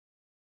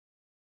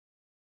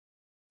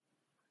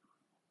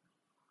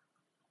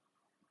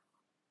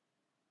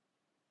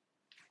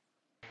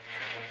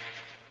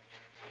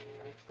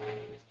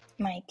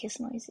Mic is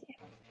noisy.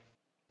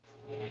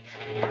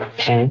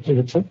 Is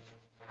it so?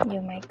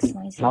 Your mic's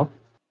noisy. Now?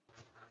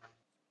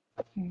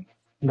 Hmm.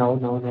 No.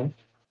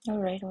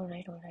 Alright,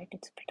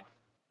 it's better.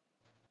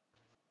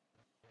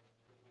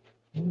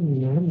 I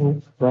don't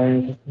know why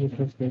it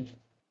was like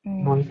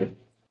noisy.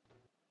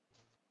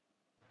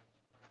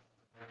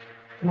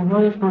 No,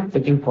 it's not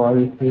taking call.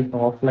 It's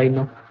offline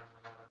now.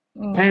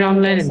 Maybe And it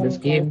online in this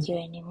doesn't game. like you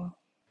anymore.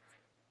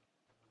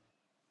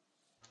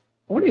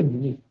 What do you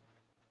mean?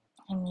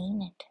 I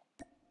mean it.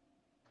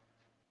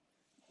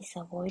 He's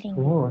avoiding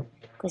What?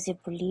 you because you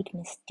bullied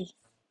Misty.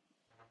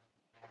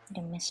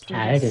 The I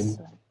mysterious didn't.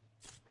 one.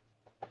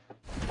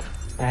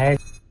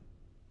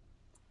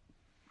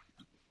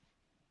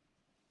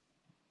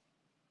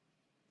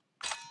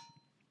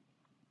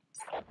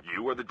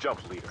 You are the jump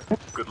leader.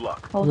 Good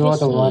luck. You are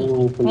the one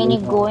Obviously, who when you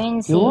bullied go her. and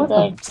You say are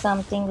that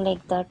something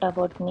like that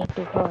about me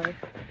to her,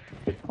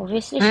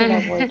 obviously she'll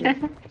avoid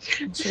you.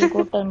 She'll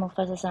go tell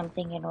Mufasa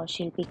something and all,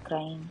 she'll be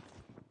crying.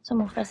 So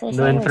Mufasa is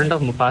No, in front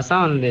avoiding. of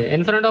Mufasa only.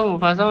 In front of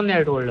Mufasa only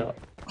I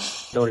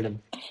told him.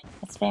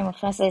 That's why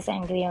Mufasa is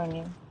angry on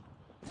you.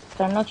 In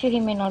front of you he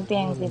may not be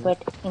angry, but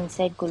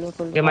inside Gulu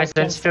Gulu, Okay, my how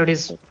can sensitivity someone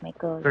is take my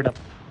girl? straight up.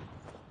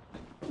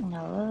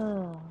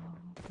 Oh,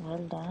 well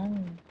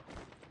done.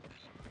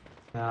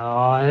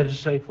 I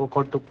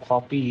forgot to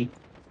copy.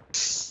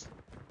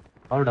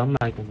 How dumb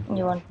I can be.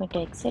 You want me to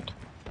exit?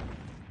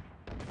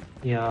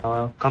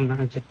 Yeah, come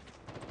now, exit.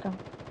 Come.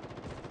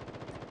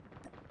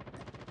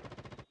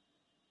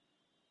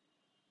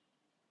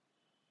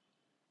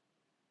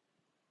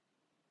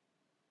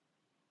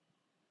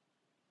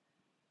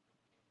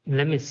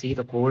 Let me see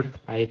the code.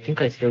 I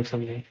think I saved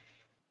somewhere.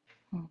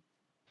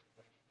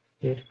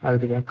 Here, I'll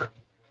be back.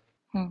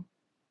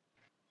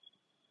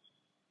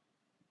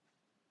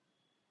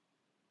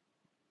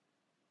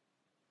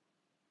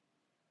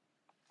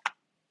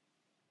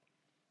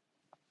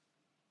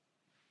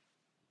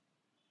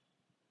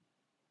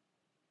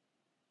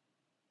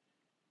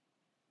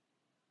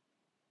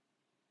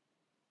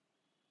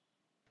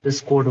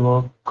 This code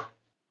work.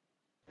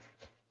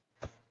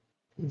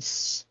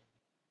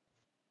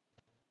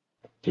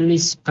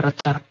 Please,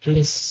 brother,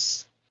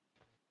 please.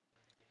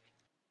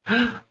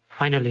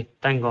 Finally,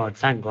 thank God.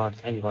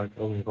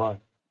 Oh my God.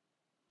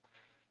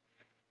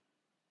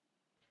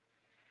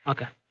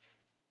 Okay.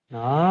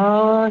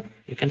 Now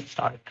you can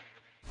start.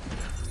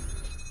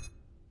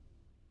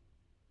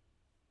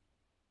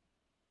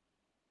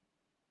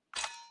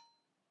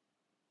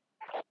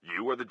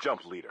 You are the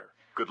jump leader.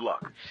 Good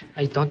luck.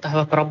 I don't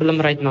have a problem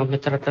right now,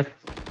 Mr. Ratar.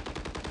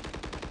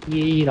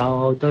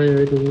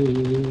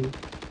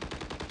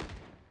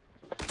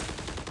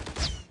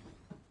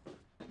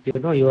 You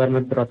know you are my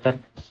brother.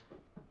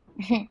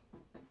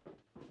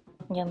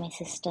 You're my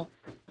sister.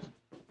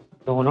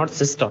 No, not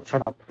sister.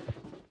 Shut up.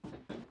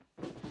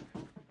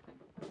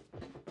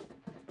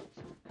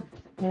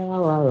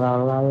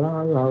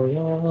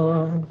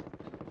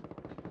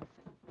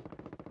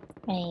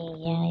 Hey,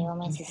 yeah, you're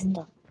my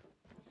sister.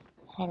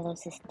 Hello,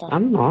 sister.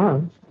 I'm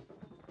not.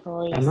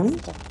 Oh, yes, Am I?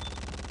 sister.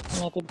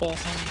 मेरी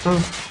बहन.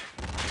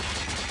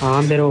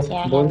 हाँ बेरो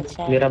क्या बोल हाल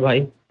चाल? मेरा भाई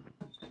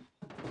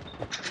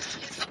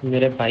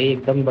मेरे भाई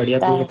एकदम बढ़िया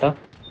तू बता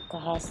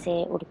कहाँ से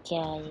उड़ के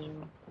आई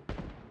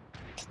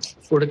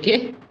हो? उड़ के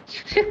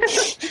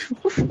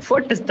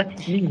What does that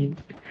mean?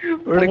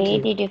 Where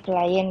did you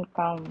fly and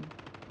come?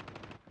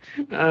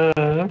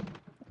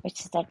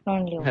 It's that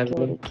only okay,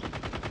 Hello. okay.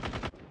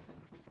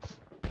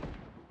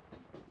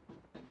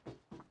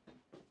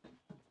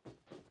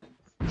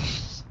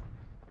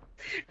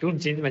 Don't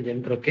change my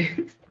gender, okay?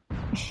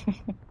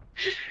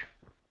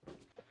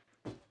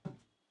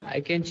 I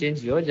can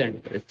change your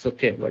gender. It's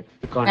okay, but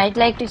you can't. I'd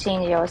like to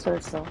change yours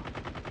also.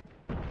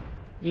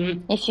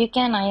 If you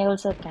can, I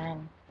also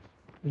can.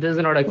 This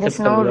is not acceptable. There's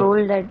no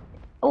rule that...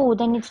 Oh,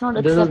 then it's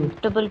not This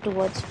acceptable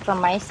towards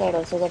from my side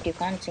also that you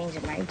can't change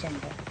my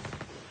gender.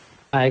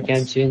 I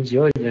can change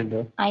your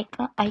gender. I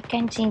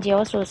can change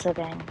yours also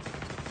then.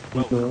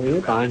 No,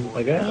 you can't.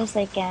 Okay? Yes,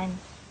 I can.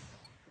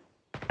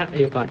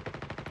 You can't.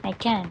 I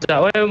can.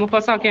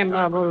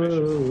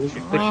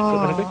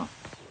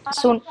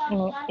 Soon.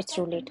 No, it's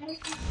too late.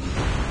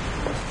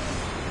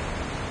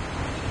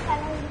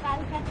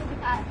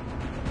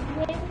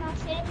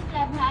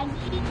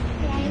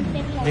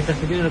 मैं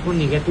कसरी रखूँ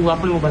नहीं क्या तू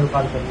अपन mobile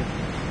call कर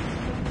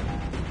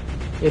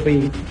ए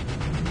भाई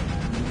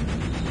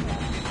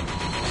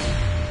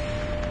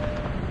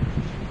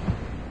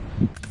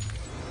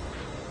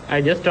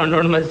I just turned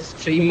on my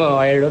streamer.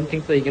 I don't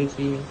think so you can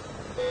see me.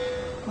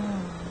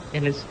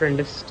 And his friend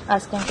is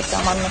ask him to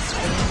come on my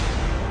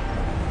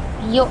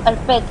stream. Yo,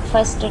 Alfred,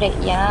 first today.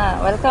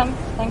 Yeah, welcome.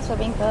 Thanks for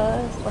being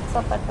first. What's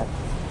up, Alfred?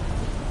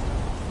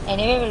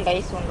 Anyway, we'll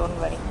die soon, don't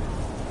worry.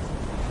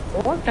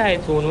 What die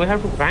soon? We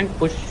have to rank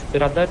push,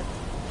 brother.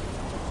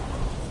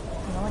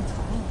 No, it's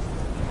fine.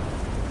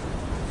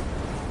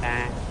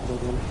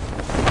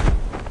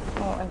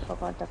 Oh, I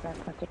forgot the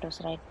black bucket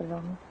was right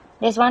below me.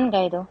 There's one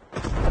guy though.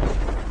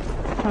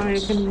 You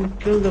can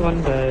kill the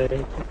one guy.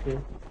 It's okay.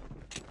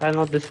 I'll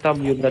not disturb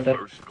you, brother.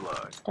 First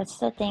blood. That's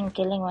the thing,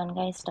 killing one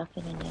guy is tough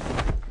in India.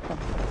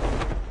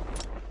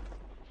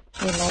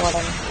 You know what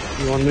I mean.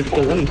 You want me to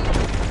kill him?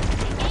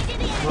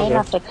 Right Okay.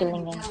 after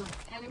killing him.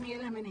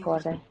 Poor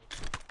guy.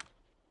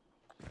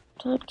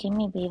 Dude, give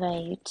me BY.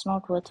 It's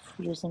not worth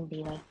using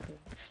BY for you.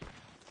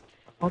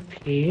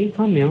 Okay,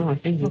 come here. I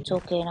think It's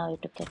okay now, you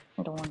took it.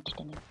 I don't want it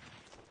anymore.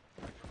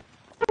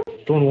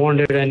 don't want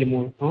it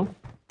anymore, huh?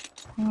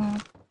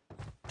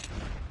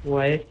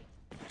 Why?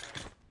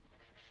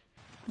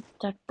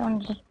 That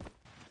only.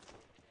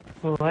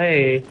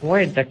 Why?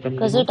 Why that one?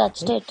 Because you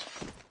touched it.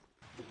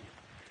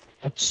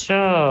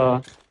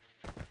 Acha.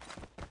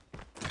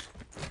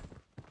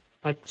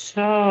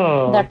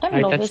 Acha. That time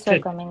I lobbies touched were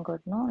it. coming good,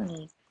 no?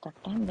 Like, that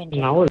time when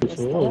Now Recurrent was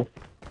there. also.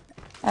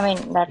 I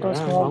mean, that was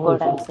Yeah, more now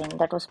good, I'm also. saying.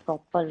 That was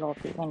proper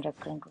lobby when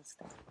Recurrent was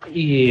there.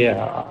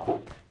 Yeah.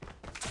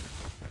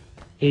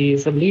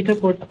 He's a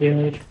leaderboard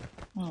player.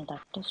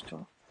 That is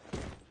true.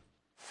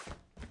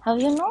 How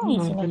you know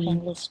he's in a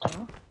friend list,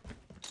 huh?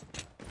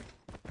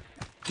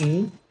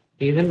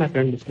 He's in my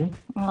friend list, no?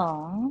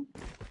 Aww.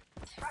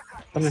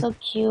 Come here. So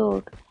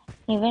cute.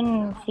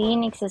 Even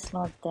Phoenix is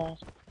not there.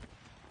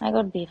 I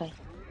got BY.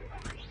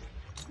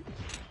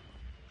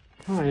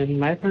 And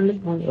my friend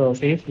list,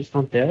 Phoenix is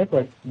not there,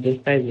 but this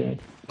guy is there.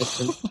 That's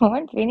him.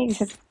 What?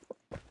 Phoenix is...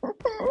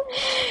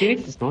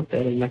 Phoenix is not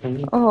there in my friend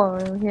list.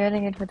 Oh,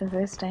 hearing it for the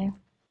first time.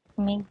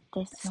 Make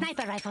this one.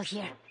 Sniper rifle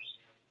here.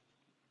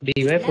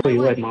 DY for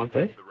you at Mount,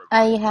 right?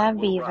 I have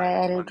BY.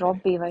 I'll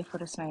drop BY for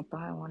a sniper.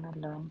 I want to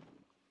learn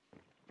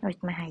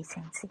with my high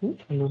sense. If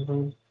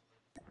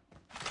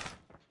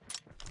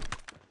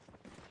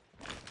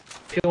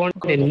you want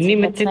Good, any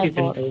that's method, my you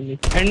can bot. tell me.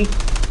 And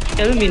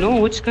tell me, no,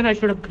 which gun I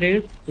should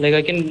upgrade? Like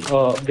I can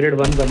upgrade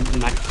one gun to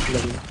max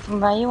level.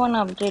 Why you want to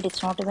upgrade?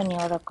 It's not even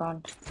your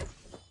account.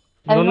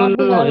 I No, will no, not no,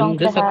 be no. here In long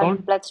to this have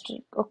account,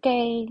 bloodstreak.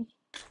 Okay,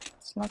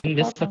 it's not a in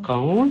this problem.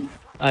 account,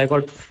 I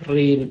got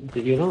free,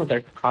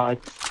 that card.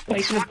 So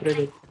I can upgrade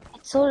it.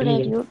 It's alright.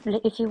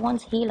 Any If you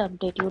want heal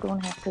update, you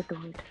don't have to do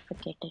it.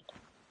 Forget it.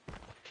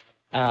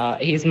 gun.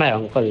 He's my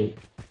uncle.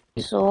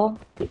 So,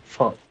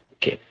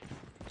 Okay.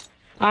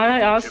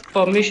 I asked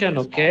permission,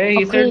 okay?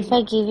 He okay, said if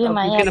I give you you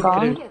my can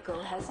account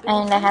upgrade.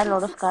 and I have a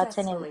lot of cards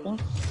and everything,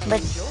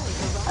 but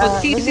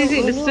See, will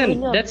you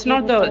listen. That's upgrade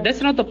not with the that? that's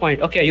not the point.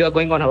 Okay, you are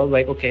going on our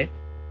bike, okay?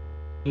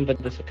 But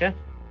this, okay?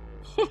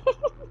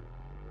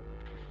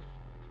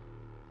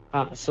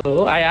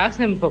 So I asked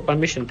him for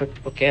permission, but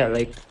okay,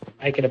 like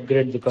I can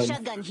upgrade the gun.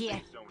 Shotgun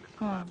here.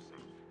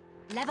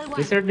 Level He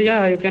 1. said,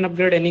 yeah, you can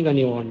upgrade any gun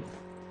you want.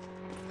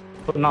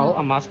 So now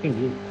I'm asking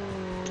you,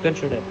 which gun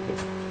should I upgrade?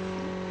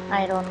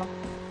 I don't know.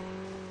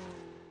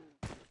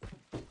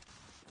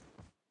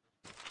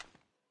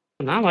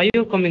 Now, why are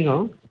you coming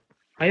on?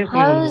 Why are you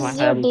coming on How's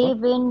High your day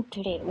Alpha? been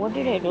today? What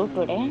did I do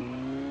today?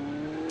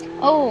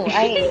 Oh,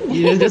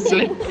 You just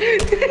slept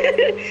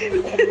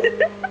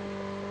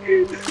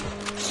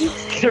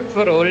slept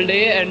for all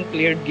day and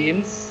played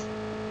games.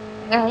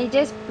 I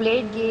just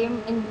played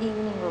game in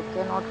evening,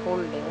 okay, not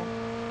whole day.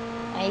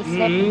 I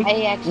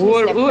actually Who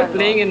slept were a lot.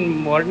 playing in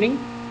morning?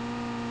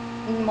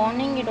 In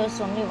morning it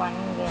was only one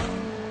game.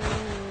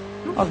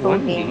 Or two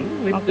One game.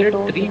 game? We Okay, played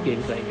two 3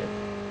 games, I guess.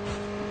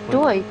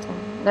 Two, I think.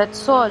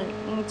 That's all.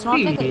 It's not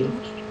like Three.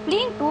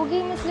 playing two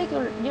games is like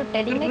you're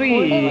telling like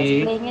whole day I was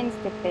Three. playing and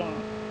sleeping.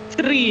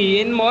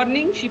 3. In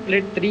morning, she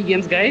played 3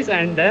 games, guys,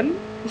 and then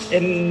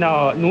in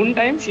noon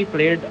time, she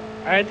played.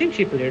 I think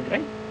she played,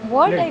 right?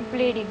 What I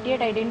played,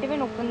 idiot? I didn't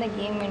even open the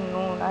game in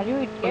noon. Are you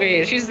idiot?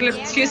 Okay, she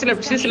slept. She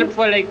slept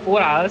for like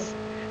 4 hours,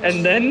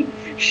 and then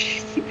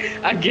she,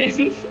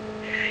 again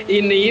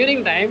in the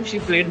evening time she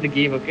played the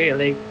game. Okay,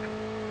 like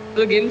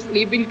the game,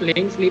 sleeping,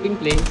 playing, sleeping,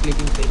 playing,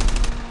 sleeping, playing.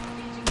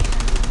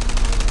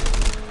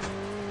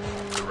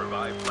 The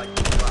revived flight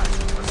will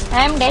fly.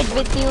 I am dead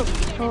with you.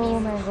 Oh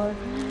my god.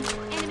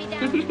 Enemy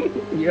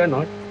down. You are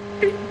not.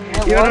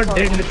 I You are was not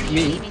dead also. with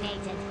me.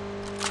 Eliminated.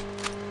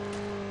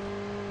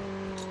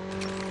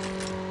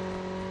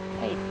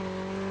 Right.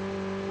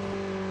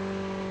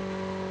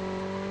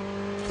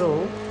 So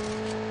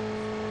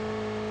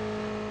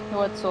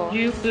What so?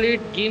 you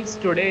played games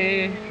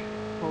today.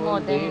 More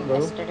than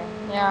yesterday.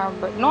 Yeah,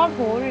 but not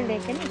whole day.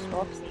 Can you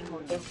stop saying whole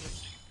day?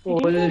 I Whole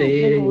didn't even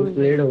day, play you whole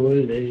played day. a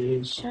whole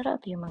day. Shut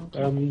up, you monkey.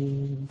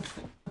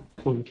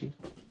 Monkey.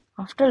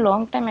 After a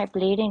long time, I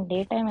played in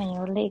daytime and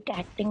you're like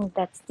acting.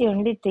 That's the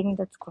only thing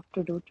that's got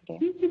to do today.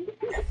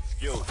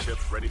 Skill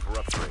chips ready for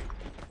upgrade.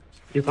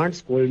 You can't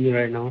scold me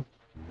right now.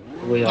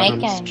 We are I on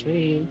can.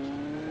 stream.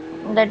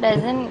 That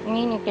doesn't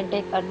mean you can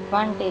take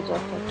advantage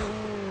of it.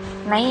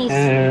 Nice,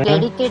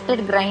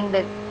 dedicated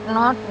grinder.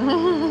 Not.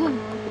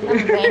 I'm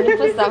grinding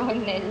for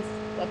someone else.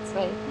 That's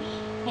why.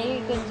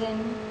 Hey, Kunjan.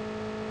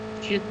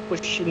 She's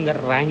pushing the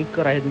rank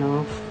right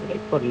now, like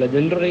for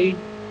legendary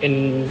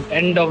in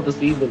end of the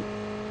season.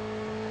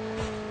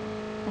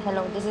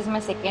 Hello, this is my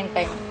second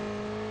time.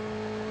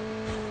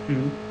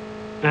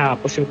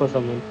 Pushing for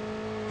someone.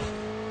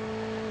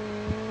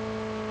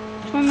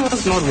 This one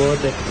was not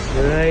worth it,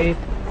 right?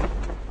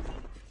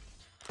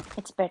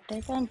 It's better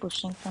than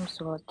pushing from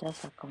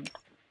Suhotra's account.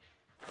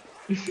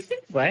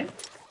 Why?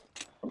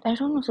 I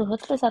don't know,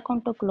 Suhotra's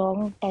account took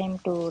long time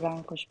to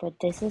rank push, but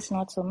this is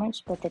not so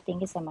much. But the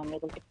thing is, I'm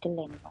unable to kill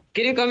anyone.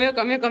 Can you come here?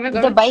 Come here. Come here.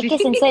 The Come bike here.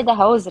 is inside the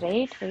house,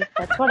 right? Wait,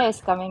 that's what I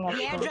was coming up The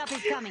for. airdrop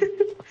is coming.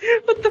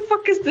 What the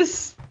fuck is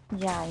this?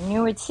 Yeah, I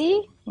knew it.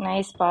 See?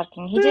 Nice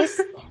parking. He just,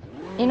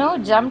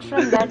 jumped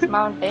from that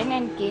mountain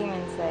and came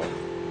inside.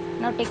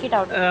 Now take it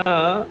out.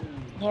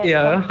 Here,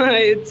 Yeah, come.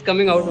 it's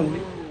coming out only.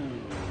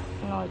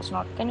 No, it's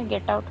not. Can you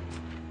get out?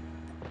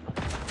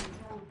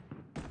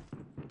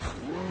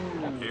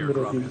 Bro,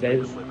 Airdrop these has been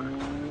guys. delivered.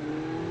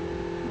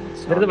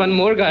 It's There's not. one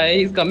more guy.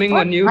 He's coming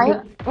What? on you.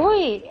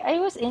 I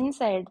was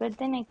inside, but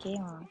then I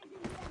came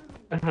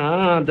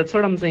out. That's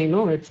what I'm saying.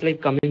 No, it's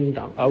like coming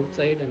down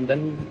outside and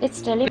then It's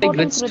like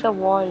teleporting through glitched. the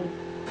wall.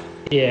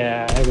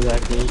 Yeah,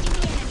 exactly. Engaging the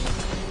enemy.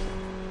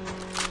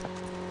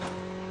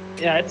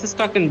 Yeah, it's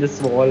stuck in this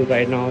wall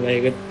right now.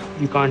 Like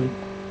you can't.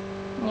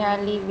 Yeah,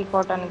 leave. We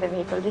got another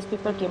vehicle. These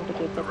people came to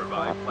get The their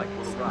crap. revived flight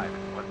will arrive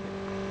in 1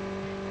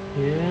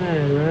 minute.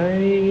 Yeah,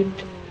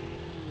 right.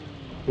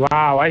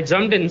 Wow, I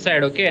jumped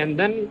inside. Okay, and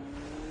then.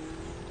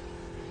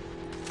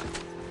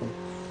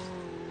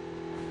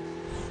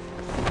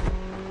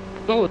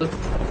 Oh,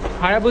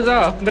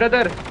 Hayabusa,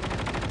 brother.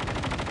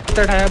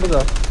 That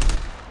Hayabusa.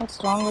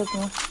 What's wrong with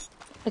me?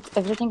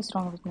 Everything's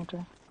wrong with me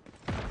today.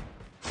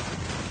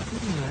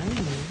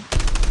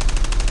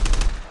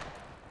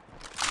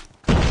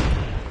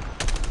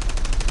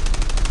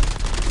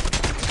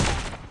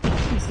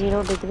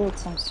 $0 it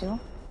seems to.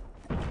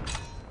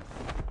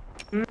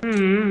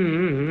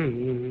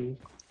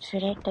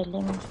 Should I tell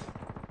him?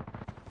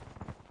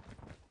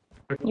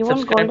 You want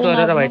Subscribe to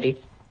golden armor? AuroraYT.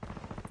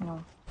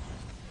 No.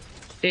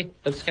 Hey,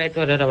 subscribe to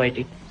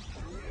AuroraYT.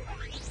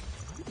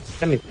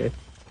 Come here.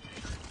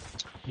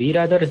 We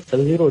rather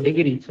Sub-Zero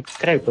Degree.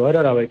 Subscribe to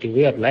AuroraYT.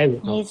 We are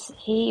live now.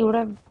 He would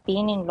have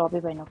been in lobby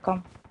by now.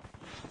 Come.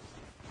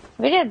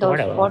 Where are those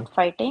Whatever. bot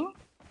fighting?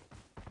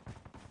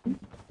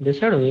 This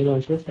side only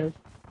launch this side.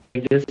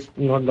 Like this,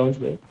 not launch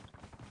way.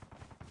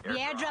 The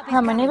airdrop is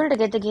I'm coming. unable to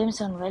get the game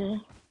sound well.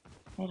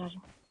 Where are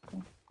you?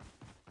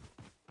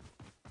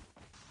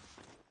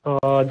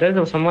 Okay.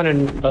 There's someone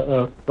in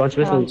launch base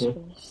Launch also.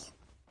 space.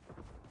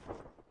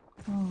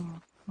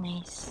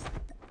 Nice.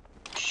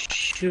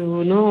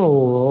 You know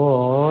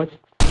what?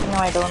 No,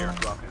 I don't know.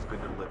 Airdrop has been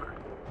delivered.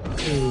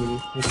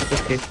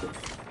 It's okay.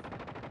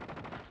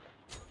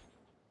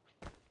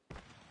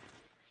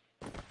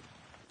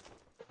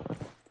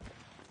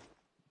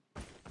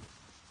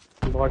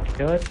 Bot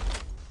here.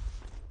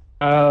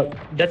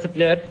 That's a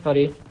player.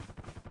 Sorry.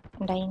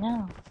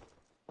 Dinah.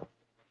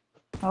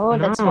 Oh,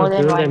 that's No, more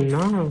than kill one. them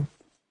now.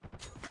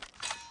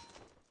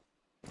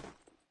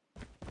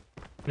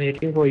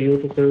 Waiting for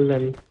you to kill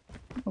them.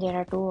 There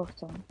are two of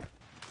them.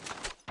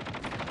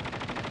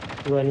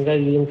 One guy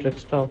using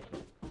trickster.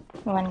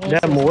 One guy There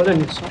is are using more than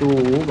launcher.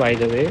 two, by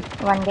the way.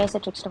 One guy is a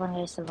trickster, one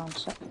guy is a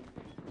launcher.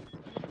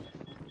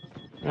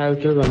 I'll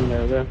kill one guy.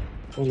 Okay?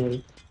 Don't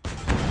worry.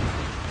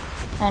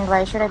 And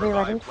why should I be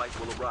Revived worried? flight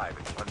will arrive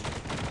in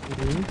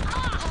 1 minute.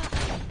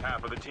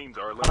 Half of the teams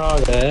are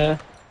eliminated. Okay.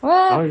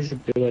 Now What? you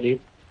should be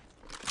worried.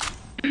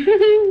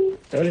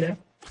 Sorry, that.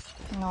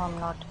 No, I'm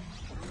not.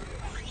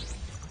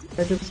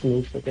 I just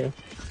moved. Okay.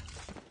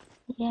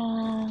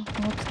 Yeah,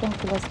 noobs can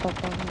kill us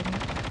better.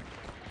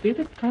 See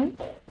that guy?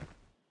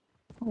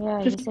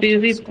 Yeah, Just he's a busy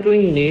trickster.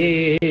 throwing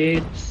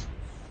nades.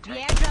 The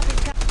airdrop is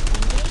coming.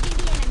 Engaging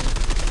the enemy.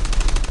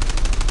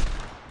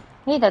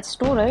 Hey, that's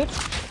two, right?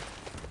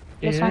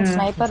 There's one Yeah,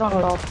 sniper of on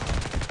course.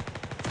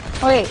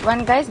 top. Oh, wait,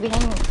 one guy's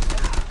behind me.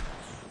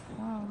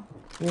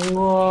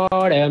 Oh.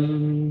 Got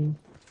him.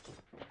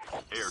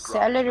 Airdrop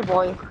Salary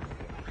boy.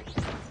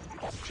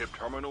 chip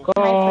terminal. My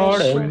Got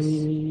precious.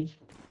 him.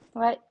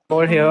 What?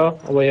 Over here,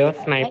 over here,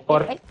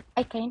 sniper.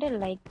 I kind of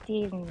like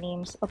the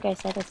names. Okay, I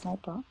said a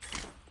sniper.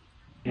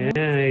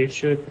 Yeah, you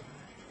should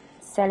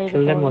Salary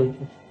kill them boy. all.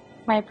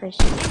 My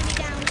precious. Enemy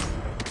down.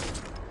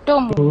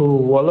 Tom. Ooh,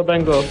 wall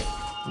banger.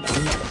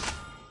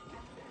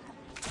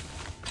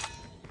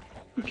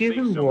 Give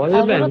him wall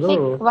I want to banger.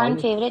 pick one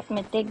favorite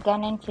mythic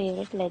gun and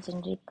favorite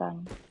legendary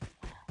gun.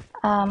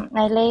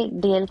 I like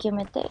DLQ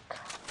mythic.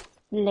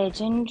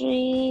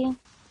 Legendary.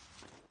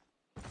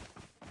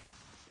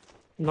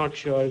 Not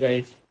sure,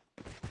 guys.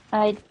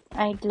 I'd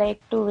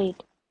like to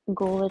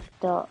go with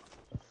the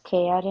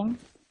KRM.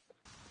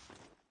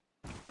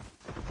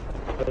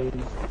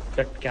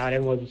 That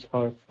Karen was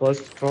her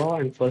first draw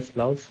and first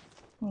love.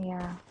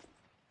 Yeah.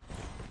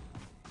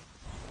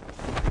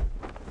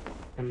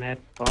 Am I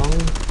wrong?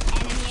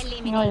 Enemy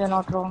eliminated. No, you're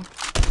not wrong.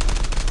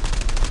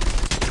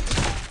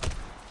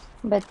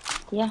 But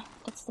yeah,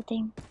 that's the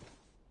thing.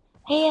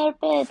 Hey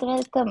Arpit,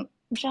 welcome.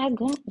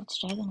 Dragon, which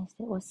dragon is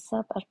it? What's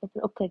up, Arpit?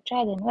 Okay,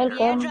 Dragon, welcome.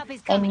 airdrop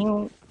is A coming.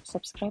 new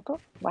subscriber?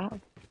 Wow.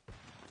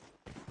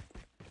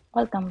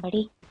 Welcome,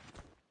 buddy.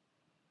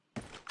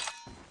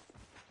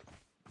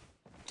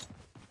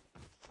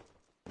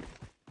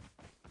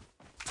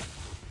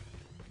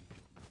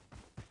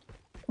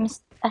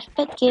 Miss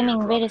Arpit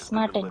Gaming, where is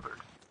Martin? Delivered.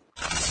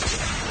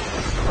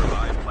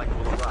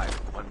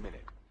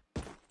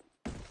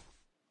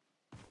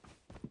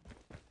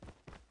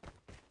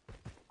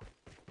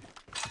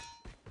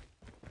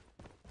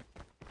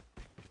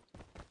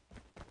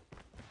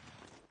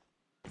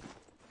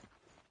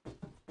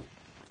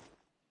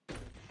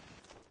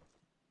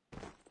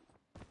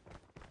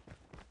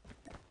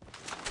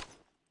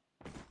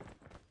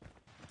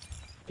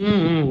 No.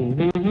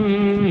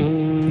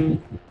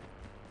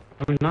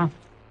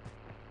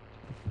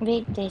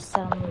 Wait, there's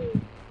some.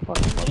 What?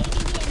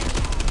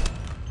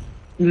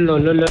 Lo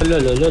lo lo lo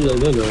lo lo lo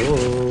lo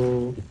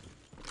lo.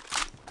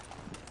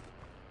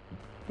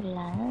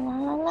 La la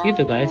la la. See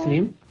the guy's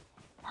name?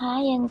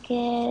 Hi,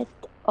 Ankit.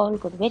 All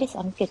good. Where is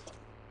Ankit?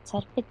 It's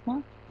Arpit,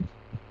 na?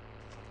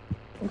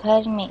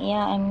 Ghar mein.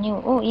 Yeah, I'm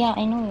new. Oh, yeah,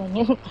 I know you're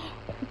new.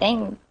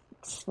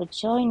 Thanks for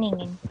joining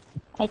in.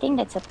 I think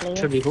that's a player.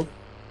 Should we go?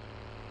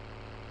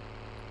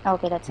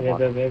 Okay, that's a bot.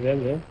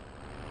 Where?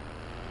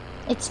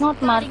 It's not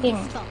Guarding this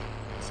marking. spot.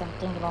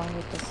 Something wrong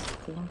with this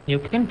game. You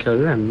can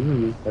kill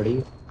him,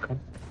 buddy. Come.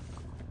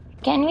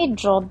 Can we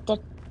drop the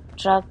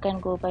truck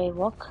and go by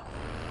walk?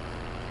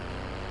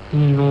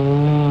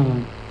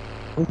 No.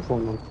 Don't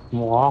wanna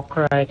walk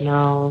right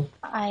now.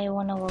 I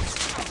wanna walk.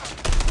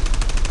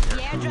 The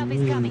airdrop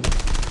is coming.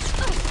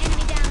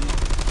 Enemy down.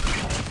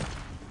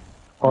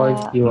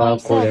 Cause you are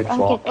good Myself, at Ankit.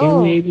 walking,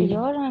 Oh, maybe.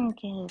 you're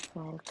Ankit.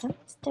 Welcome,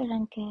 Mr.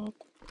 Ankit.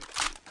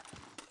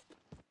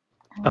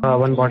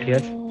 One bot here.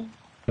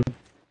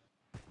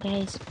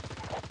 Guys,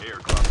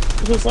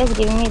 Airdrop. he says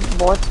give me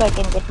bots so I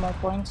can get more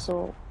points,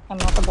 so I'm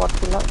not a bot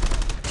killer.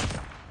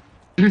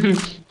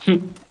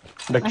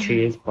 But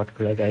she is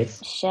popular, guys.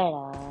 Shut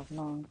up,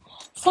 no.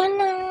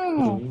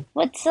 Sana!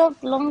 What's up?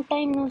 Long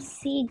time no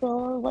see,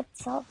 girl.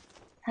 What's up?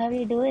 How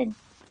you doing?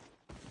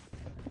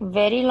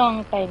 Very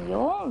long time,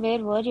 yo. Where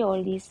were you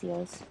all these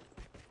years?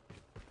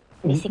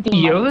 Basically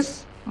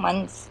Years?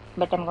 months.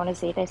 But I'm gonna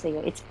say it as a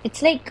year.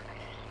 It's like,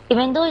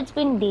 even though it's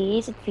been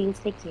days, it feels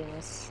like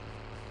years.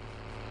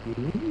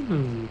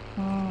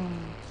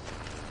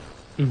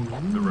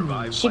 The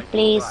revived She flight will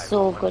plays arrive so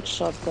in 1 good minute.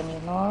 shotgun, you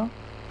know.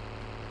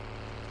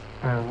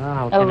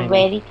 How A can I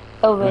very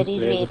play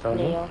rare with her, no?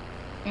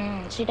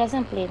 player. She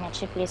doesn't play much.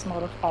 She plays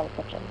more of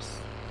Alcatraz.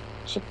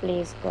 She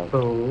plays good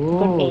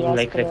Oh, AR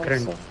like spray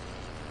recurrent. also.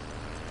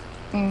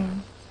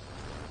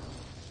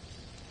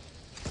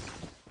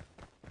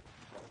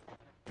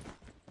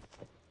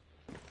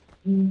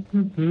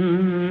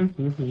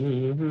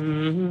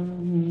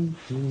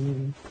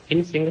 Can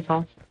you sing a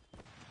song?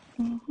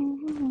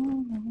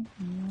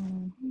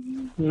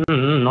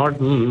 Not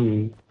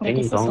That sing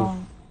is a song.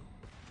 song.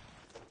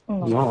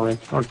 No, No,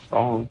 it's not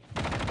song.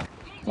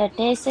 that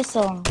is a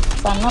song.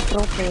 Sana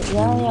pro player.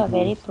 Yeah,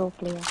 very pro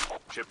player.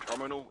 Chip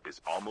terminal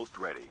is almost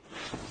ready.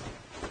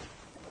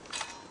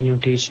 Can you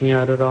teach me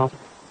Aurora?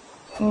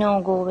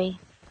 No, go away.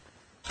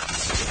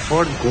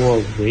 What go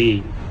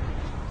away?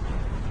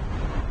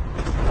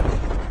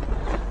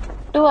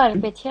 2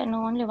 Arpit here.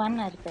 No, only 1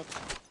 Arpit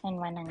and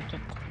 1 Ankit.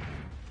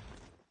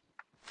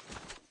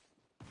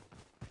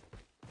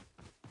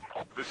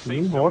 The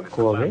safe zone What is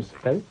go away? collapsing.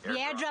 Tell. The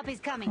airdrop is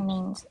coming.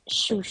 Means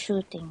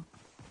shooting.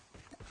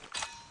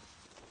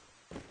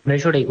 Where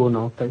should I go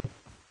now? Tell.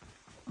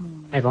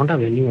 I don't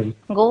have anyone.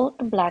 Go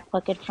to black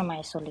bucket from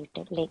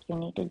isolated. Like you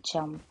need to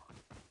jump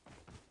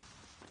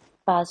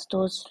past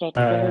those red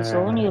color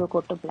zone. You'll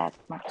go to black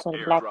market.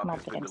 Sorry, black Airdrop has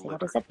market. been I'm saying,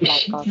 what is delivered.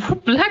 that?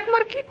 Blackout. Black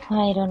market?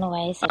 I don't know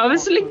why I said I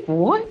was like, blackout.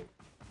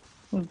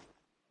 what?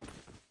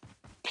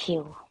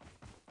 Phew.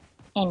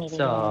 Anyway, It's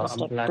you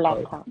understood.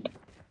 Blackout.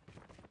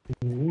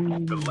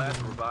 The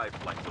last revived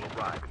flight will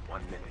arrive in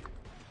 1 minute.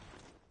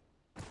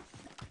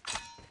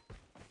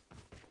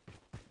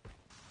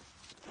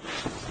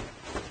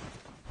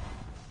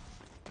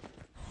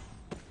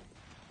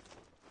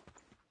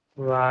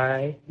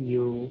 Why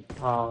you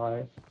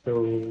are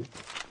so,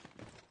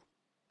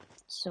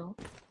 So,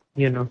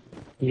 you know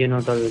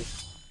the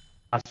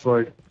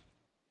password.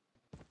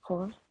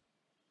 for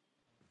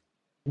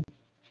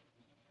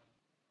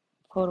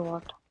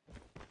what?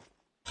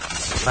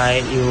 Why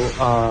you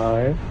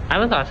are? I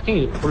was asking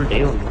you full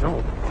day only, no?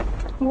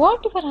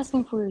 What if you're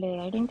asking full day?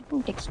 I didn't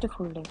even text a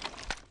full day.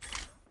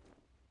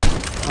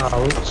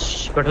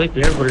 Ouch. But we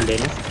played full day,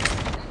 no?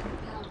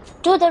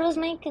 Dude, that was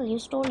Michael. You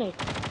stole it.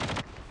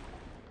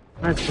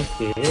 That's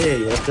okay.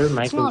 You're still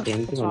Michael, same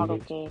It's thing not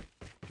only. okay.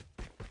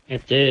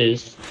 It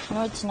is.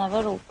 No, it's never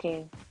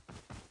okay.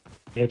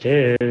 It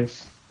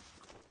is.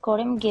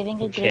 Kodam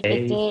giving a great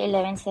Okay.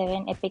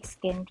 AK-11-7 epic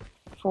skin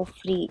for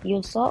free.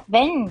 You saw?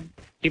 When?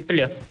 People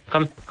here.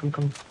 Come.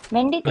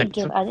 When did they Right,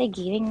 give? so- Are they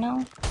giving now?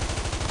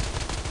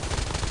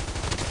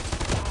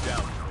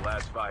 Down to the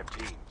last 5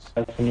 teams.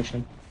 I'll finish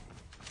him.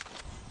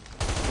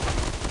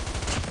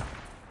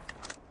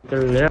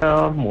 There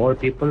are more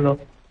people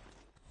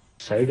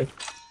outside.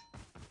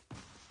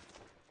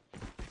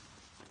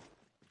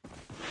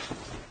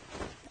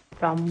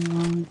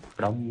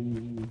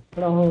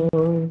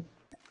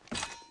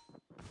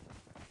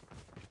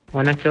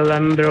 Wanna kill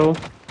them, bro?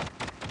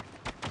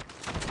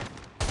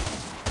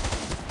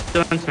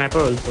 Still on sniper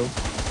also.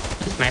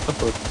 Sniper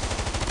first.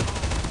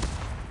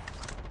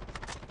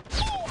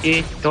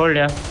 Okay, told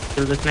ya.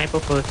 Kill the sniper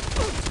first.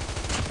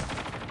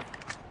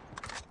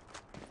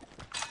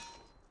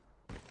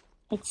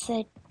 It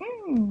said,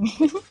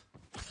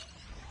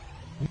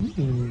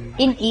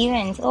 in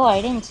events. Oh,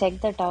 I didn't check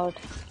that out.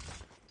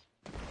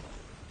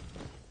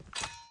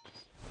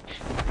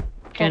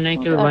 Can I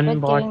Talking kill to one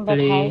Arpit bot, giving but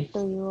hi please? to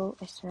you.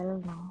 as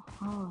well now.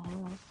 Oh,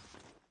 hello.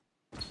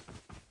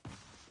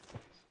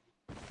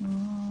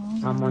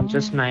 I'm on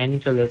just 9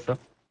 chale,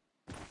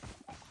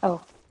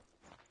 Oh,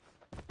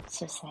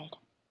 so sad.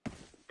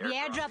 The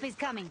airdrop is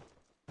coming.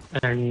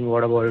 And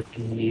what about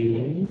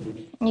you?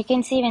 You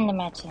can see when the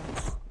match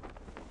ends.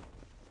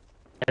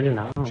 Tell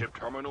now. Chip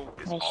terminal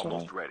is Where should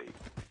almost I? ready.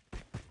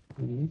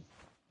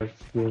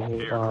 Let's go.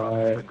 Airdrop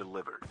has been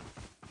delivered.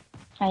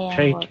 I am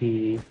Try what?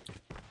 to.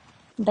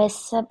 बस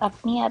सब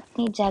अपनी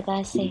अपनी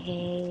जगह से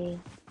है.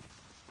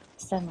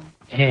 Sama.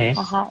 Hey.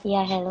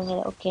 Yeah,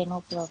 hello. Okay,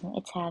 no problem.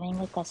 It's having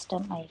a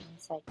custom ID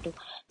inside too.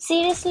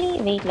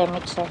 Seriously? Wait, let me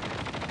check.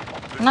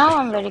 The Now safe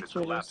I'm zone very is curious.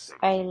 collapsing.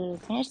 I'll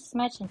finish this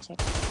match and check.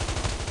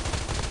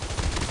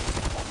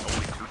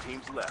 Only 2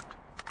 teams left.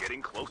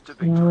 Getting close to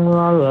victory.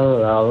 La la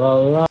la la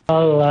la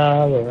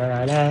la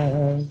la la.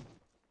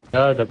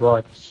 Oh, the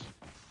bots.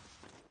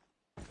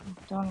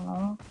 Don't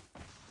know.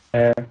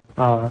 Where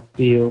are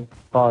you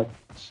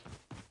bots?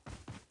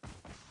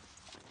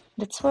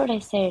 That's what I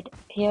said.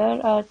 Here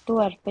are two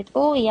Arpit.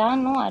 Oh, yeah,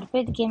 no.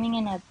 Arpit Gaming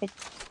and Arpit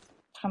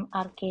from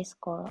RK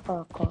Score.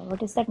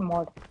 What is that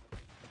mod?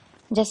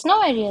 Just now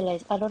I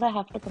realized. Aurora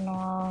have to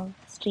know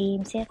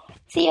streams here.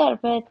 See,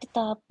 Arpit,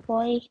 the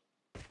boy.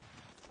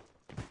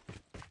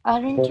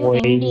 Aren't you Boy.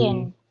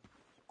 Indian?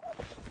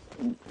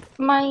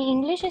 My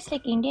English is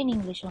like Indian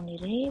English only,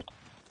 right?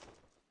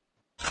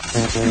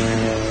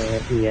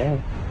 Yeah.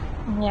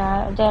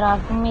 Yeah, they're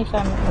asking me if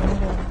I'm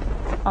Indian.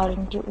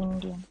 Aren't you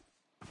Indian?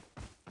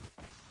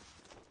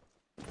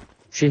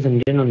 She's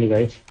Indian only,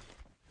 guys.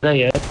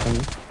 Yeah.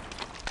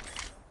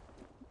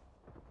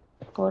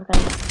 Poor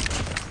guys.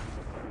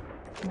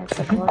 That's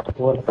a god.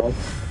 Poor boy.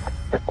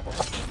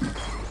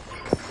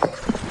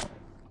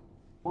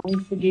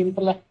 Once the game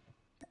pala.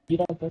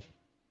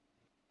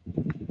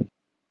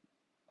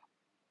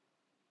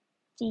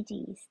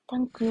 GG's.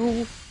 Thank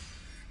you.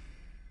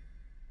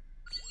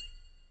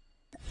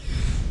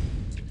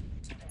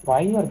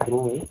 Why you are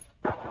growing?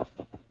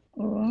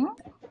 Mm?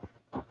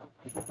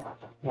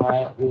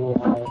 Why you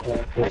are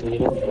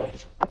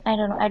I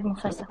don't know. Add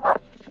Mufasa.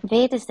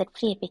 Wait, is that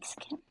free epic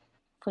skin?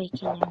 For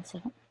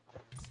AK-11.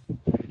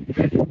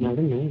 I don't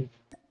know.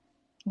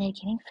 They're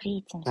giving free,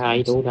 it seems.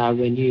 I don't have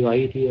any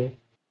idea.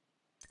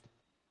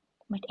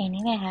 But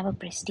anyway, I have a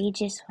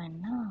prestigious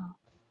one now.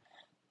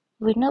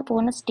 Winner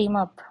bonus team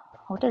up.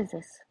 What is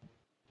this?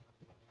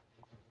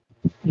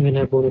 When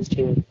I bonus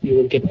team, you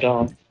will get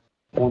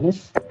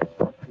bonus.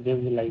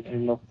 Then will like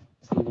end of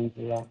season.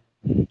 Yeah.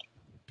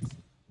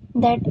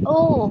 That,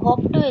 oh,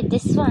 hop to it.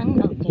 This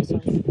one. Okay,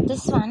 sorry.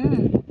 This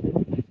one.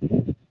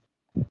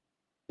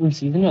 In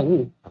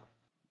seasonal.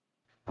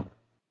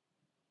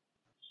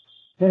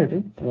 There it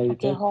is. Like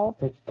Okay, hop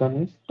that gun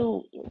is.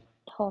 to.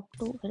 Hop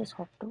to. Where is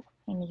hop to?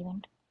 In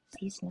event.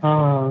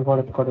 Seasonal. Got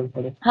it.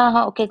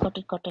 Okay, got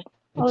it.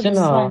 Oh, It's in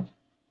this one.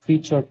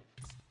 featured.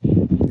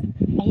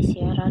 I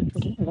see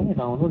RRPD. Let me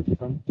download this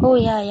one. Oh,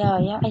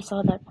 yeah. I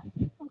saw that.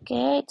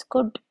 Okay, it's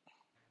good.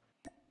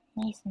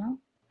 Nice, no?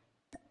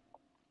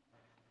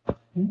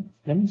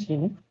 Let me see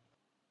it.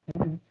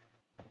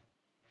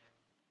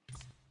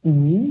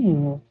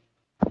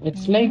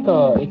 It's like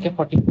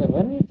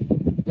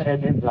AK-47,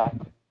 red and black.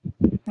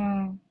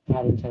 Nice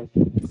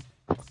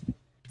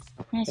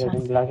Red one.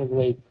 and black is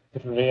like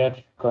rare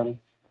gun.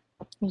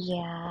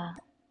 Yeah.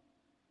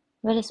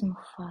 Where is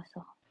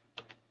Mufasa?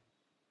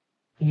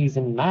 He's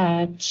in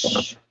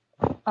match.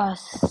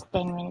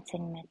 10 minutes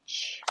in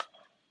match.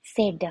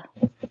 Said.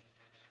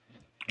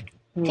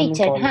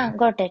 Featured,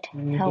 got it.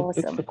 How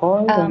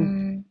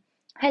awesome.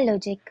 Hello,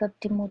 Jacob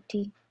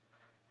Timothy.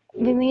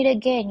 We meet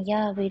again.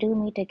 Yeah, we do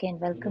meet again.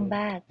 Welcome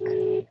back.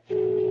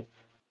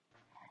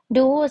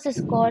 Duo versus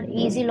squad.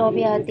 Easy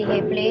lobby aati hai.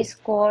 Play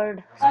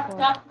squad.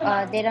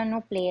 There are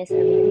no players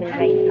available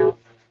right now.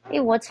 Hey,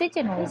 what's with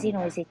your noisy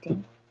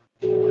thing?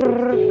 Put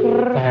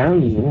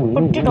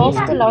it off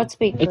the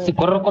loudspeaker. It's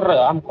kurr.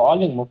 I'm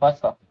calling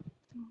Mufasa.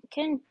 You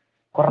can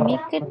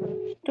make it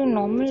to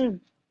normal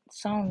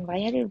sound. Why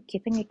are you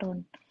keeping it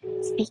on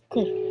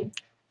speaker?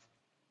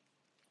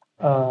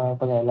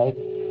 But I like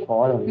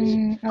calls.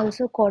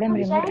 Also, Codem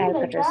removed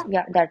Alcatraz.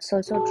 Yeah, that's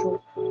also true.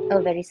 A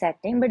very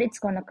sad thing, but it's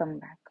gonna come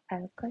back.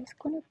 Alca is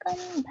gonna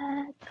come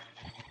back.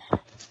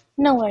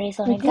 No worries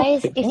on it,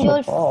 guys. If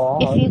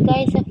you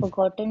guys have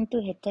forgotten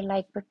to hit the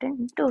like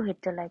button, do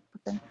hit the like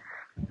button.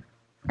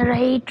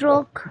 Right,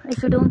 Rock?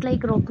 If you don't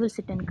like Rock, will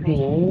sit and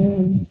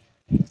cry.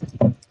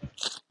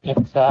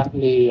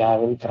 Exactly. I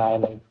will try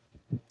like.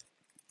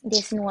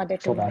 There's no other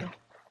So tomorrow. bad.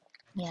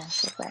 Yeah,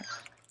 so bad.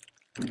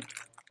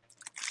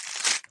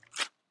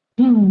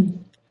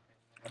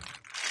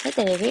 Wait,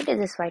 where did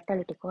this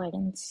vitality go? I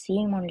didn't see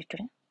him only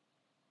today.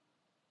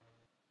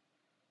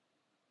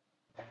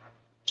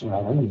 I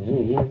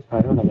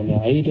don't have any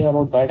idea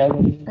about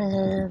vitality.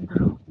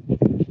 Bro.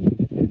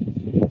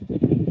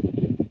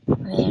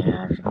 Where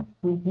are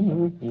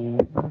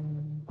you?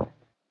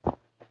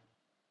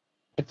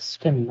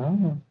 Extend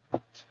now.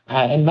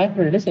 In my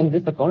friend in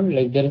this account,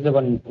 like there is a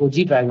one OG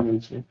dragon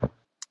also.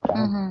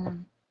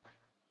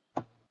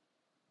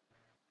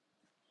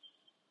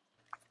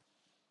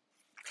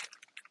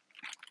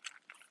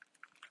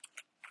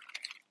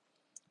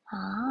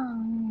 Ah.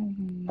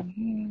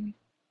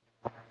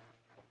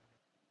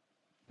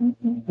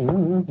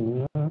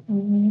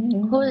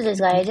 Who is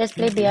this guy? I just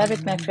play BR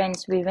with my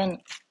friends. We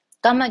win.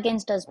 Come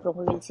against us, bro.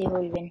 We'll see who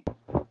will win.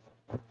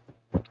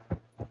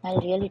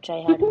 I'll really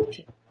try hard with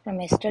you.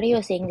 From yesterday,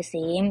 you're saying the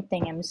same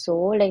thing. I'm so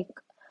like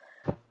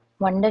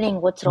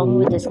wondering what's wrong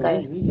with this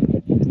guy.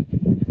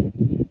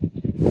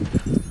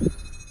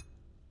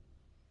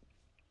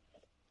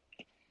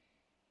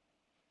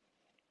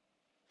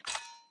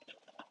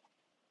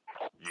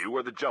 You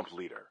are the jump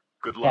leader.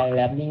 Good luck.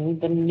 Tell me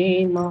the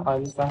name of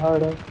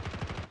Al-Sahara.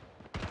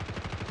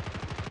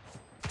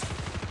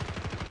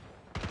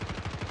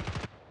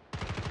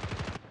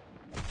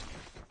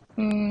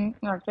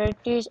 AuroraYT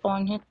is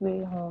on his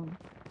way home.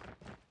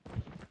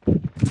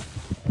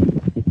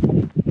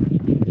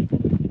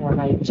 When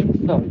I check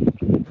so.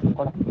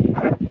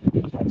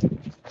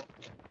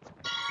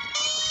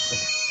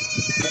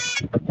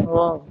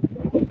 Wow.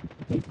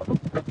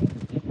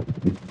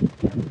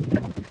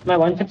 My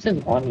one chips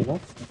is on, you know.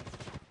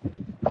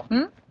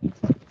 Hmm?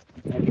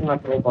 I think my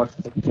play got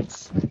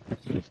 6.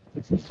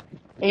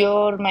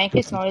 Your mic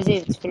is noisy.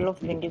 It's full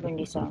of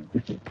windy sound.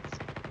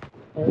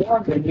 Oh,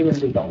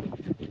 20 down.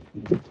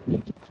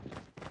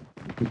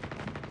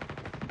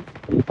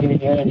 Can you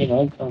hear any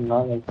noise from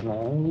now? Like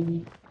now?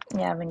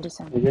 Yeah, windy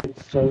sound. Is it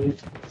still?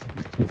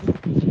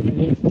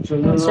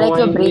 It's like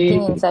you're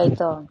breathing inside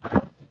the.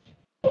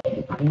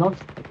 I'm not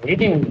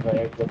waiting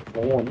inside the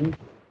phone.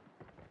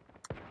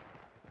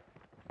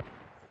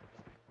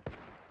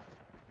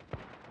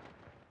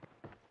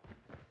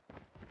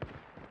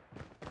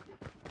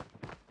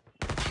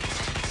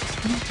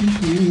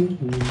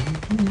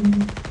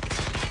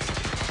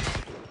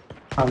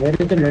 Where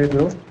is the letter,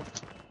 bro?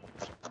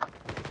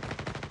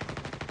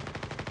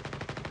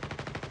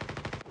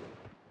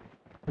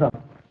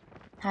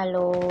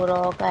 Hello,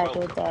 Rock. Are you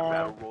Welcome to there?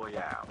 Battle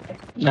Royale.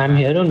 I'm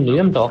here only.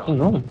 I'm talking,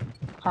 no?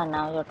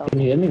 Now you're Can talking.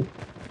 you hear me?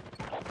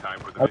 Time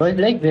for the I was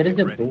mission. like, where is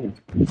the Get ready. bro?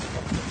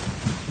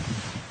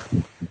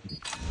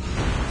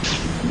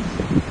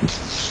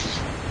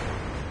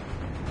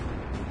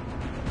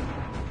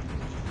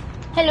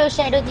 Hello,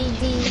 Shadow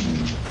Didi.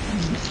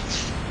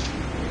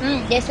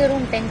 Guess your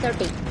room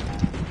 10:30.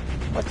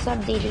 What's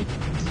up, Didi?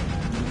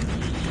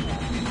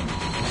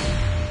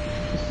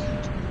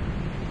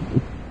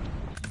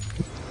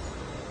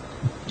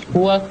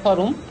 Who asked for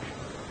room?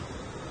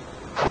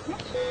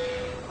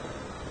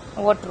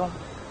 What room?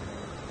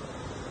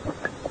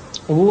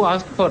 Who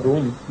asked for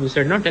room? You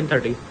said not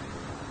 10:30.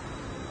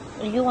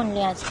 You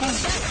only asked him.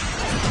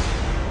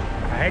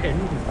 I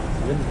didn't.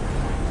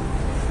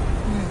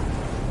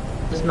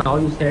 Just now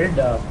you said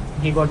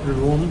he got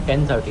room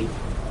 10:30.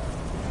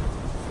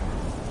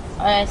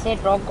 I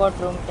said Rock got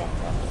room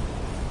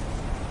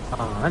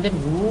 10:30. Then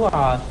who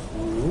asked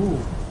you?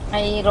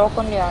 Rock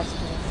only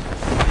asked me.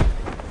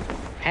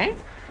 Hey?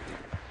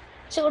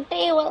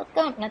 Chote,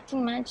 welcome.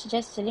 Nothing much,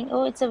 just chilling.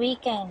 Oh, it's a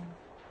weekend.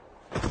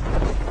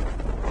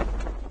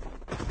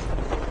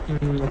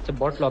 It's a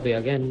bot lobby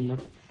again.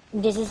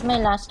 This is my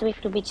last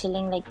week to be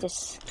chilling like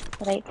this.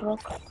 Right,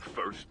 Rock?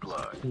 First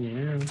blood.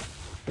 Yeah.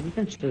 You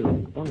can still,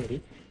 don't worry.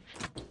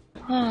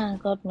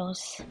 God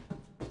knows.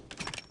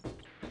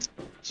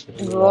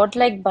 What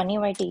like Bunny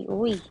Whitey?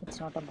 Ooh, it's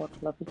not a bot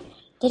lobby.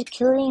 They're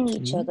killing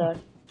each other.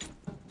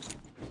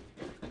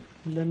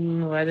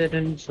 Then why they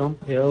didn't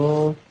jump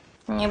here?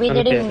 Maybe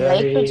they didn't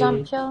like to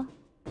jump here.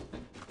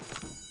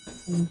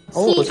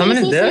 Oh, someone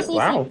is there? See.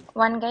 Wow.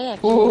 One guy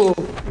actually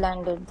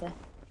landed there.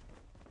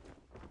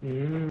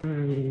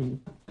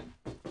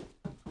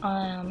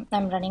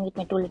 I'm running with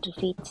my 2 little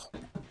feet.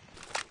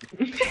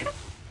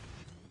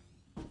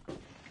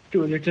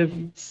 2 little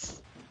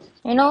feet.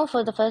 You know,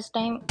 for the first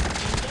time.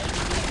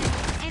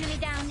 Enemy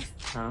down.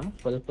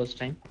 For the first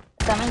time.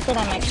 Someone said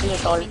I'm actually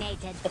tall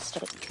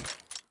yesterday.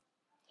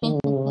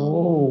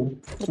 Oh.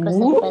 Because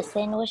the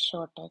person was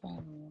shorter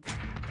than me.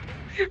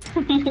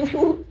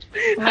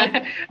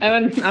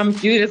 I'm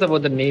curious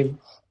about the name.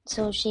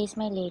 So she's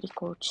my lady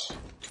coach.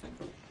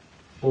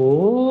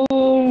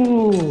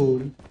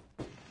 Oh.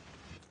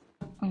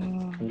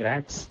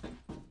 Congrats.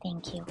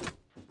 Thank you.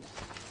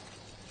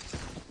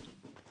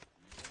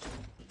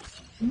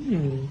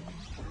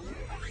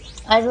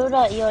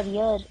 Aurora, your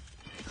ear.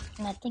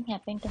 Nothing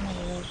happened to my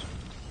ear.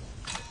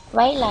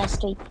 Why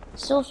last week?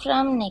 So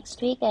from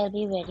next week, I'll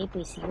be very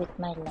busy with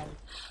my life.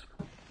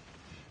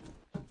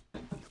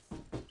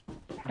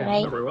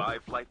 Right? The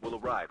revived flight will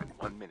arrive in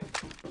 1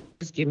 minute.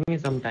 Just give me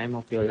some time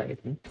of your life.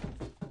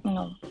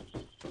 No.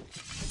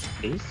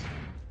 Please?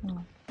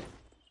 No.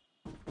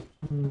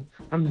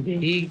 I'm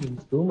begging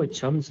so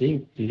much. I'm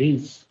saying,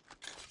 please.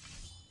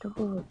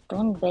 Dude,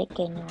 don't beg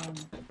anyone.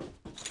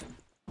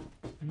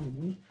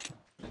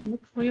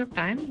 Look for your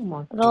time,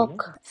 Mark.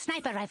 Rock.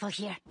 Sniper rifle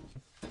here.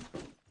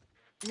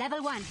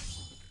 Level 1.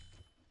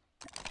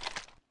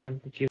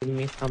 Give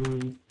me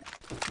some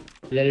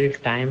little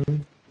time.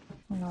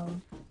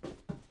 No.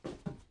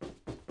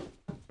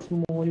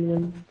 Small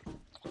one.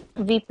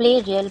 We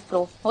play real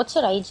pro. What's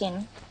your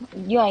IGN?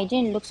 Your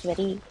IGN looks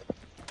very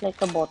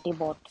like a bot.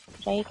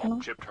 right now.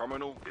 Chip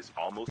terminal is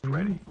almost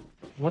ready.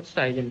 What's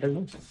the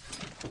agenda?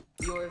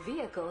 Your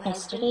vehicle has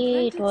Yesterday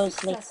been it planted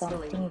was like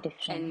successfully. something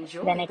different.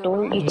 Enjoy Then I the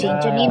told you ride.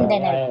 change your name,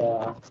 then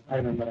I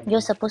remember.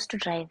 you're supposed to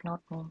drive,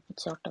 not me.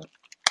 It's your turn.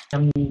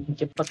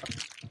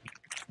 Chipata.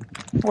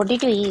 What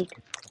did you eat?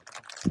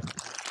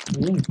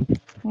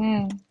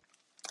 Hmm.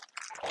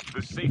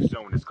 The safe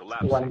zone is One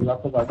collapsing.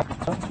 block of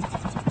vodka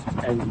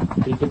and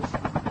 3 chips.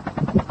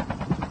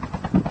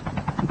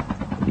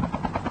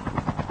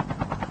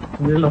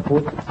 Middle of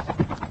both.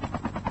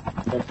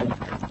 That's it.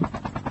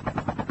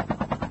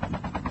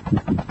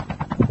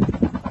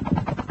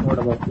 What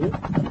about you?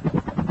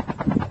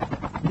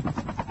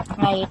 I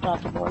ate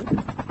ragi bowl,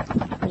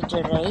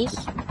 little rice,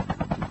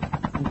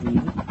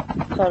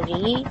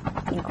 curry,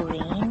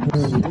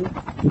 greens.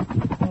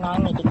 Now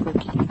I'm eating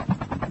cookie.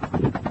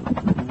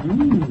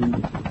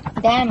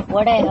 Damn,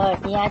 what I heard.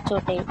 Yeah,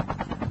 chote.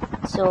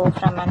 So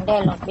from Monday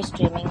I'll not be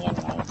streaming at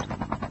night.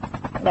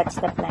 That's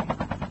the plan.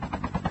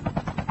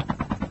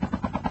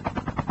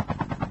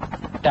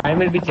 Time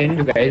will be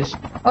changed, guys.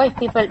 Oi,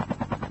 people.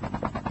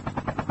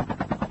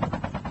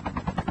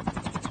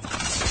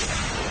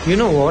 You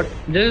know what?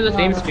 This is the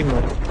same No.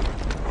 streamer.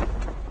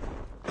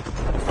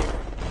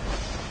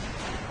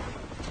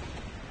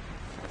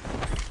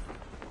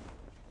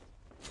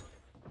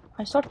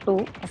 I saw 2.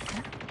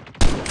 Okay.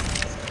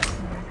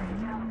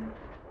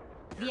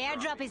 The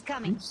airdrop is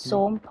coming.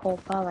 Som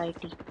Hopa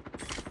YT.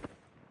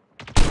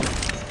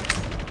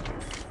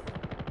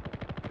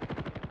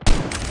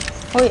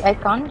 Oi, I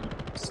can't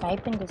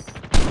snipe in this.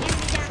 Enemy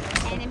down.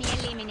 Enemy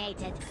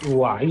eliminated.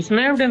 Wow, you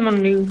sniped him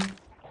on me.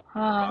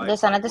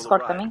 There's another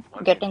squad coming.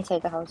 Get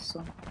inside the house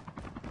soon.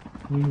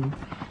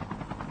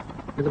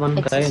 There's one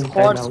It's guy a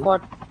inside now.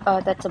 squad.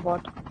 That's a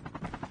bot.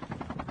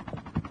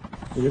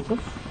 Is it so?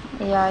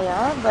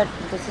 Yeah, but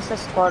this is a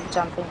squad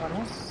jumping on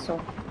us, so.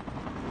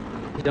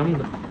 He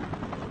jumped.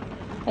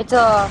 It's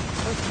a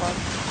full squad.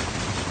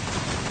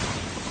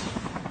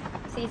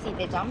 See,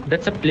 they jumped.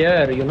 That's a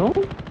player, you know?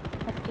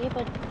 Okay,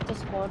 but the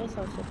squad is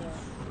also there.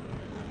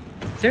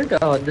 Said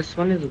this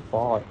one is a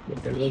bot.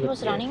 But there He a was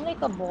player. running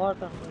like a bot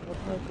only. What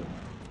was he?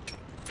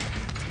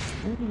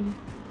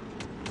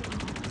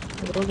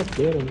 There was a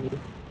player only.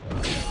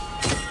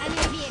 And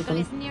your vehicle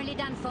is nearly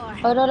done for.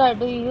 Aurora,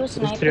 do you use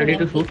Is sniper ready in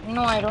to MP? shoot?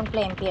 No, I don't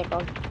play MP at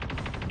all.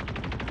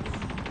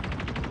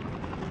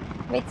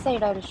 Which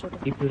side are you shooting?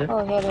 People there.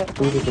 Oh, here.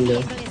 Two Enemy people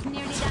there. vehicle is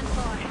nearly done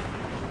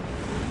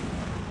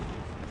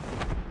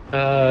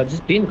for.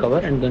 Just be in cover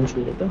and then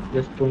shoot it.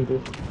 Just don't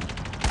go.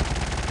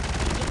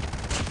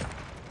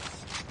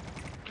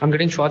 I'm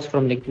getting shots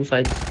from like 2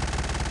 sides.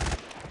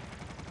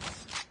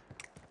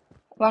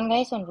 One guy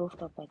is on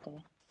rooftop, by the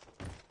way.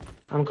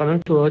 I'm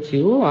coming towards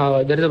you.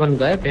 There is one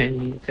guy behind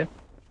me. Okay.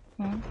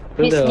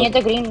 To He's the near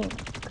the green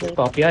crate.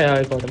 top. Yeah,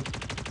 I got him.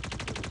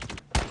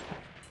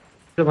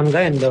 There's one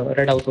guy in the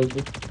red house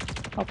also.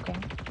 Okay.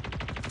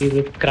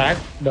 He's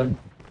cracked. Done.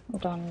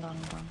 Done.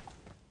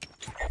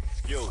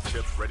 Skill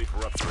chips ready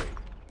for upgrade.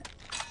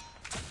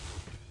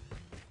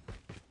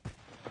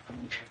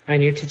 I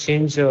need to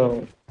change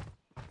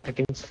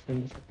settings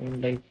and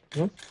like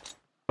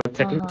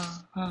settings.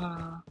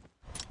 The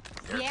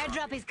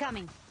airdrop is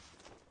coming.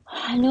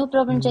 No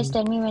problem, just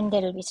tell me when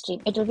there will be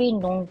stream. It will be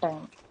noon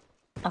time.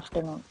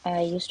 Afternoon.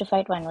 I used to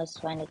fight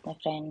 1v1 with my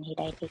friend. He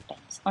died 8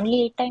 times.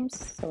 Only 8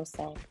 times? So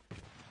sad.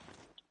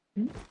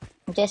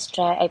 Just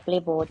try. I play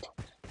both.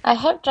 I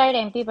have tried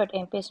MP, but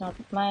MP is not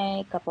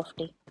my cup of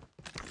tea.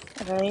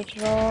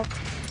 Right rock.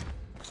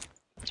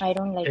 I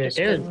don't like to It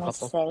strain is cup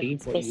of myself tea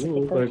for you,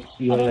 specifically. but I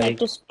you're don't like like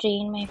to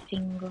strain my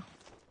finger.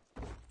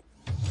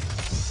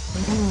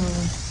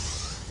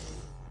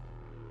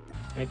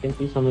 I can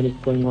see someone is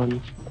going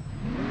on.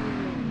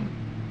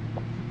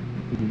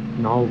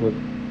 Now good.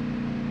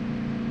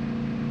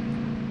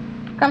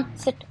 Come,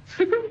 sit.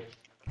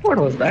 What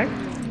was that?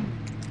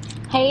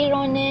 Hey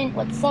Ronin,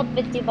 what's up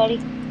with you, buddy?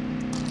 The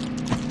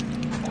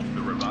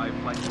revived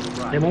flight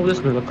will arrive. Remove this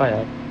Nilaka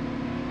yaar.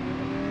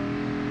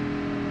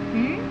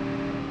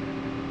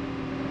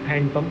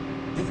 Hand pump.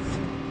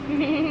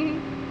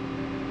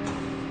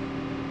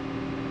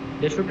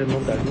 They should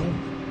remove that, no?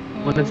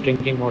 One is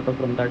drinking water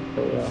from that,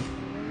 so yeah.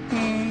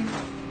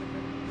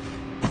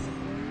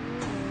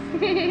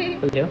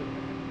 Still here.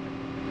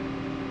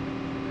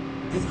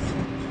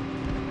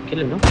 Kill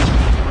him, no?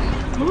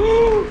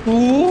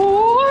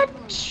 What?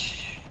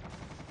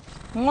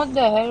 What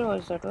the hell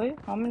was that? Wait,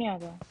 how many are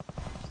there?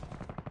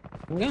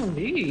 Yeah,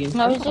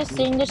 I was just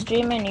seeing the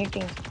stream and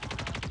eating.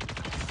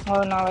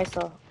 Oh, now I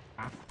saw.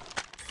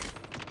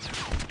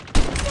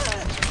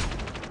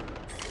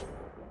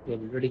 You're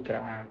already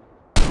cracked.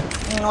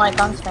 No, I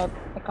can't snipe.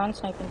 I can't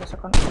snipe in this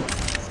account.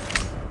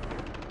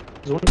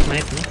 Don't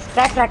snipe, no?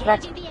 Crack.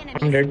 Engaging the enemy.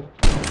 I'm dead.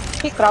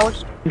 He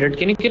crouched. Dead.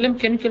 Can you kill him?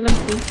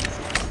 Please?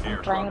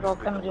 I'm trying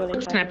rock. I'm really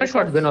trying. Sniper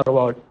shotgun or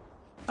what?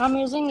 I'm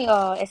using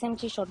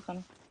SMG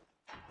shotgun.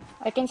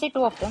 I can see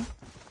 2 of them.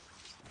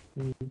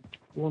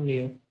 Only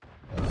here.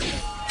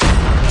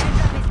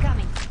 Airdrop is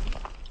coming.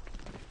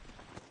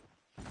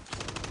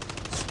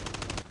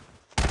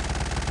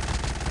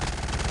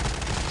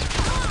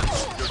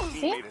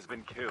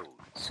 been killed.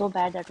 So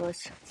bad that was.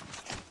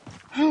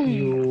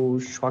 You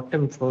shot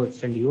him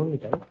first and you only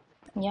died.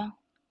 Yeah.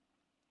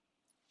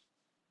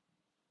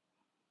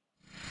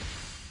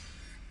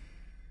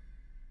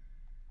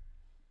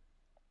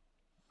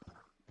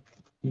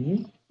 Mm-hmm.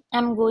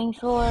 I'm going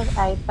for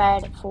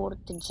iPad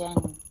 4th gen.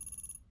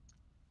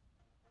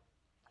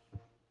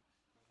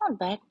 Not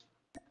bad.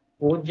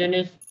 Fourth gen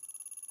is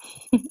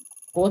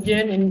fourth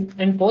gen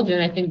in fourth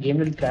gen I think game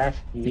will crash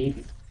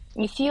maybe.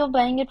 If you're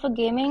buying it for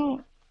gaming,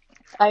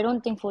 I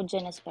don't think 4th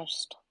gen is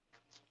best.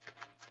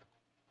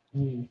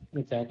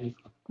 Exactly.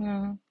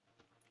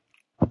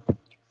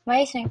 Why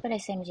sniper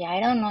SMG? I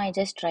don't know. I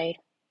just tried.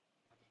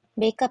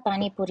 Beka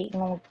pani puri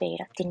note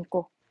ಬೇಡ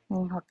ತಿನ್ಕೋ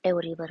ಹೊಟ್ಟೆ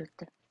ಉರಿ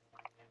ಬರುತ್ತೆ.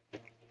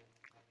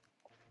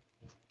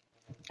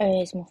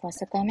 Is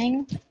Mufasa coming?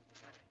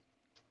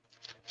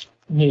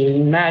 Hey,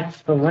 match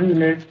for 1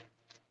 minute.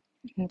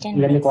 You can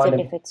Let me mix call it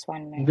him. if it's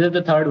 1 minute. This is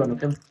the third one,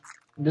 okay?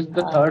 This is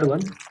the third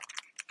one.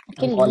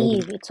 Okay, I'm calling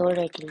leave. him. It's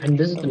alright. Leave. And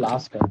this is the Thank you.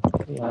 last time.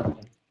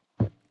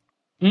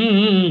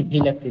 He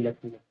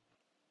left.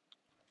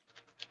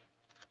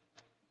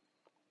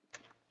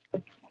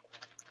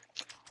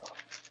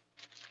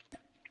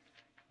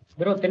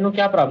 Bro, तेनू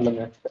क्या problem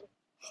है?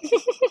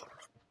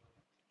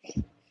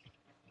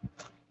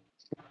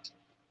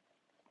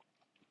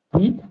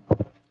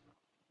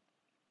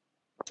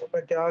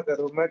 मैं क्या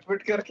करूं? मैं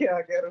tweet करके आ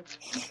गया हूं।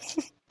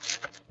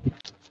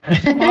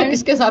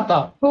 किसके साथ था?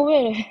 Who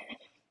will?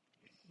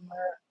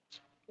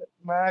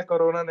 मैं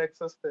कोरोना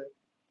नेक्सस पे।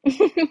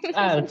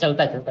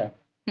 चलता है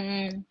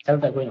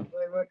कोई ना।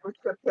 मैं ट्वीट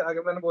करके आ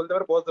गया। मैंने बोल दिया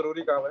मेरा बहुत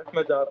जरूरी काम है,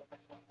 मैं जा रहा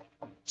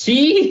हूं। छी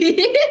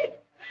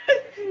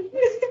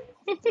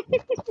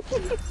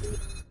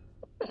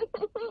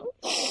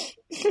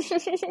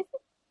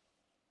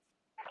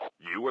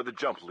You are the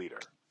jump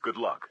leader. Good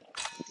luck.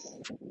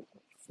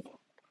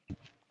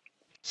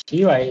 छी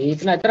भाई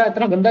इतना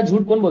गंदा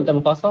झूठ कौन बोलता है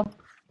मुफासा?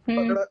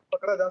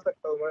 पकड़ा जा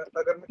सकता हूं मैं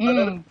अगर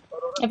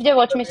If they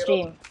watch my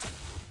stream.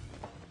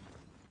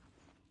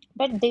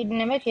 But they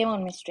never came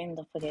on my stream,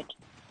 don't forget.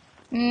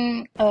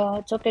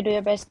 It's okay, do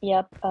your best.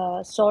 Yep.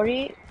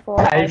 Sorry for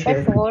I'll iPad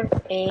share.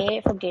 4A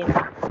for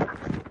gaming.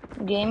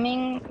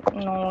 Gaming,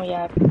 no,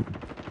 yeah.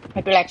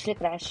 It will actually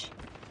crash.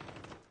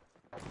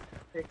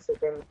 एक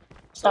second.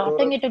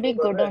 Starting it will be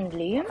good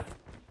only.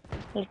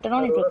 Later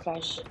on it will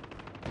crash.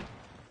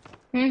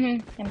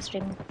 I'm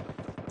streaming.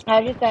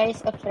 Are you guys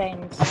a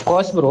friends? Of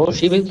course, bro.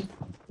 She will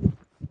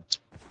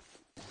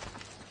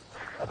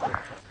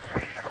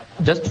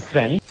just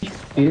friends.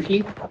 Seriously.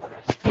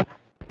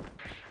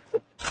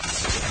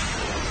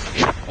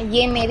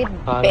 ये मेरी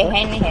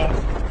बहन है।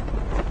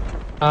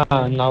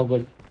 हाँ, now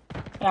good.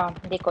 हाँ,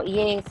 देखो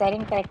ये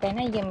silent character है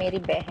ना, ये मेरी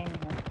बहन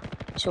है,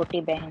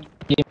 छोटी बहन।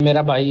 ये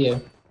मेरा भाई है।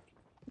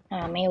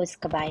 हाँ, मैं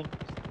उसका भाई।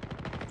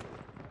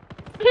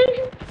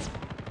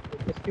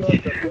 किसकी बात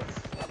कर रहे हो?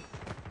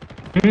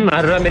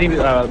 अरोरा मेरी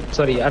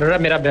सॉरी अरोरा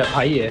मेरा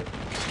भाई है।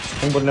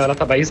 मैं बोलने वाला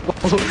था भाई इसको।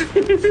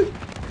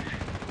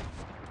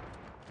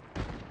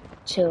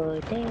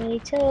 छोटे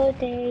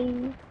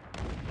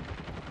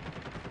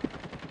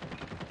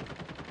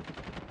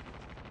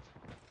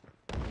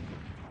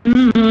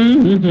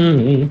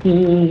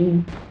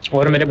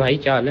और मेरे भाई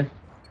क्या हाल है?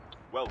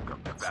 Welcome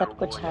to सब Battle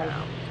कुछ हाल है।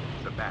 Royale.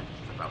 The match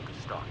is about to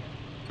start.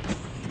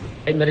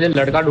 भाई मेरे लिए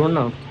लड़का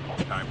ढूंढना।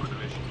 Time for the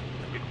mission.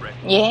 Get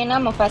ready. ये है ना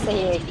मुफासा,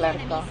 ये एक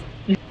लड़का।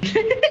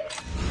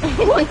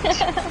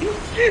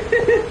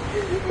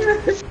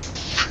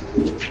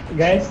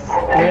 Guys,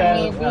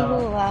 ये भी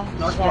हुआ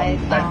शायद।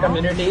 that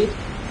community.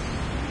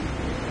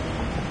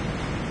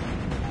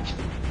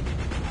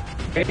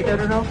 I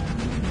don't know.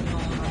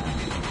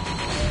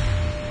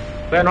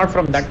 We are not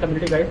from that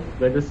community, guys.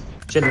 We're just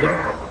children.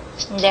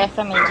 They're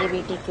from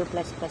LGBTQ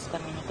plus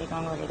community.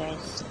 Don't worry,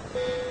 guys.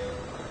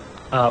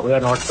 We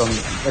are not from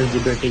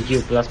LGBTQ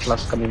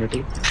plus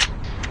community.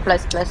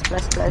 Plus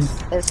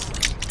is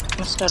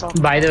Mr. Rock.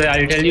 By the way,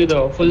 I'll tell you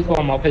the full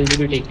form of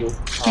LGBTQ.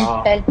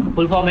 Tell.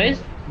 Full form is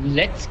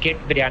Let's Get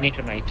Biryani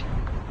Tonight.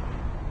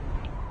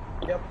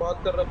 क्या बात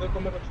कर रहे हो?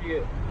 मेरे को चाहिए।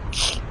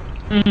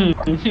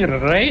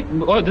 Right?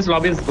 Oh, this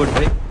lobby is good,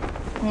 right?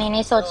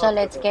 नहीं सोचा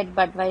let's get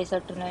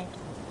Budweiser tonight.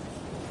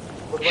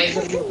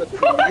 Budweiser भी हो सकती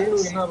है। ये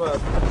हुई ना बात।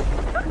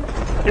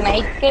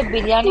 नाइट के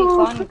बिरयानी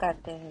कौन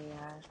खाते हैं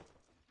यार?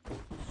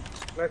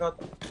 मैं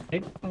खाता हूं।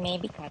 मैं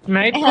भी खाता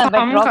Night हूँ। को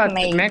हम Rock खाते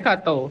नहीं। मैं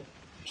खाता हूँ।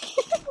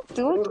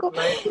 Dude को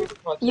नाइट को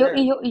खाते हैं।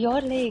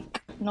 you're like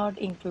not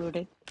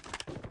included.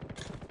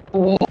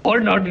 Or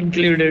not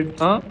included,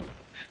 huh?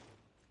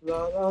 La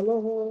La La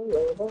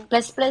La La.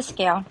 Plus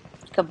क्या?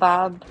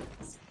 Kebab,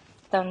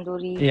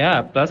 tandoori. Yeah,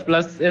 plus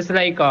is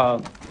like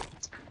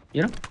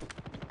you know.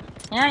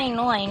 Yeah,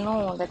 I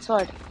know. That's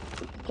what.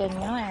 Can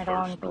add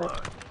on to it?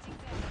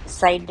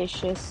 Side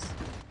dishes.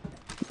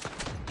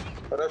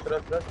 रस।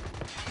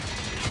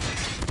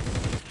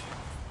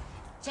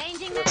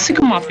 Changing that. Sick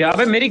mafia.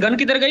 अबे मेरी gun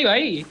किधर गई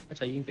भाई?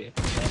 अच्छा यहीं पे।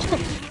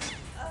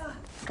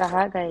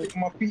 कहाँ गए?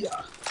 Mafia.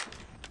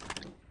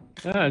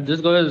 Yeah, this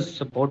guy is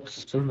support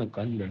still my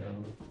gun.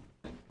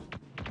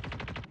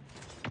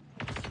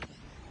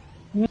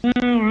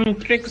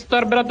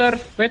 Trickster brother,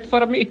 wait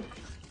for me.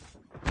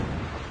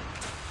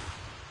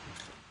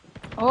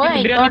 Oh,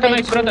 I Biryani thought to I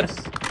my brother.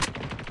 choose.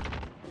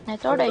 I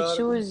thought I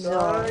choose.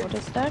 What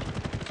is that?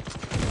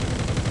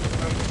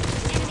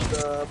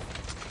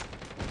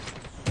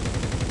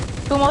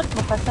 Two more.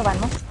 Mufasa, one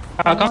more.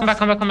 Come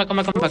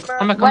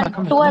back.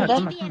 One, two are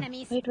there. The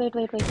enemies. Wait.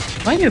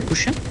 Why are you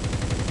pushing?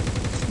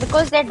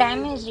 Because they're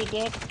damaged,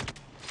 idiot.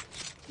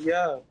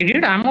 Yeah,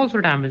 Idiot, I'm also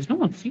damaged.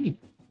 No, see.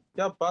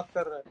 क्या बात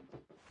कर रहा है?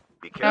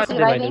 Be He's careful.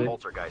 reviving.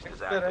 Poltergeist is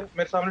trickster है, active.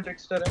 मेरे सामने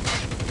trickster है।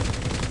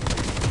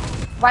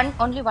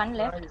 Only one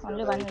left. Nice,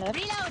 Only guys. one left.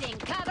 Reloading.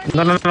 Cover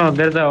No, me.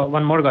 there's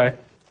one more guy.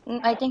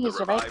 I think he's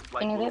The revived revived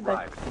flight anyway, will but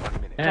arrive in 1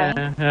 minute.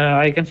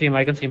 trying. I can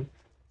see him.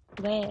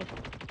 Where?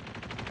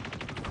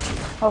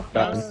 Oh,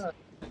 nice.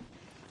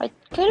 I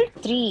killed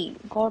 3.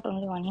 Got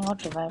only one. He got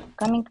revived.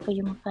 Coming for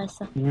you,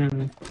 Mufasa.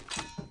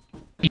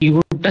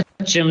 You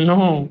touch him,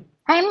 no.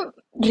 I'm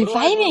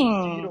reviving.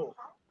 Zero.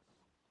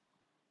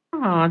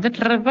 That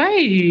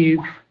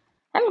revive.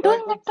 I'm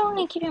doing that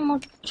only. Keep your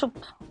mouth shut.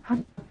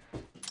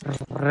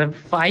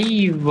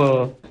 Revive.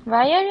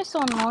 Why are you so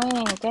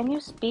annoying? Can you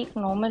speak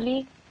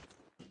normally?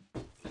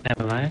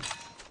 Am I?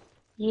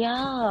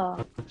 Yeah.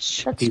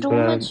 That's People too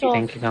are much of.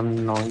 thinking I'm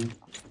annoying.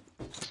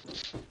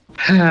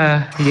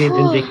 ये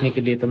दिन देखने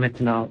के लिए तो मैं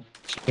इतना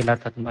खेला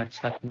था तुम्हारे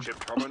साथ में. Chip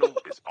terminal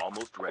is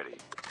almost ready.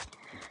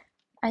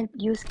 I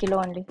use kilo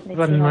only. Let's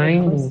But see how it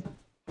mine. goes.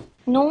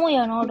 No,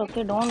 you're not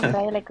okay. Don't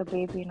cry like a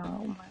baby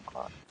now. Oh my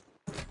god.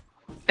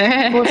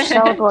 Push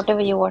out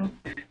whatever you want.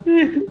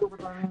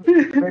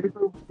 मेरी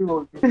तो भी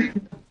बोलती है।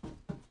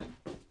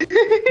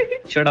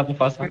 Shut up,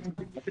 Mufasa.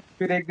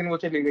 फिर एक दिन वो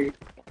चली गई।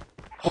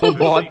 वो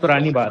बहुत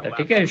पुरानी बात है,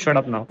 ठीक है? Shut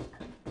up now.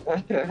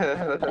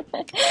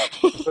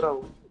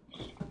 Bravo.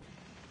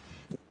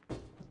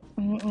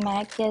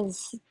 Mac is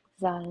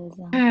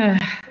Zalza.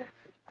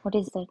 What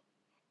is that?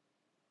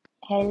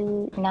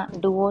 Hell,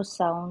 duo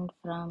sound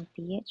from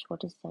PH.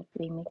 What is that?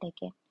 We meet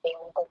again.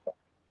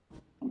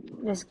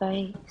 This guy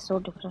is so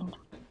different.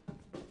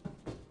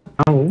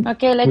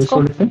 Okay, let's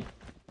go.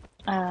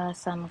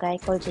 Some guy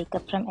called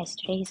Jacob from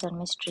yesterday. He's on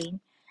my stream.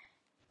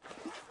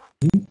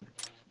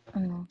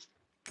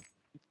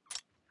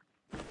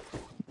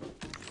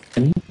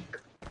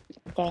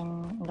 Then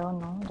don't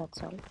know.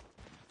 That's all.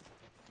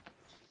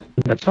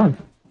 That's all.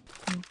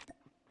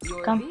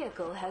 Your Come.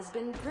 vehicle has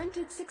been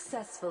printed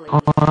successfully.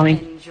 Coming.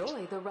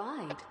 Enjoy the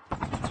ride.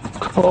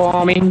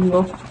 Coming.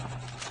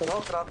 चलो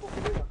रात को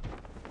खेलेगा।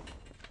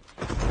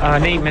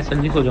 नहीं, मैं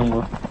जल्दी सो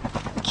जाऊंगा.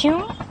 क्यों?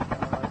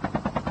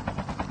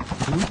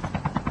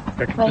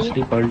 Better Why? to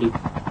sleep early.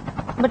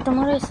 But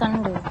tomorrow is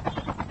Sunday.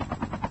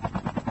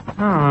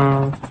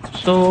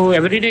 So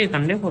every day is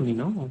Sunday for me,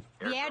 no?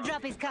 The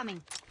airdrop is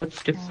coming.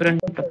 It's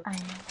different.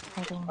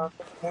 I don't know.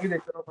 Movie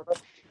देख रहा हूँ पता।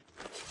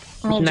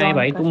 नहीं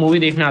भाई, तू मूवी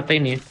देखने आता ही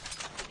नहीं.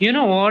 You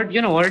know what?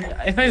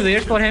 If I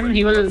wait for him,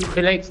 he will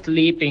be like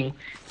sleeping.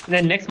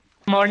 Then next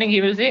morning he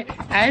will say,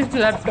 "I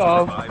slept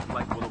off." Revived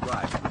flight will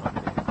arrive in 1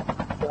 minute.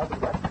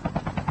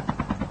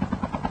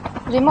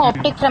 Remove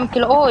optic from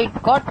kilo. Oh, it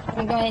got.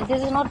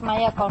 This is not my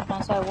account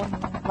now, so I won't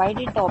know. How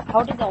did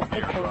the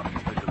optic go?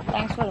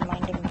 Thanks for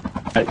reminding me.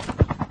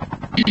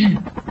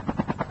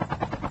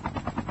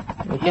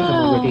 Okay, so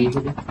move it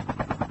easily.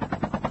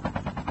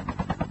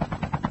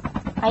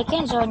 I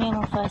can join you,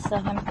 Mufasa.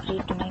 I'm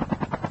free tonight.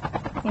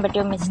 But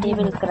your Misty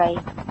will cry.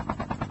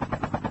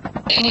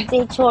 मुझे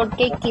छोड़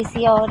के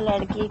किसी और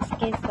लड़की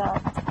के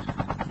साथ.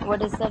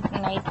 What is that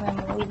night में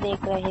movie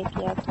देख रहे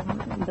क्या तुम?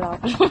 Blog.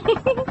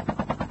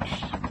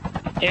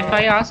 If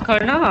I ask her,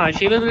 na,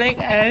 she will be like,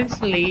 "I'll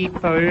sleep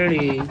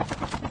early."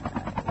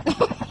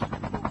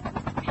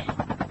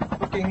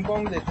 तो किंग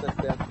कॉन्ग देख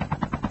सकते हैं।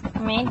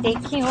 मैं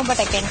देखी हूँ, but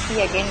I can see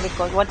again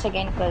watch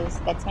again because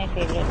that's my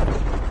favorite.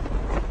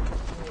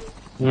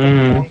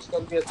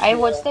 I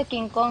watched the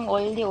King Kong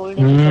all the old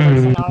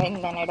episodes now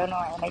and then. I don't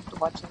know. I like to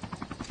watch it.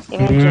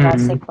 Even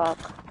Jurassic Park.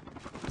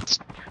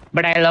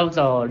 But I love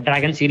the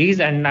Dragon series,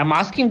 and I'm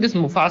asking this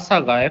Mufasa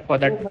guy for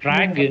the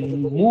Dragon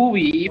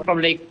movie from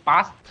like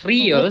past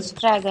 3 years.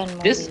 Which Dragon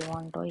movie This you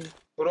want, Oi?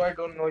 Bro, I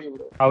don't know you,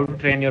 bro. How to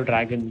Train Your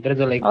Dragon. There is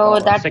a like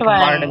that second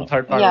one. part and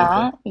third part. Yeah,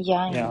 also.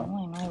 yeah, I Yeah.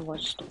 know. I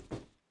watched.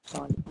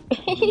 Sorry.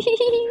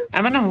 I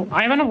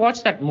wanna watch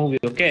that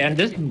movie, okay?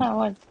 And this,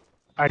 What?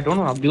 I don't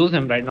want to abuse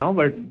him right now,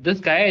 but this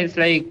guy is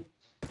like,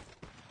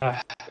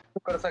 तू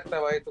कर सकता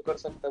है भाई, तू कर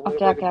सकता है। मुझे Okay,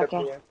 कोई okay, दिक्कत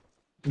okay. नहीं है।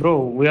 bro,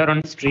 we are on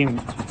stream.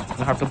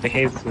 You have to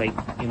behave like,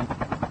 you know.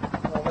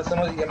 मैं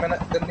समझ गया। मैंने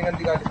गंदी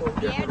गंदी गाली सोच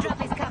The the. airdrop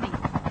is coming.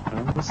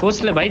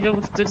 सोच ले भाई, जो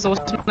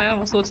सोचना है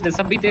वो सोच ले.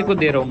 सब भी तेरे को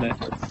दे रहा हूँ मैं.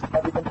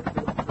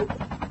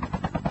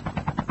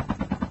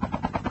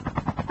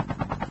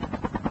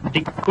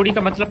 डिकोडी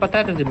का मतलब पता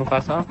है तुझे,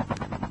 मुफासा?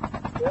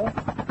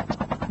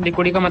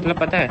 डिकोडी का मतलब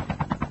पता है?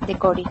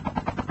 Decodi.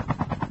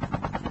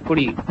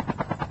 कुड़ी.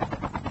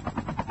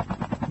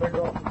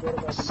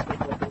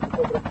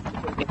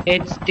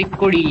 It's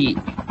डिकोडी.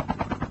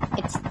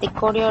 It's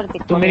Decodi or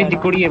Decodi. तू मेरी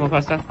डिकोडी है,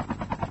 मुफासा.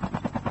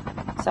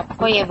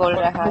 सबको ये बोल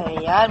रहा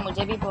है यार,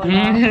 मुझे भी बोल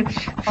रहा है.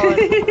 और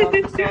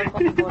किसी और को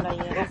नहीं बोला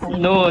ये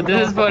same No, thing. this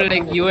is for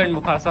like you and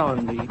Mufasa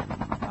only.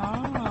 Ah,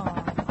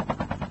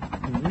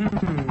 बंदे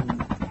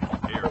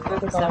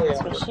तो कहाँ sounds गए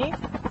fishy.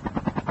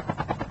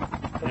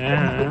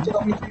 Yeah. चलो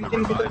हम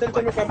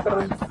चल मैं कैंप कर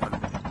रहा हूँ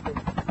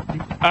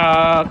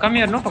Come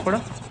here, no, Pakoda.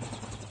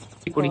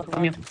 Kodi,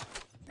 come here.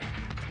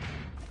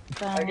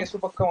 I guess वो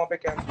पक्का वहाँ पे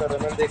कैंप कर रहा है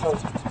मैंने देखा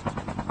उसको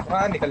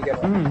हाँ निकल गया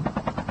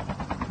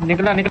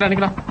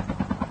निकला.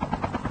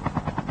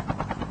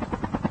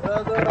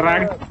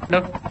 Cracked.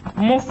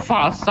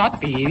 Mufasa,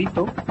 तेरी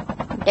तो.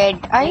 Dead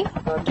eye?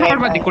 Not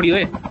my Dikodi,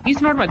 oye.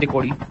 He's not my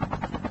Dikodi.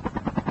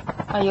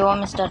 अयो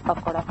मिस्टर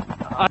पकोड़ा.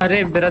 अरे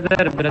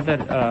ब्रदर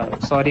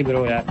सॉरी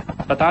ब्रो यार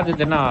बता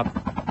देते ना आप.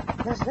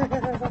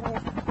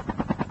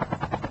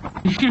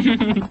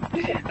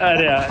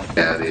 अरे यार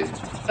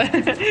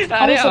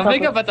अरे हमें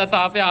क्या पता था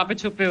आप यहाँ पे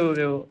छुपे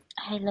हुए हो.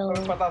 हेलो.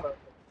 पता था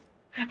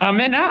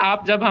हमें ना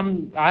आप जब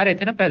हम आ रहे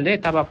थे ना पहले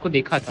तब आपको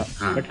देखा था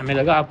बट हमें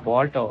लगा आप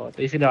बॉट हो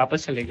तो इसीलिए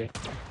वापस चले गए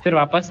फिर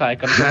वापस आए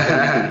confirm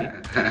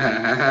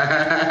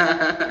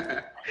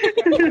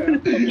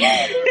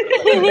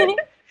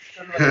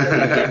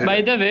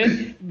by the way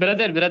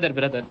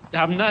brother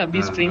हम ना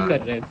अभी स्ट्रीम कर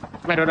रहे हैं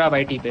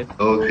AuroraYT पे.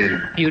 Okay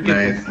YouTube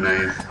nice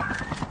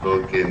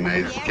okay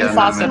nice क्या He's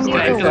नाम है asking me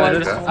तुम्हारे to चैनल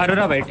watch. का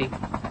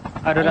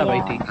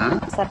AuroraYT हाँ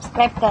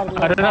सब्सक्राइब कर लो.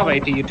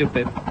 AuroraYT YouTube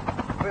पे. वो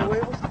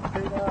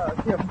समझेगा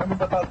कि हमें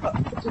पता था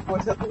कुछ हो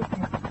जाता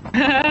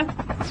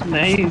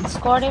Nice.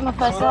 Squad में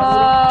फंसा.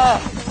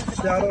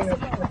 जा रहा हूँ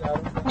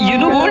You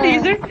know what he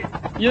said?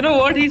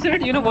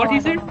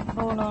 No.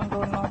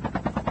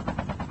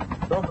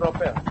 Drop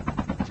है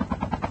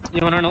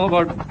You wanna know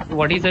about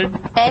what he said?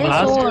 Tell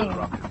Last soon.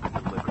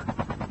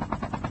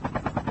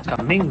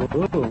 coming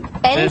bro.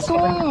 Tell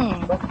soon.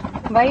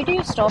 Why do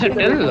you stop in Tell.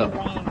 between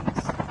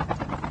lines?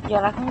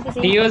 You're asking the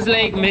same. He was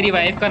like मेरी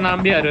wife का नाम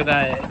भी अरोरा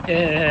है.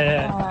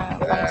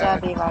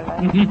 पंजाबी वाला.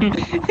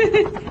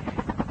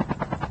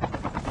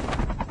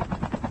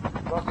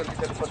 Drop जल्दी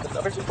चल ऊपर चल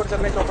अबे ऊपर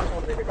चलने का ऊपर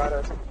छोड़ दे बेकार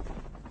है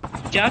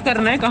क्या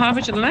करना है कहाँ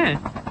पे चलना है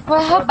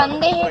वह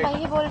बंदे हैं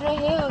वही बोल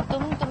रहे हो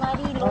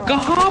तुम्हारी लोग.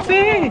 कहाँ पे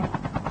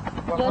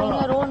You're in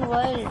your own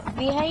world.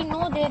 Behind no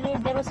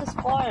there was a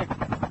squad.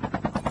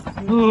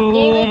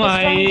 Oh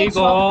my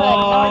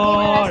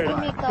god.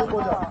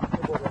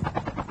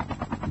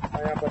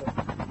 यहाँ पर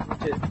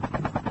नीचे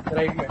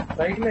राइट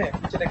में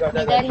नीचे देखा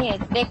जा इधर ही है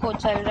देखो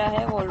चल रहा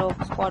है वो लोग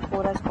स्क्वाड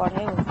पूरा स्क्वाड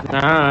है वो.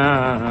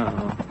 हाँ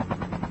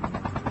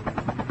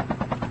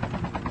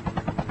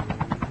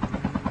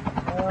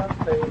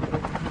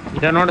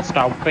they're not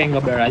stopping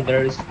brother.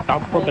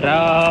 Stop bro.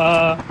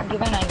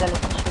 Give an angle.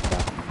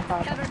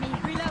 Cover me.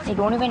 Reloading. You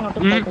don't even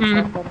notice that it's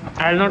shot.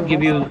 I'll not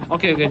give you.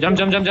 Okay. Jump.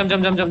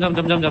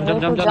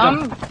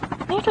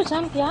 Need to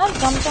jump yaar.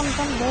 Jump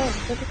there.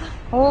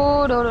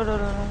 Oh no.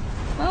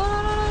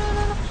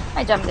 I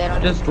jumped there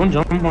only. Just don't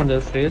jump on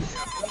their face.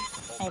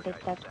 I did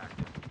that.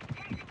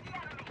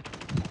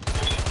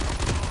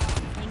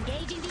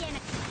 Engaging the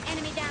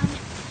enemy down.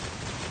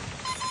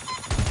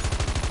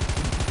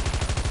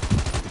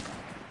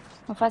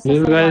 First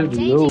You guys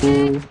go.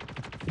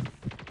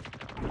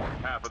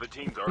 Half of the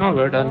teams are No,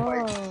 we're done.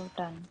 Oh,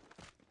 done.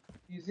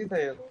 Easy था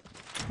ये तो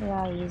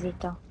Yeah, easy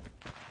था.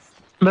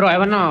 Bro, I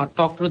wanna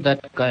talk to that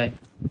guy.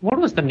 What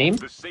was the name?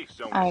 the safe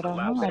zone. I is the don't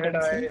last know. I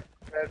don't see.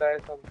 Red I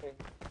something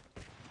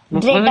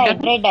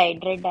Dread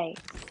eye.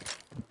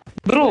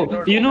 Bro,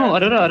 you know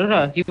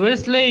Aurora. He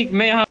was like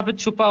मैं यहाँ पे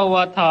छुपा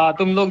हुआ था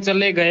तुम लोग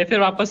चले गए फिर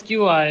वापस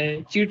क्यों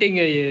आए चीटिंग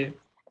है ये.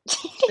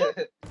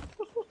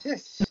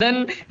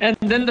 Then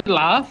the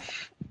laugh.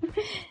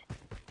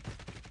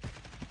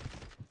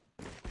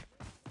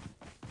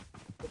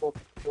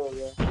 हो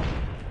गया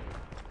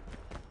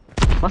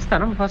मस्त है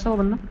ना फंसा वो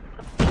बंदा.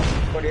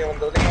 बढ़िया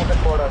बंदा लेकिन वहाँ पे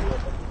स्क्वाड आ गया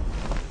था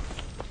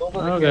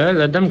Okay,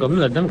 let them come.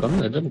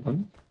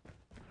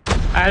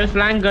 I'll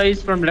flank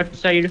guys from left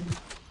side.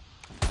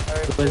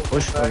 We'll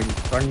push from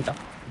front.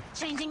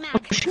 Changing mag.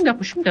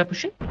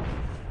 Pushing.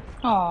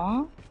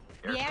 Aww.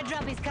 The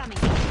airdrop is coming.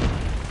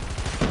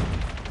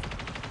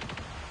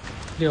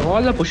 They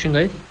all are pushing,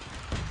 guys.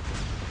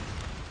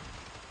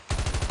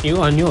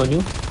 On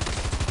you.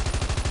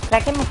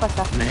 Crack him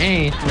Mufasa.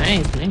 Nice.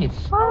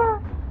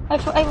 I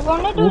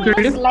wanted Who killed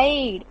to him?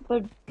 slide,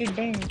 but it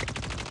didn't.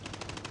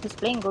 He's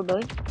playing good,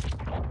 though. The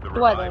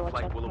Two other, revived watch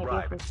flight out. will Maybe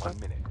arrive a in full 1 squad.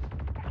 minute.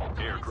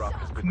 Airdrop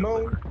has been No.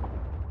 delivered.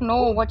 No,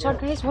 watch out,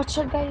 guys.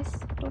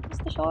 Don't miss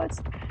the shots.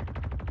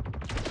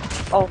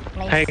 Oh,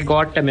 nice. I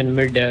got him in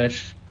mid-air.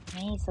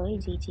 Nice, oh,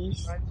 GG's.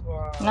 Nice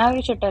वाह Now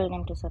you should tell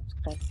them to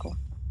subscribe. Go.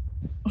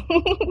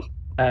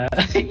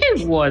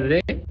 Was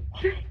it?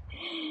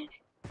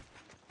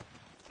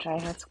 Try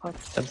hard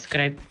squads.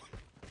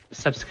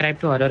 Subscribe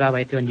to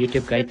AuroraYT on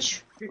YouTube, guys.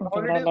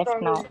 Okay, they're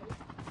left now.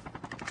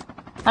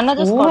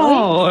 Another squad.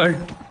 What?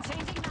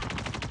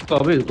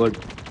 Kobe is good.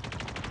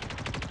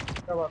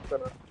 क्या बात कर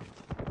रहा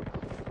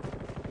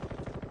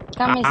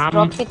Come, इस I'm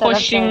drop की तरफ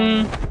pushing.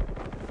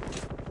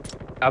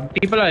 जाओ.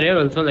 People are here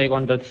also, like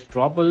on the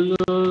drop.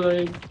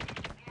 Like,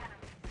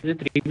 is it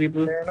 3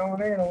 people? है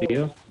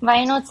Here. Why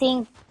not saying?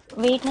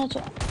 Wait, no.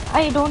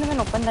 I don't even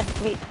open that.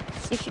 Wait,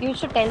 if you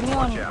should tell me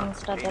on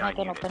Insta, then I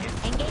can open.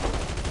 Engage.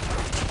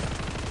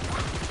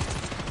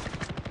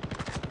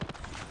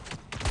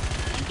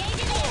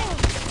 Engage in there.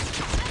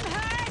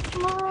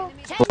 I'm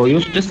hurt. Oh, you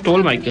just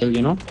stole my kill,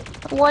 you know?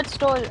 What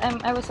stole?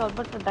 I was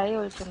about to die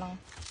also now.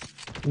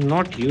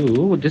 Not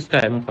you, this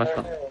guy,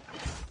 Mufasa.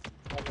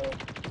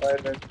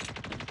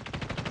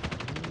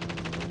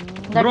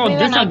 That Bro, way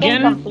this when I can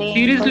again? complain.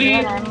 Seriously?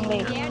 Because when I'm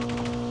like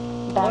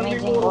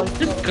damaging also.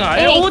 This guy?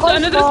 Hey, Oh, it's equal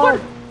another squad.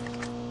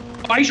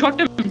 squad! I shot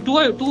him.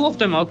 Two of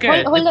them,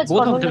 okay. Hold that Both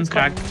squad, of hold them that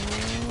squad.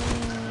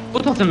 cracked.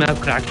 Both of them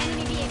have cracked.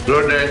 Enemy vehicle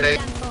Bro, that done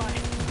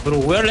for. Bro,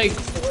 we're like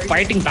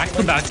fighting back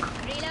to back.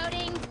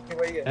 Reloading.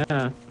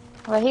 Yeah.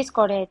 Well, he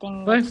scored, I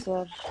think What? that's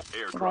your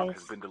Airdrop guys.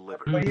 has been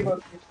delivered. वही बस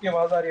इसकी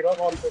आवाज आ रही है ना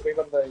call पे कोई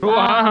बंदा है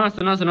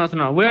Bro,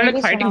 suna. We're like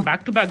Maybe fighting suna.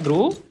 back to back, bro.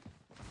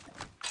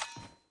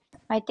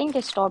 I think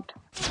it stopped.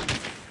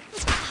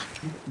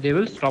 They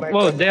will stop.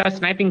 Oh, they are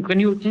sniping. Can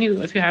you,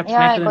 if you have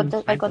Yeah, I sniper, got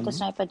then the I got the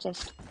sniper. sniper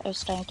just. I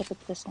was trying to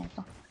pick the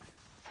sniper.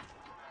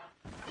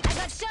 I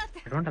got shot.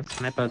 I don't have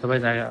sniper,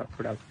 otherwise I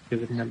could have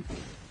given them.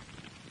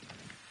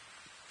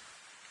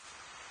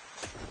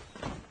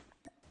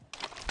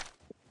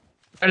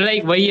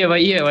 Like, वही है.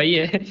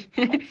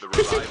 The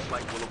revived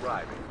flight will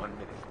arrive in 1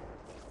 minute.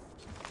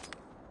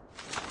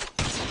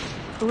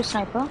 Two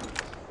sniper.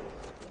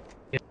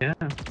 Yeah.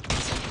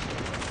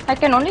 I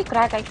can only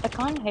crack. I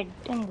can't head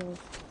in this.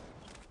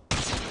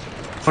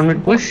 Want me to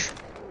push?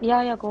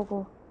 Yeah,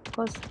 go.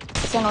 Because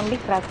I can only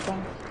crack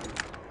them.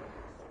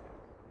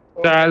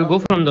 So I'll go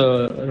from the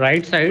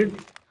right side.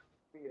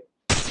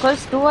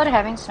 Because two are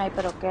having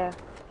sniper, okay.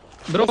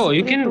 Bro,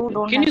 you Basically, two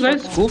don't can you have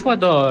guys shotgun. go for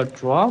the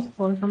drop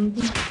or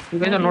something? You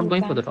guys are Maybe not you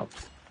going can. for the drop.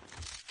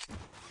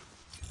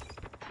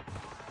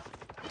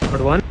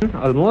 But one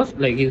almost,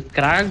 like he's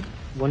cracked,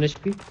 1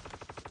 HP.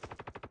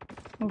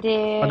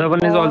 They Other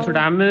one is also all-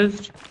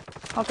 damaged.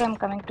 Okay, I'm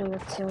coming to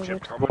it. So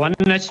wait. 1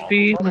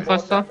 HP,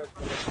 Mufasa.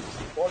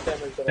 बहुत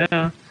damage करा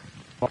Yeah.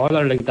 All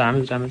are like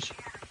damaged.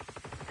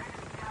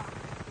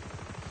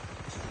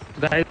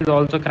 Guy is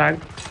also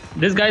cracked.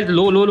 This guy is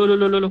low.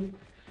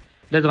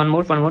 There's one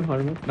more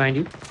behind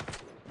you.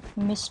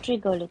 Mystery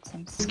girl, it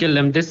seems. Just kill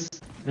him. This,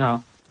 yeah.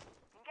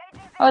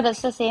 Oh,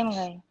 that's the same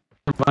guy.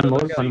 One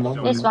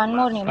more. There's one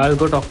more new. I'll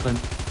go talk to him.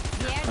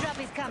 The airdrop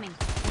is coming.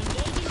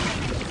 Engaging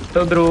enemy.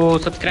 तो bro,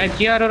 subscribe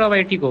किया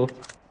AuroraYT को?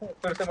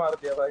 फिर से मार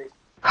दिया भाई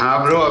हाँ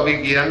bro अभी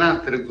किया ना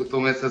तेरे को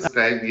तुम्हें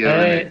सब्सक्राइब किया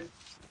मैंने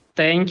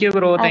Thank you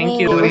bro, thank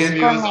you.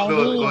 Korean उसको न्यूज़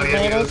फ्लो नहीं, कोरियन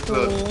मेरे न्यूज़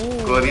फ्लो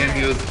को। कोरियन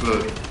न्यूज़ फ्लो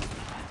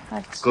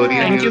अच्छा।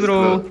 Korean Thank you news bro.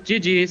 flow.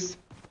 GG's.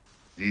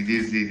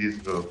 जीजीस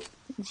bro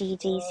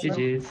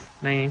GG's.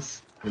 Nice.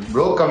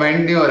 Bro comment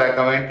नहीं हो रहा है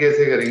कमेंट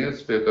कैसे करेंगे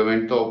उस पे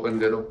कमेंट तो ओपन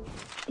करो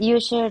You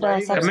should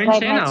कमेंट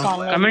subscribe है my ना?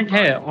 channel. कमेंट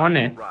है, ऑन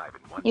है. Arrive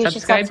in 1 You should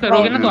subscribe subscribe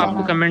करोगे ना तो my आपको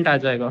channel. कमेंट आ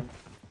जाएगा.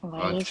 Why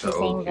is he अच्छा,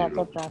 saying okay, brother,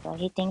 bro. brother?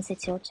 He thinks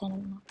it's your channel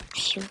now.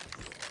 Phew.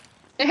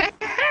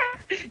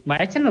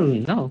 My channel,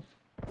 no.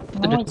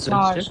 No, it's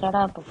not. Shut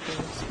up, okay.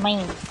 It's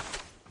mine.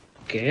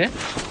 Okay.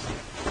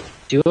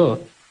 Sure.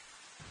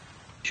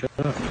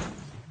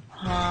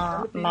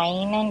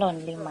 Mine and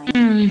only mine.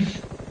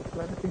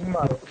 मैंने तीन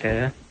मारे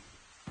Okay.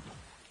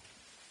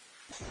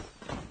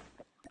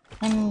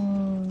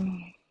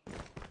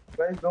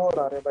 भाई दो और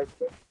आ रहे हैं bike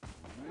पे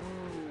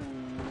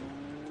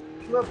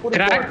मैं पूरी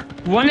Crack.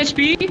 1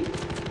 HP.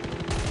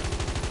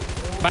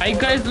 Bike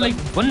guy is like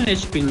 1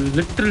 HP.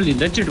 Literally,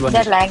 legit 1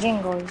 They're HP. lagging,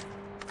 goal.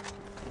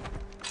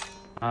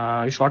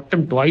 I shot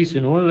him twice,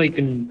 you know, like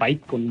in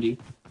bike only.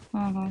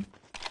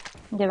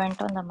 They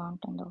went on the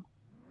mountain though.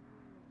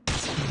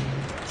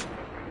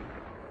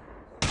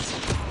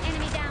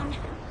 Enemy down.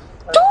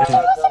 Dude,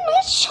 that was a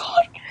nice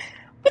shot.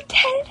 What the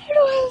hell that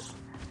was?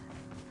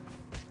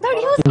 That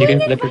he was You can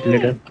going clip in it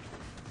later.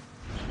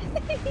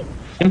 You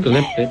can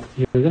clip it.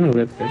 You can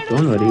clip it. That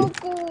Don't was worry. so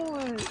cool.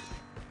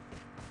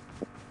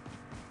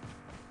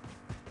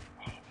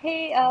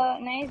 Hey,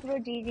 nice bro,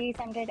 GG,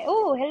 Sunday.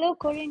 Oh, hello,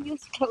 Korean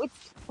news clothes.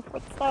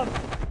 What's up?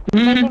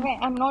 By the way,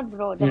 I'm not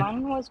bro. The Yeah.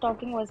 one who was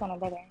talking was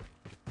another guy.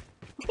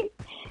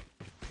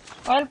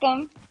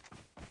 Welcome.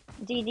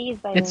 GG is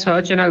by the It's way.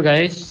 her channel,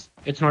 guys.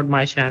 It's not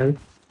my channel.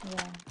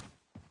 Yeah.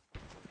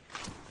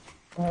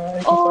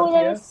 एक Oh, ऊपर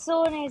that किया was so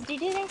nice.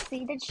 Did you guys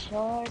see that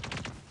shot?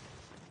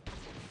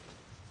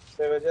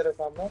 सेवेजर है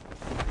सामने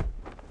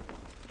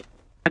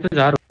मैं तो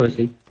जा रहा हूँ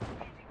ऐसे ही.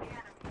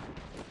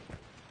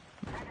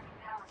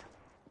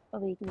 Oh,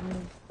 wait, give me.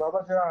 बाबा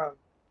जान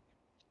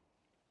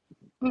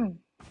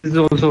He's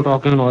also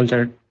talking in all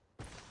chat.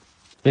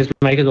 His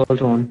mic is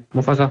also on.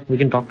 Mufasa, we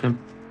can talk to him.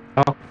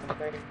 Talk.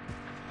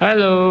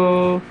 Hello.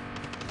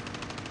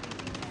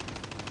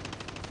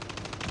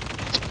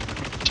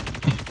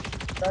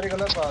 सारी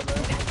गलत बात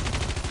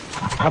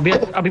है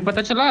अभी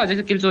पता चला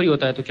जैसे किल चोरी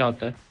होता है तो क्या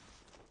होता है?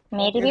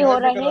 मेरी भी हो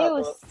रहा है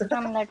उस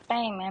from that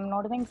time. I'm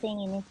not even saying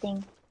anything.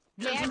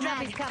 The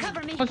airdrop is coming.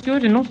 Cover me. Because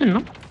you're innocent,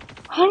 no?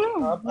 I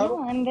know. Yeah,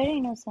 I'm very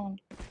innocent.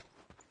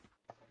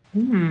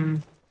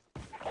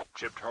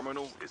 Chip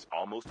terminal is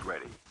almost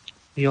ready.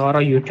 You're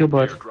a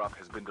YouTuber. Airdrop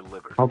has been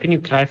delivered. How can you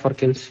cry for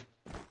kills?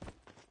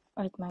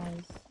 with my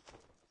eyes.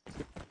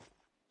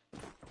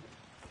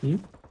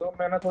 तो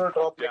मैं ना थोड़ा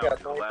drop लेके Down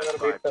आता to हूँ, the एक last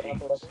अगर wait 5 करना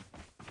थोड़ा teams. सा.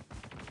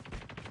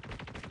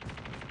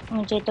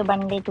 मुझे तो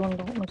बंदे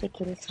ढूंढो, मुझे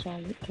kills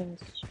चाहिए,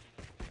 kills.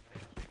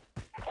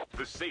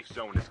 The safe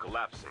zone is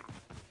collapsing.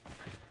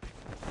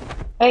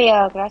 Oh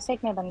yeah, grass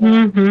side में बंदा है.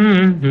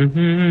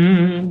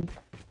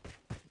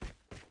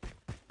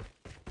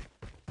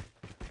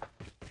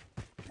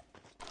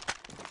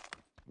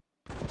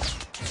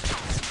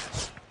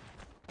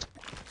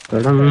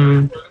 Tadam,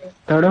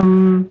 tadam,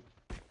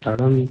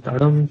 tadam,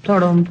 tadam,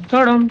 tadam,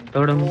 tadam,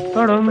 tadam,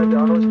 tadam. मैं जा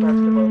रहा हूँ इस मैच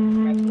के बाद,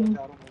 मैच में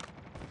जा रहा हूँ.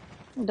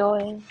 दो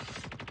है.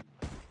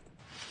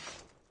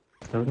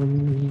 Tadam,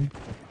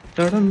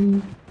 tadam,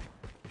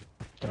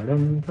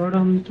 tadam,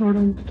 tadam,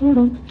 tadam,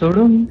 tadam,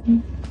 tadam,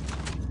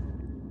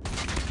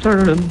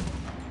 tadam.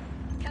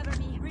 Cover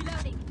me.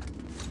 Reloading.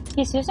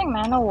 He's using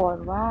mana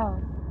ward. Wow.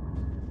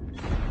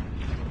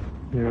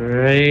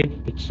 Right,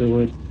 it's so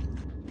good.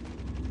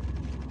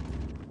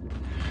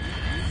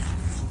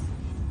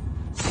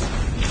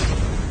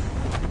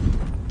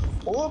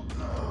 Oh,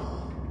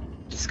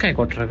 This guy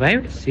got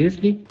revived?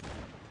 Seriously?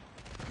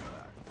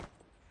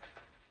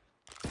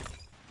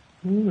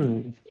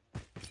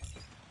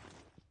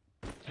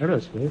 That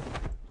was good.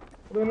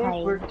 तो इन्होंने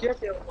Hi. क्विट किया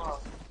क्या वहाँ?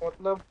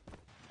 मतलब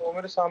वो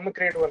मेरे सामने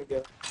crate बन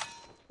गया.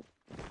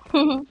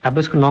 अब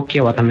उसको नॉक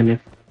किया हुआ था मैंने.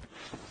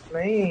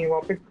 नहीं,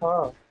 वहाँ पे था.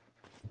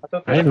 अच्छा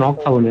तो अरे नॉक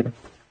था वो मेरा.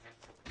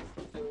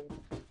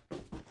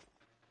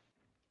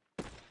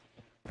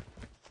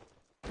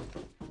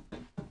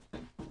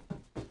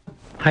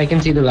 I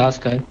can see the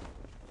last guy.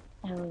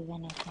 Oh,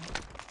 even I can.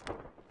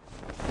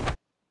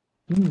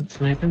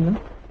 Sniping them.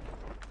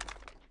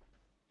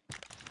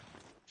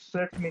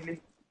 Set milli.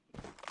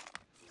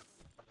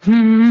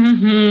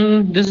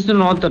 This is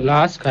not the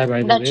last guy,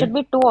 by the That way. should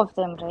be two of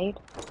them, right?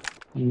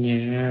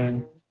 Yeah.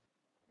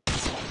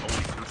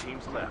 Only 2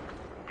 teams left.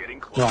 Getting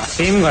Wow, close.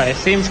 same guy,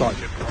 same shot.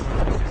 Chip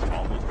is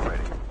almost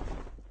ready.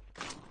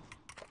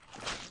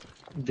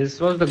 This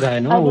was the guy,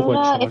 no, who got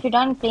Aurora, shot. if you're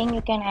done playing,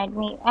 you can add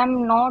me. I'm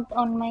not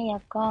on my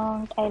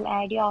account. I'll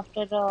add you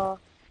after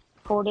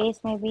 4 days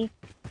maybe.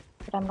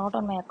 But I'm not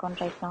on my account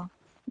right now.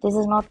 This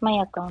is not my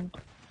account.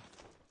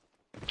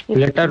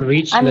 Let her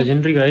reach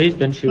legendary, guys,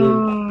 then she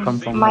will come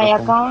from my her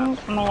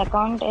account. My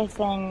account is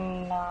in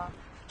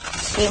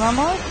streamer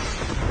mode.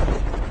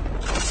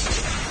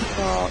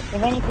 So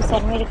even if you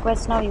send me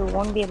request now, you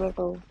won't be able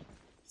to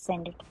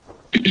send it.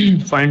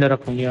 Find her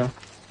account, yeah.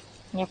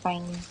 Yeah,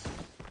 fine.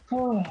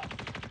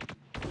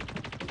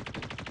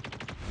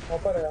 वहाँ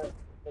पर है.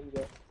 मिल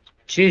गया.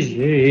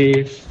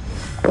 Jesus.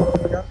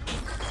 क्या?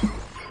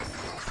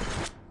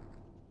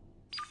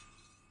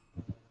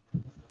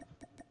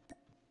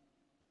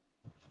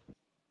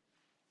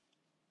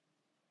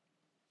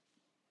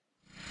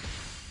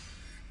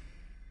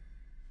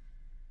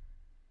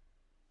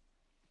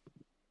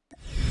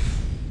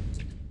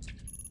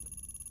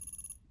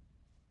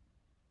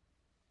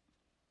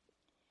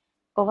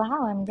 Oh wow,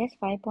 I'm just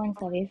 5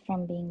 points away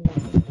from being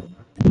legendary.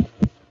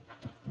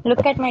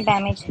 Look at my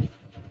damage.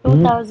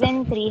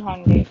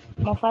 2,300.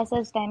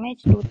 Mufasa's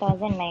damage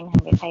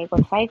 2,900. I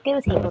got 5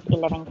 kills, he got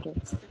 11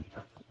 kills.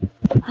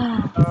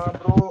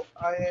 Bro,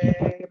 I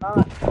ना.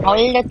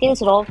 All the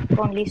kills Rock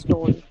only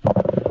stole.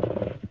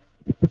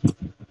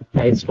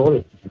 I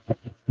stole.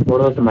 What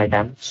was my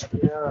damage?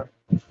 Yeah,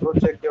 bro,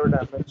 check your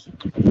damage.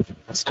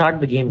 Start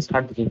the game, please.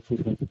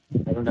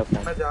 I don't have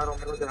time. मैं जा रहा हूँ,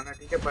 मेरे को जाना है.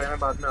 ठीक है, बाय, मैं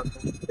बाद में आता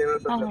हूँ. Favor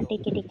कर हाँ लेता हूँ.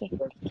 ठीक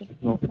है.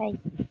 No. Bye.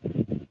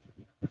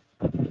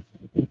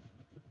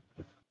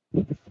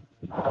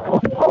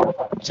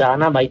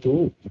 जाना भाई तू.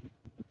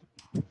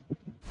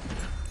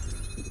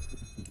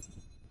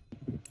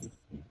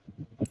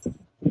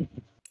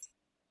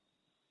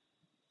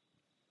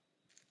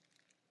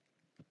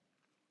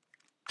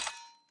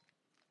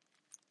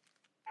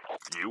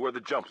 You are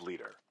the jump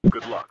leader.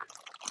 Good luck.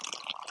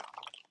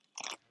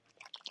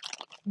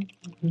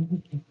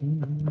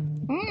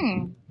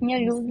 You're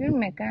using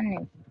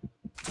mechanic.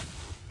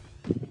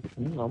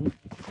 No.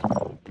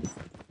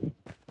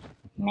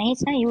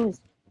 Nice na use.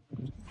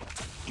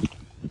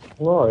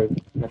 What?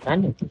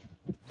 Mechanic.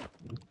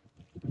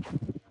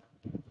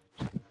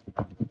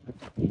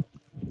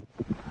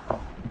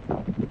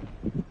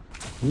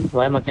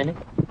 Why mechanic?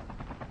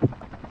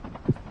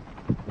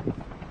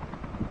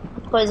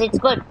 Because it's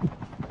good.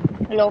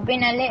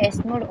 ಲೋಬಿನಲ್ಲಿ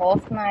S mode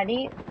of ಮಾಡಿ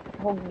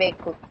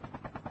ಹೋಗ್ಬೇಕು.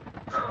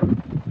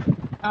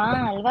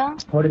 ಅಲ್ವಾ?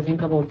 What do you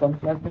think about pump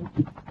clapping?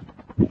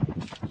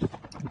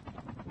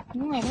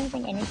 No, I don't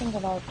think anything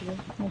about you.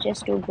 You're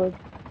just too good.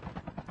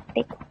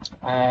 Take.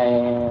 I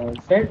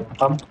said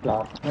pump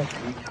clap.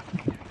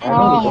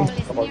 Enemy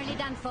vehicle is nearly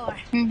done for.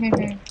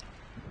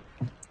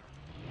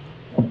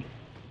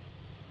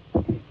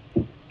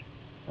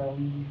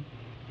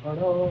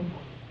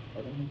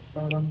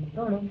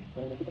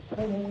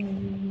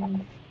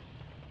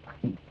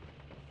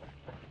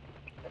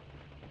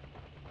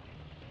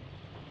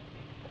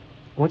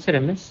 What's your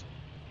MS?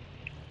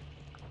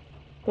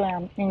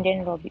 Indian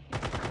lobby.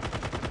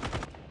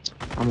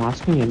 I'm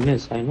asking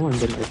MS. I know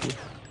Indian lobby.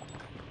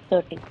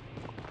 30.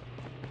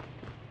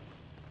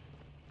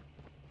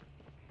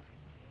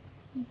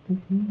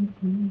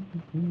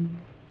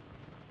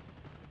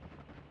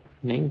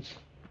 Nice.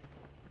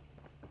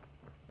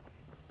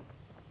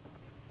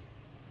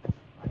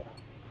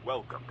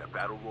 Welcome to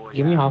Battle Royale.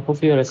 Give me half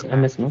of your The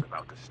MS, match no? is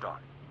about to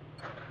start.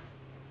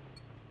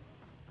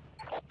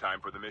 Time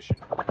for the mission.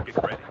 Get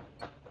ready.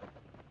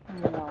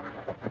 No.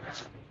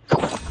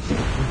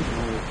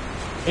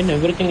 In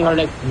everything you're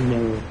like,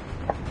 no.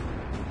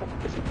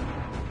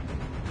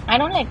 I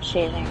don't like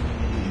sharing.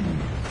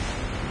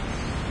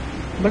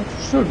 But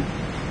should.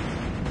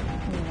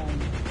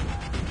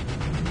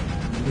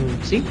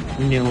 No. See?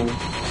 No.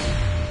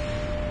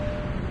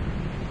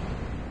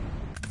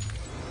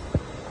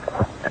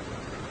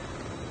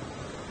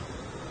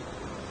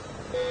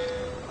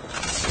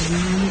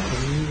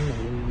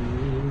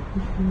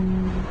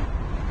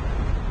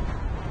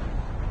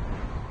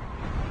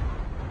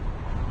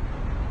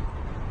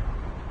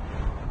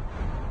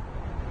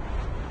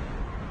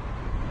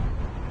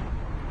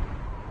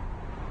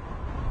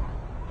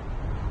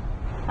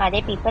 Are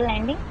there people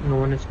landing? No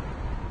one is.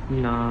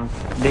 Nah.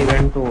 They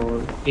went to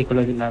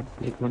ecology lab.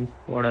 Like one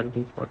squad or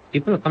two squad.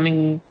 People are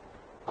going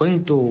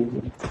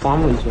to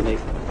farm also, like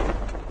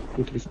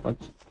 2-3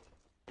 spots.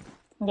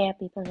 Yeah,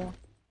 people there.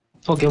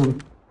 Okay.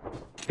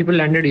 People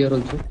landed here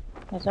also.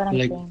 That's what I'm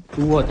Like saying.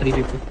 2 or 3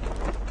 people.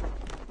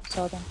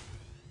 Saw them.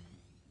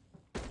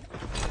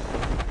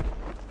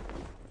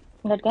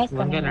 That guy's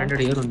One guy coming landed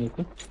out. here only.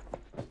 Okay.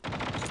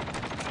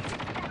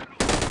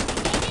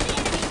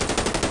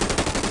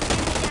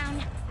 Down.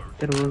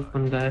 There was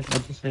one guy at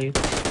the side.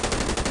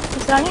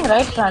 He's running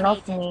right in front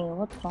of me.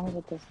 What's wrong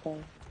with this guy?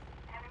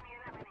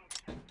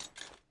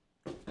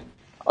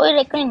 Oh,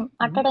 Reckon.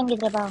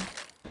 Attadangiದ್ರೆ ಬಾ.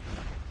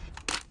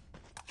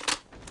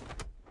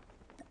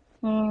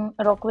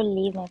 Rock will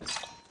leave next.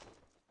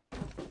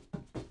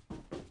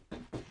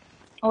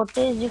 What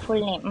is your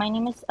full name? My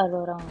name is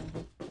Aurora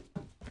only.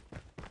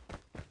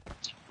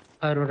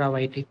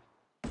 AuroraYT.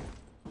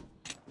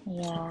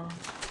 Yeah.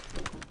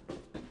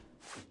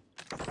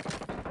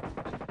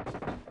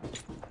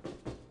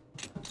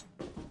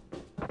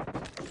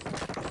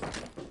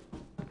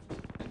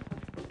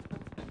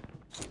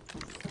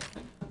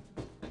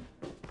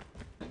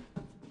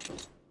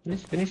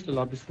 Let's finish the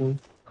lobby soon.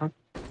 Come.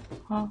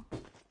 Huh.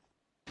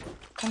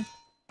 Come.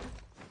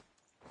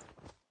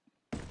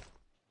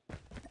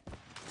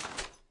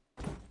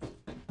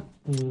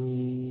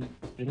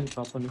 Didn't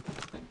drop on it.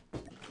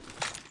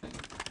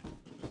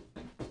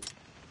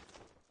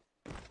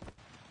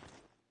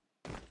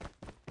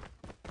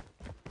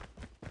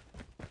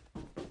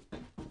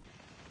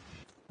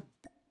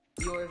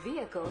 Your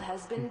vehicle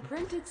has been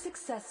printed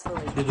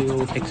successfully. Did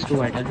you text to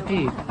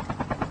Vitality?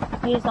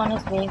 He is on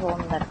his way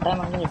home. That time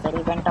only he said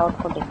he went out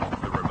for dinner.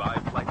 The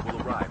revived flight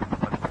will arrive in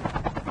 1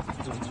 minute.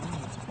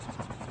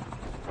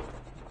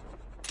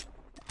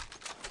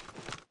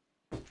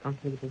 Come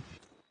here.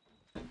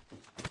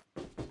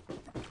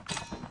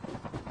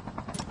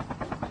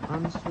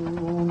 Come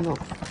soon.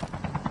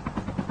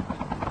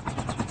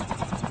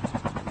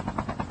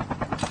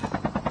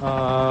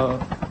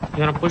 You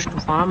wanna push to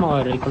farm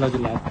or ecology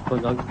lab?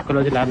 Because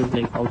ecology lab is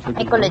like outside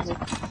the Ecology.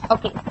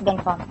 Okay, then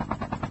farm.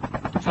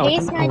 zone. Hey,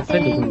 It's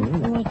outside the Snappy.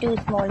 zone. Me too,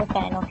 smaller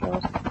fan of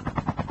yours.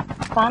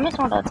 Farm is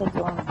not outside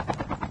zone.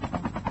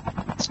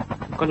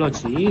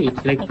 Ecology,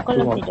 it's like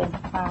Ecology two then.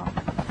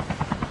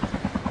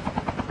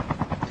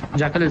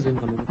 Jackal is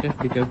incoming, okay?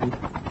 Be careful.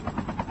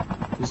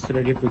 He's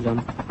ready to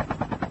jump.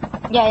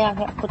 Yeah.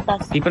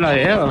 Kuttas. People are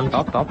here on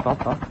top.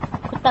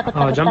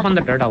 Kutta. Jump on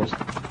the red house.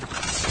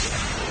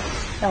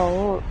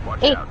 Oh. Watch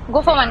Hey, out.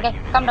 go for one guy.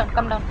 Come down.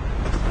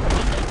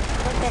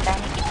 Because they're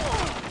dying.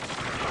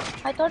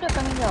 I thought you're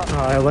coming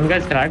here. One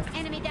guy's cracked.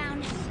 Enemy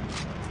down.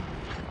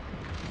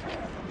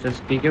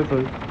 Just be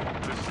careful.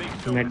 The safe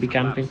You zone might is be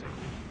camping. collapsing.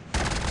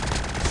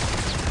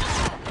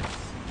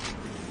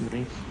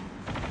 Nice.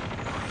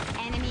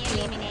 Enemy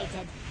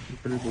eliminated.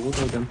 People,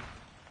 both of them.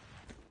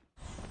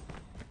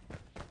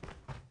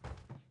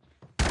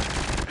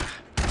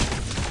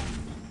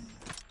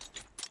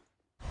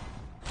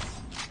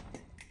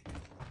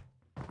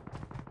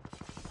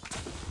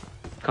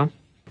 Come.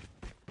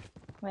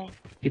 Where?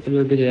 People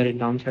will be there in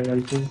downside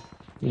also.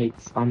 Like,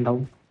 calm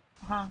down.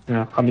 Huh.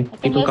 Yeah, coming. I can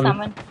People hear coming.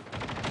 someone.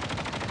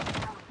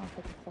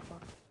 Okay, that's all.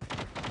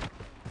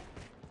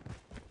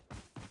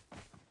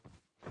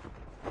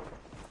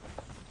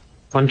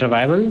 One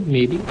revival,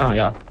 maybe.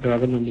 Yeah,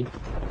 revival only.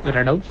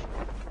 Red house.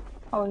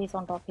 Oh, he's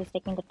on top. He's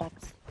taking the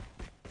tax.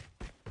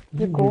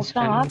 You go He's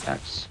from scanning up.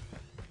 attacks.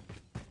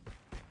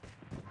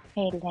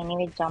 Hey, he'll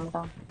anyway jump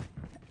down.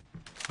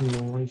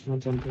 No, he's not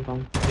jumping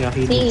down. Yeah,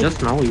 he See.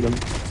 just now even.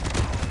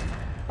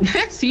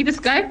 See this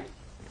guy?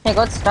 He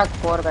got stuck,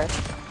 poor guy.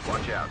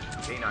 Watch out.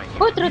 K9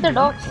 Go through the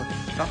dogs.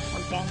 Stop.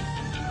 Again.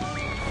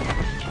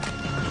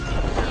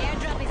 The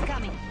airdrop is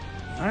coming.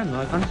 I don't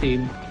know, I can't see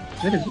him.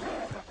 Where is he?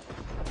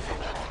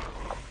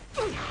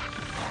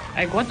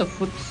 I got the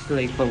foot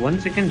like for 1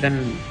 second, then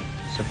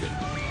disappeared.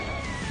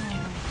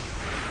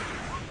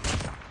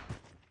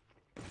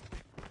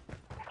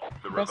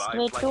 The Best revived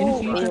way flight to Can you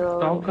see the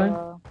dog guy?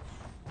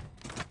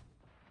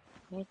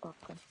 where dog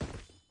guy?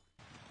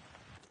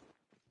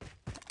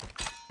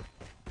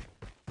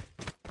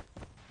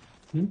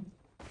 Hmm?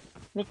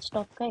 Which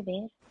top guy?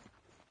 Where?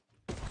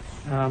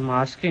 I'm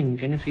asking,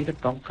 can you see the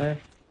top guy?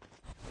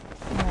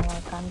 No,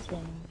 I can't see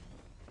him.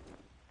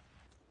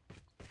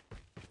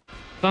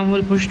 Come,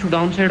 we'll push to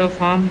downside of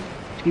farm.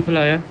 People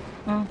are here.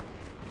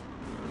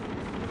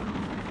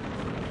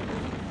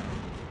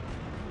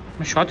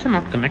 My shots are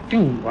not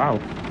connecting. Wow.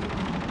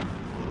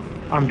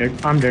 I'm dead.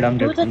 I'm dead. I'm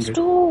Dude, dead. I'm that's dead.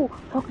 two.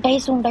 Rock, die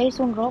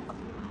soon, Rock.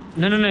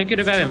 No, no, no. You can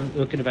revive him.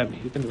 You can revive me.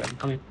 You can revive me.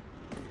 Come here.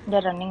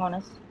 They're running on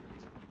us.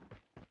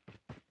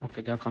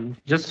 Okay, they're coming.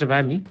 Just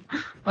revive me.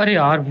 Arey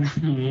yaar.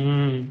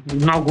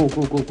 Now go,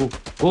 go, go, go.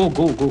 Go,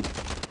 go, go.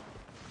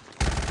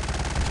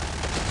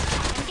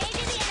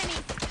 Engaging the enemy.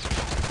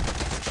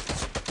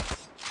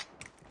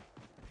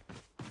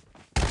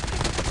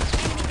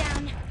 Enemy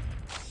down.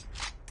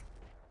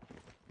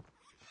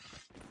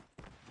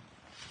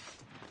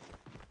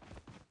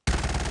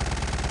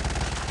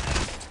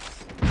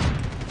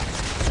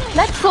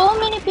 That's so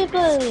many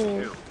people.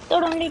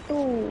 Not only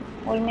two.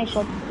 All my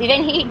shots.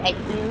 Even he died.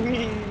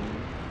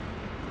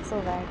 So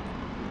bad.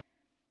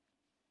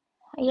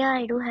 Yeah,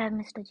 I do have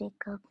Mr.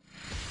 Jacob.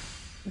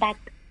 That.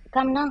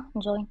 Come now,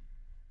 join.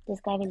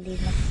 This guy will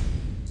leave now.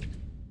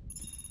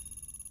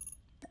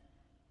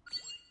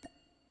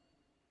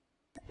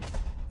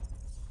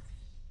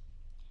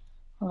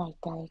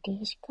 Vitality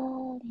is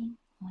calling.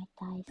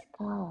 Vitality is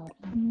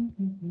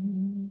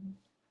calling.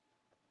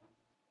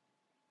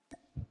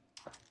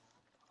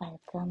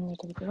 Welcome,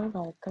 little bro.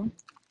 Welcome.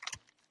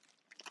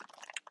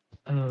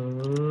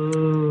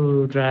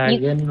 Oh,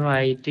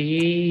 AuroraYT.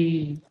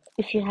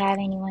 If you have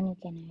anyone, you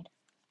can add.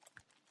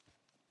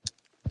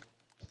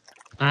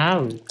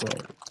 Ow.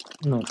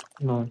 No,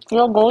 no.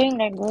 You're going,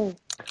 let go.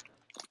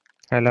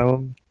 Hello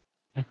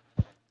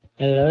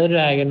Hello,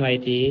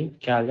 AuroraYT.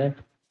 क्या हाल है?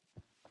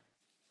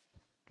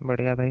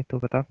 बढ़िया भाई तू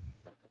बता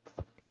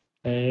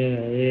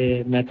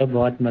मैं तो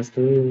बहुत मस्त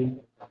हूँ।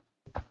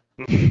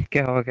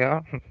 क्या हो गया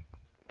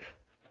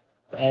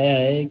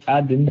क्या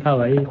दिन था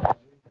भाई।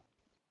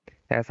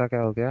 ऐसा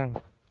क्या हो गया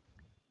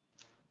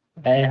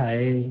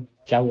हाय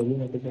क्या बोलूं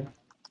मैं तुझे।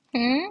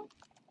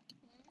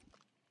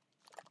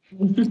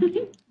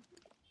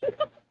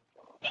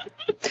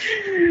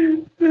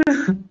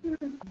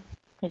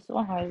 It's so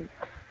high.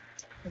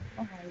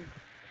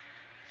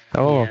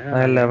 Oh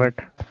I love Yeah. It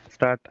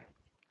start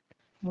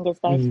This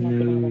guy is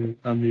smoking already.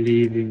 No, I'm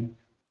leaving.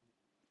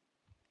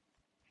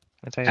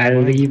 अच्छा you're I'll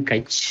going leave,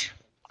 guys.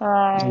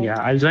 Yeah,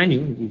 I'll join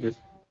you. You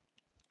just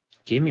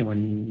give me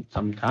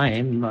some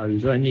time. I'll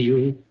join you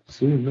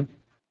soon.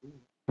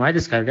 Why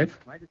this guy left?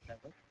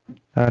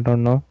 I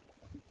don't know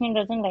He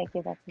doesn't like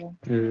it, that's why.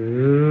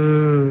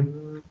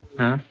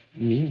 Huh?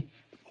 Me?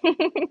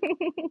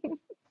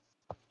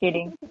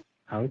 Kidding.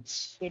 Ouch.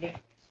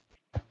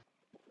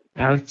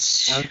 Ouch.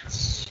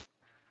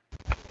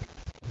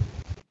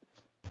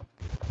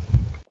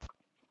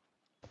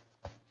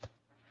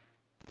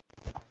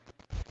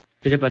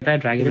 तुझे पता है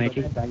dragon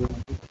IT?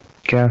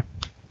 क्या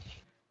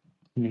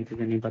नहीं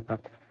तुझे नहीं पता।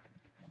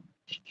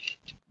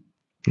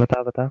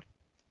 बता बता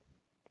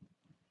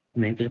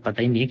नहीं तुझे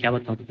पता ही नहीं है, क्या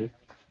बताऊं तुझे।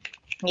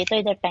 ये तो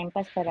इधर टाइम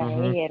पास कर रहा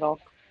है ये रॉक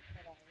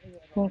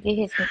क्योंकि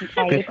his किक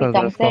IDP कर दो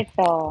comes उसको at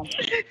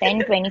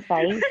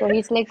 10:25 so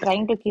he's like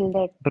trying to kill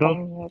that bro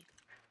time here.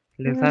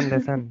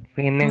 listen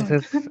Phoenix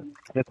is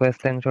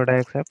requesting should I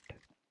accept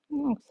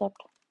Except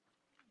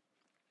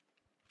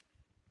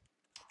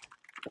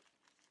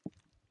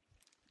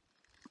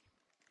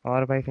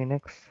और भाई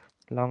Phoenix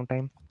long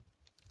time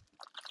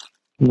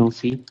नो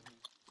सी।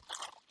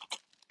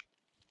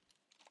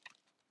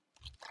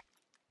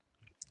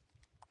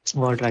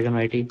 और ड्रैगन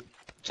आईटी।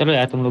 चलो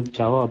यार तुम लोग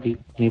जाओ अभी,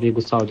 नहीं तो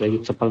गुस्सा हो जाएगी,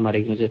 चप्पल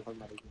मारेगी मुझे।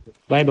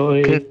 Bye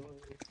bye.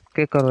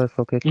 किक करो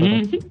इसको किक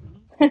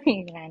करो he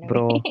ran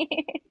bro away.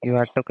 you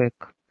had to kick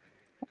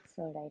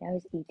So right, I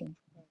was eating.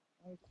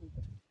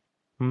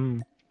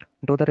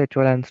 do the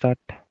ritual and start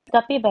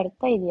Kapi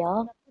ಬರ್ತಾ ಇದೆಯಾ?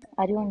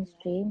 Are you on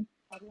stream?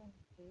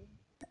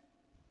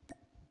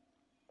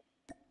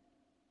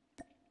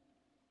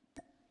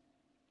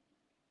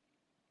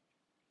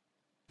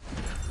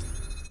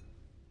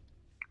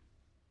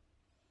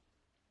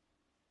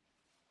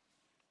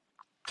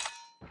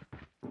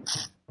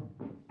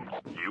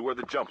 You are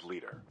the jump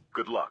leader.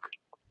 Good luck.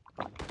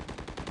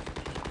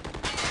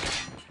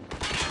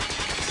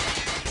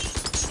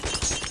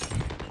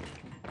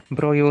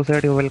 bro you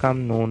said you will come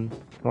noon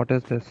what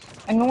is this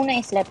Noon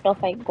I slept off.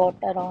 I got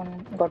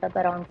up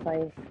around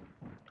 5.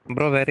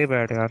 bro very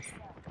bad yaar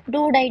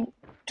Dude, I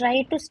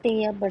tried to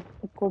stay up but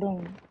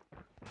couldn't.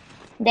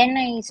 Then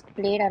I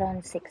played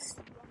around 6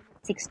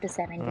 to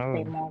 7 with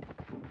my oh mod.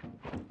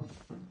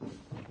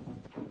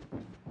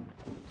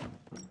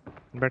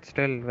 but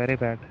still very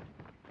bad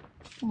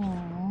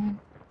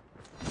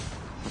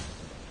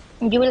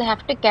You will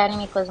have to carry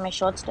me because my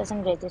shots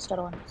doesn't register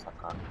on this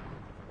account.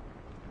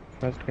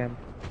 first game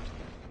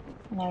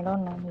And I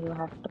don't know, you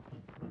have to.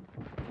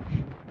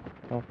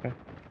 okay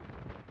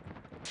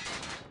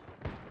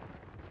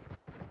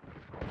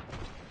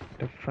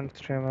different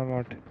streamer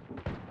mod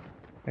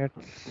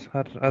it's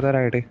her other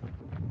ID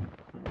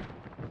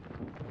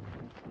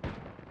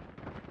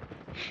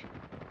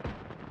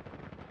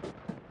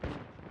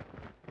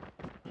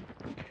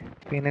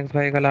Phoenix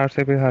भाई का last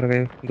से भी हार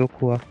गए, दुख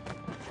हुआ।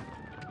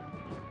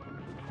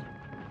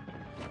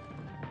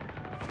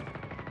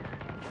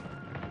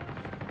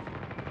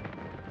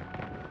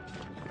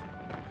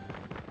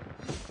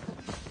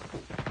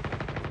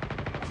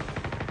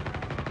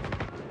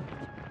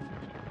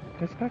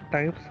 इसका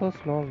type so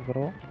slow,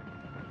 bro.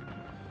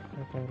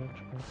 That orange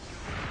one.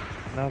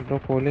 Now, bro,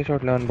 Kohli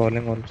should learn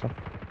bowling also.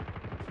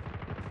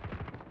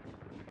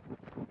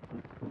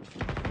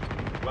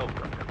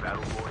 Welcome to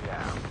Battle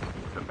Royale.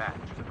 The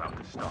match is about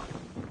to start.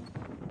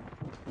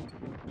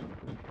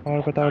 और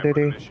बताओ Time for the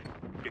दीदी, mission.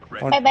 Get Bye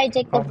ready. bye,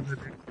 Jacob. और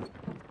दीदी,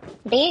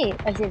 Day,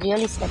 I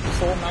really slept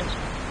so much.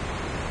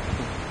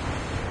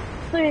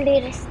 Full day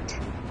rest.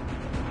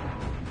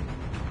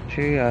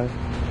 जी यार,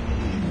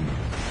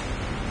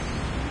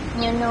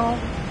 You know,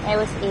 I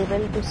was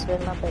able to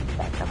swim a bit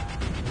better.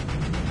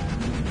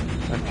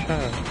 अच्छा,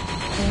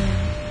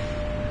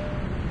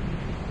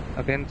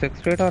 again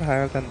 6 feet or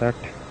higher than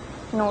that?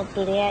 No,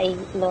 today I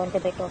learned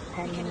a bit of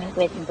handling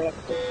with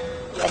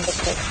breathtaking and the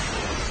quick.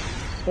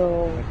 So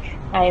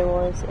I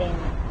was in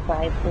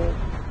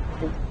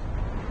 503.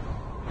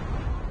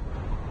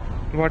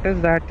 What is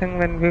that thing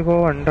when we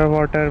go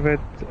underwater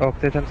with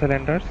oxygen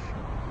cylinders?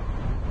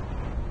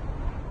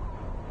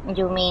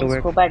 You mean 2x,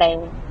 scuba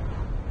diving?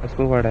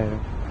 scuba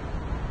diving.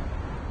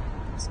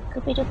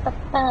 Scooby Doo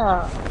Papa.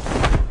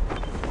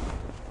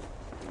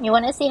 You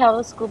wanna see how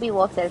Scooby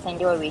walks? I'll send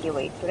you a video.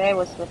 Wait, today I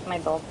was with my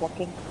dog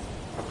walking.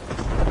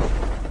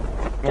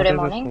 What Today is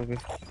this morning. movie?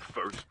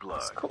 First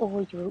blood.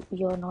 Oh,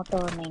 you're not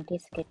a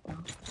 90s kid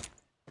now.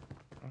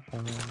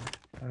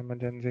 I'm a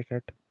Gen Z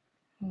kid.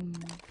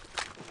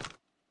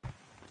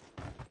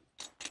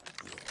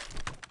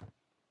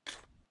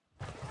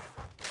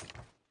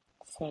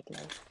 Sad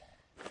life.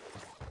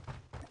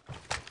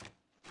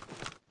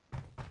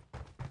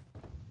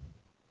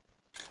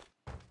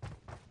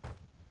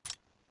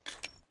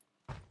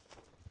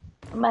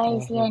 Bye,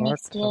 see you What?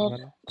 next year.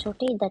 Someone?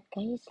 Choti, that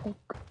guy is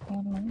like,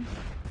 oh man.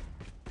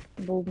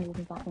 Boom,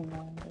 boom, bang,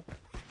 ignoring it.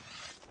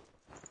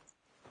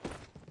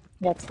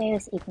 That's why I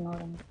was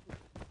ignoring.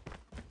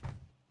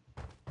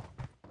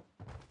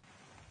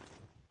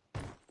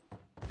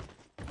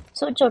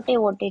 So, Chote,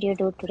 what did you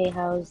do today?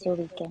 How was your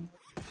weekend?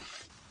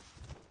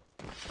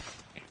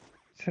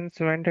 Since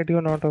when did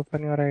you not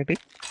open your ID?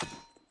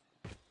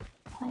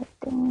 I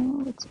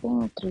think it's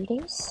been 3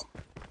 days.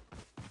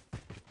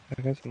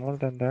 I guess more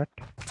than that.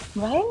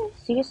 Why?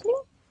 Seriously?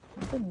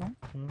 I don't know.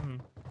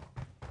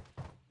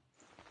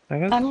 I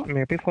guess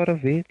maybe for a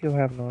week you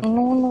have not.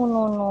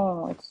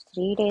 No. It's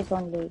 3 days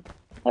only.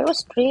 I was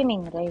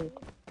streaming, right?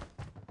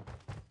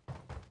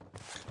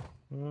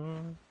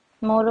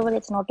 Moreover,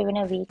 it's not even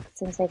a week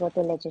since I got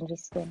the legendary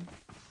skin.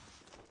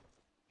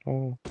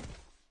 Oh.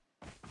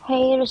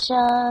 Hey,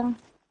 Rishan.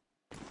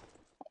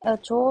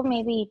 Cho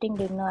may be eating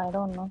dinner, I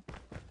don't know.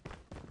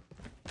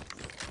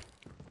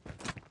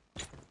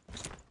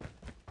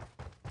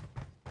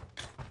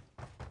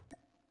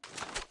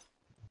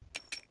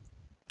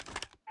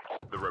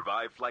 The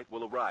revived flight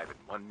will arrive in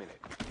 1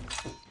 minute.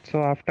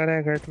 So after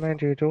I get my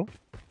Jeju,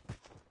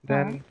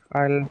 then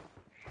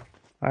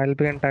I'll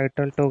be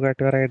entitled to get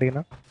your ID,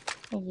 na?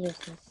 Yes.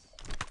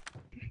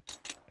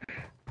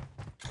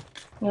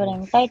 You're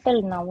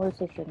entitled now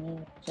also if you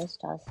need.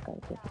 Just ask,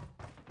 I'll give you.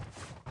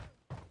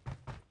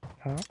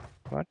 Huh?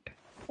 What?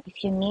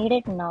 If you need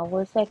it now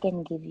also I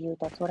can give you.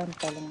 That's what I'm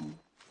telling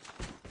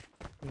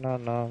you.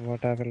 No.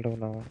 What I will do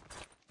now?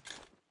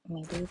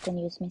 Maybe you can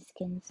use my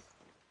skins.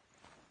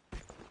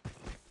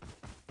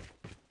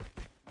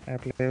 I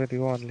play with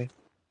you only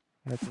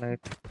at night.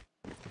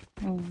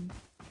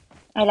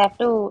 I'll have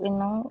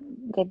to,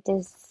 get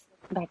this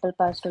battle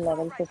pass to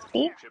level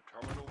 50.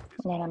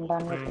 Then I'm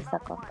done with this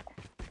account.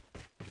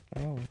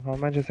 Oh, how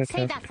much is it Save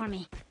left? that for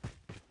me.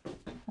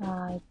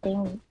 I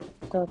think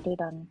 30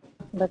 done.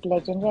 But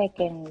legendary I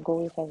can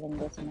go if I win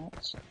this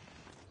match.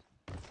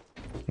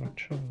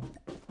 Achha.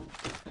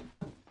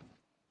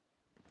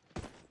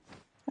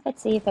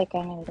 Let's see if I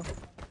can. I'll do.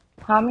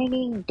 How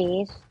many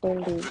days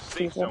till the The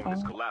safe season zone is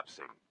end?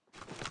 collapsing.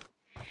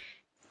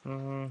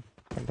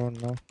 I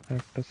don't know. I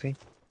have to see.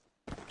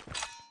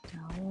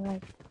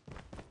 Alright.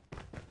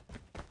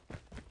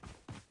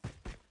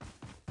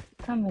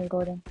 Come, we'll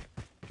go then.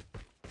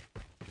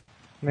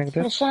 Make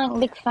this? Prashant,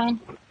 big fan.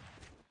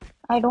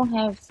 I don't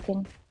have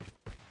skin.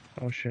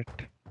 Oh shit.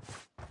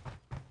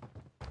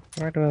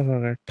 Why do I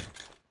forget?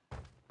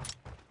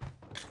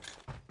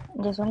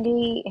 There's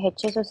only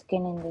HS or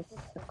skin in this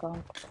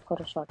account for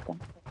a shotgun.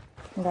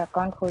 The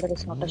account holder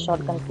is not a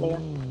shotgun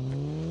player.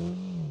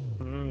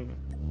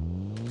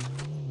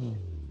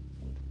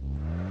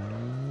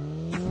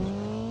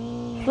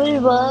 Full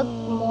work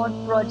mode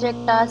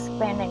project task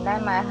pending. I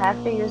might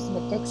have to use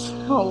mythics.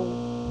 Oh.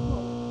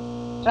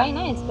 Try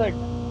now, it's good.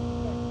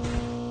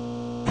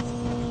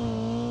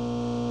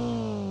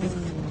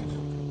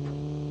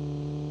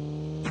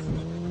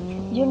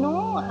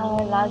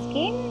 Last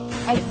game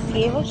I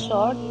gave a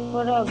shot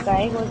for a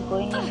guy who was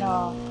going in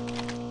a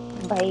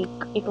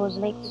bike. It was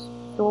like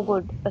so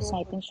good, a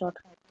sniping shot.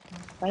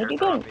 Why did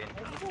you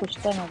push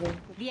them away?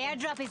 The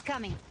airdrop is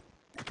coming.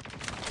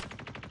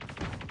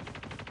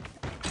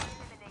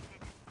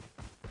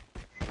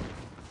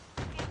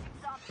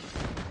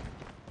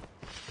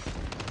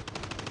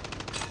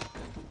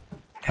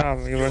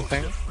 You were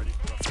saying?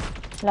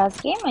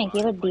 Last game, I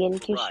gave a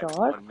DLQ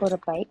shot for a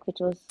bike which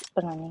was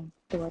running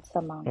towards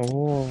the mountain.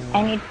 Oh,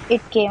 And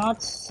it came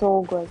out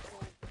so good.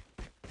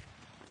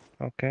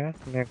 okay.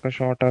 Make a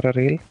shot or a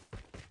reel.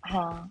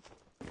 Huh.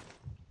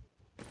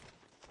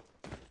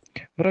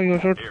 Bro, you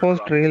should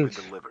post Airdrop has been reels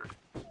delivered.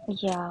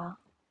 Yeah.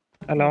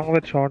 along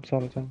with shots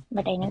also.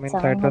 But I I need mean,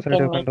 someone side by who side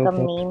can you can make do a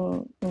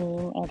both.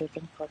 meme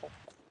editing for it.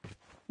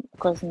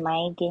 Because my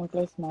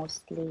gameplay is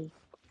mostly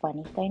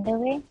funny kind of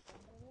way.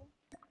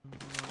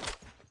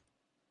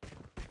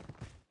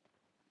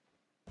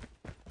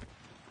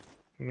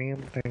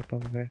 Meme type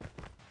of way.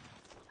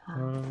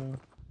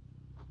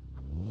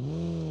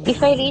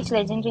 If I reach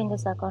legendary in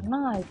this account,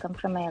 no, I'll come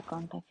from my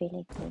account. I feel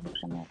like going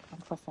from my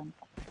account for some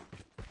time.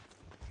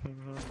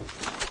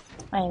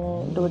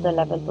 I'll do the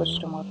level push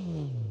tomorrow.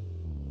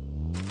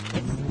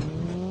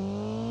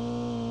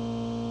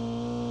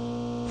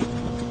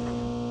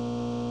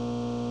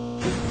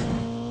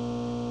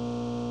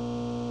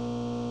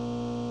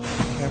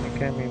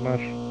 क्या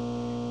memer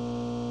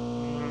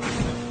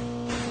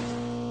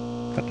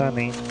पता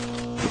नहीं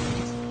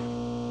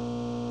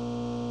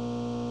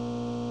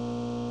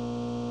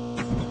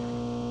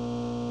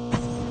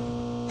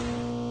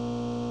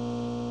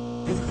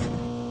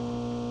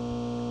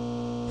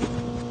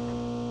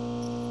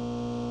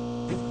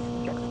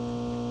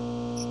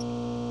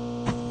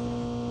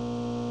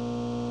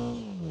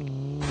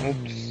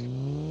Oops.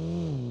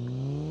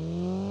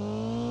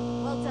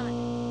 Well done.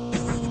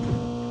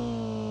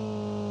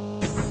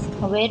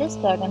 Where is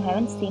Dragon? I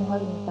haven't seen her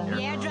in The time.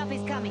 airdrop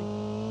is coming.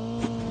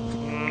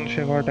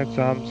 She got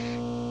exams.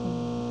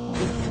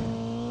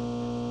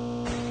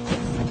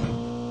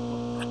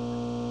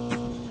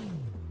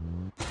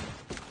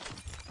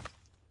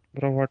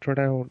 Bro, what should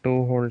I do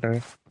whole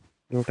day?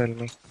 You tell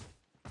me.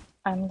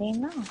 I'm there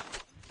now.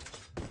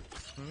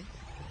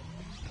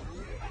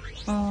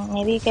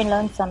 Maybe you can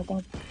learn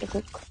something to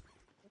cook.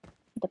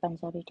 The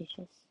Punjabi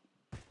dishes.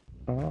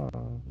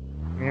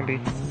 Maybe.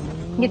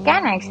 You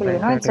can actually,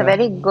 Nice it's a idea.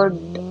 very good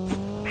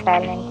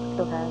talent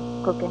to have,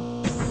 cooking.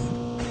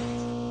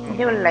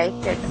 You will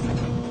like it.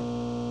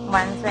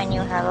 Once when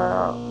you have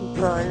a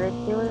girl with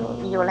you,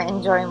 you will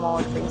enjoy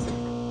more basically.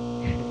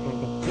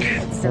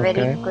 It's a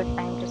very Okay. good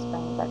time to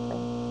spend that way.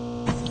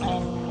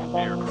 And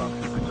then Airdrop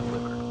has been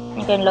delivered.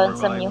 you can learn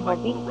some Revived new flight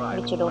hobby will arrive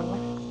which in you don't 1 know.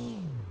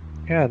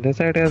 minute. Yeah, this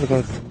idea is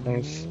good.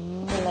 Nice.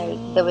 Like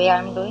the way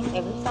I'm doing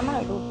every summer,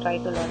 I do try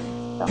to learn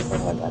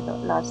something or the other.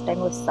 Last time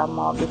was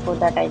summer. Before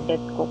that, I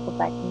did go for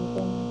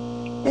badminton.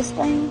 This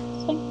time,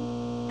 swimming.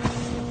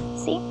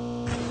 See,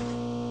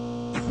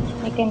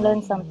 you can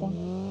learn something.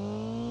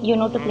 You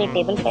know to play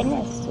table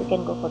tennis. You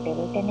can go for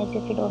table tennis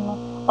if you don't know.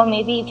 Or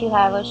maybe if you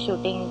have a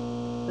shooting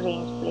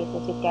range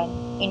places, you can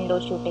indoor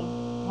shooting.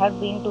 I have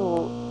been to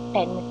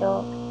 10-meter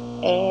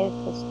air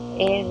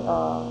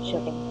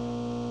shooting.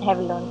 I have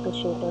learned to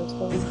shoot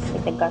also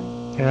with a gun.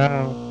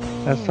 Yeah,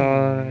 I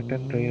saw it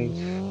in reels.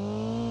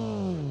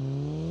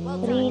 Well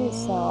done. Reels,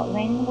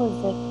 when was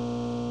it?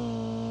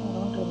 I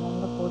don't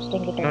remember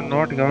posting it No,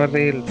 anywhere. not your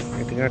reels,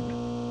 idiot.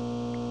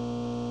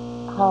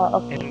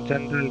 Okay. In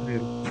general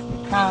reels.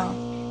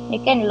 You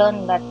can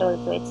learn that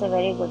also. It's a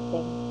very good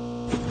thing.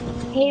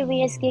 Hey,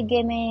 VSK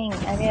Gaming.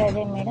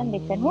 Arey, madam,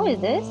 big fan. Who is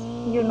this?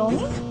 You know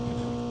me?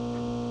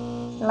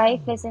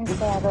 Life lessons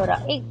by Aurora.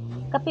 Hey,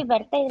 कभी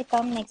बढ़ता है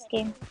come next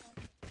game.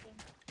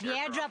 The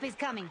airdrop is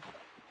coming.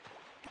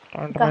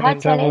 And my कहाँ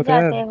ninja चले go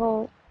there. जाते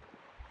हो?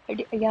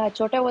 Yeah,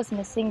 Chota was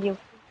missing you.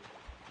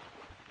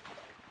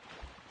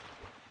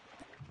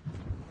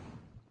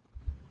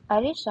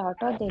 अरे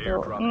shout out दे दो.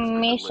 Airdrop has been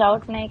मैं delivered.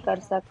 shout नहीं कर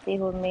सकती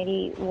हूँ. मेरी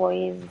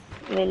voice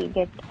will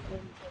get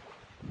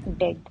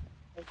dead.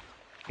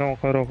 No,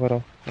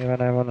 karo.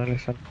 Even I wanna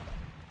listen.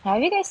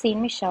 Have you guys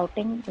seen me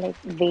shouting?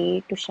 Like way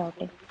to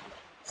shouting.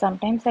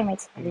 Sometimes I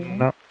might scream,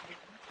 No.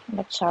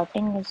 but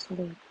shouting is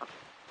like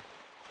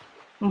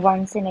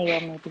once in a year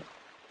maybe.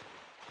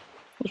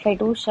 If I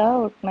do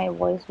shout, my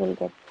throat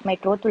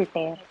will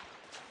tear.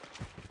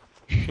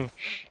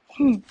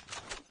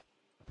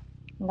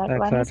 That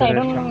once I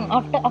don't know.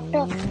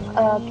 Exaggeration.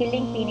 After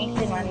killing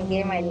Phoenix in one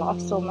game, I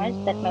laughed so much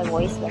that my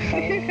voice went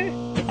away.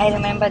 I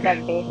remember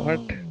that day.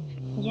 What?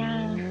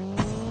 Yeah,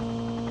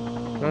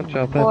 No,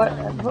 chop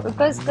it.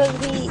 because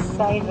he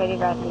died very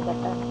badly that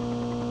time.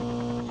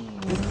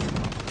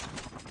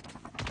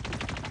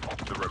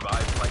 The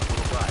revived flight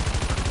will arrive.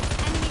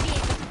 Enemy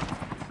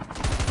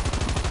vehicle.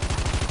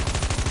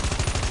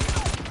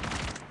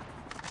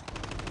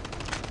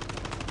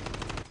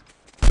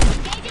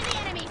 Engaging the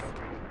enemies.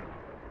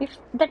 If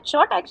that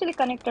shot actually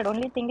connected,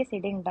 only thing is he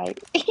didn't die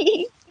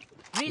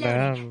Reloading.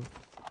 Damn.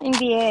 in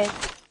the air.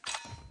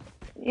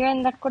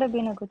 Even that could have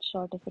been a good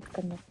shot if it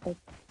connected.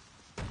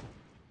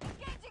 A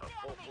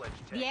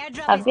full-fledged The tank.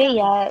 airdrop is Abbe, coming.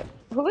 yeah.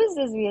 Who is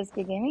this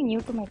VSK Gaming?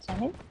 New to my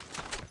channel?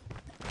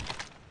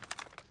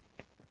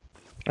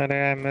 And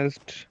I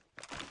missed.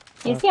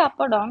 Is he up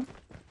or down?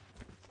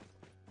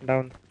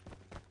 Down.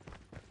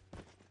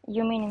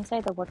 You mean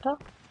inside the water?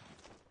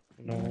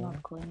 I'm No.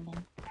 not going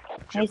then.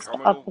 Chip It's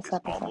terminal up, it's is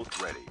up, it's up.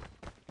 almost ready.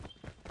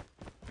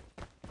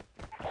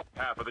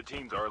 Half of the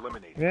teams are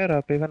eliminated. We're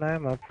up. Even I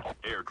am up.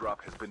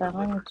 Airdrop has been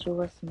Someone delivered.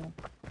 threw a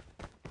smoke.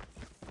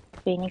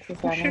 Phoenix is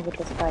Oh running shit. with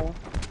his fire.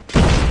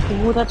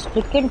 Ooh, that's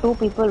freaking two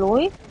people.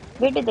 Oi,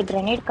 where did the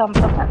grenade come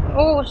from?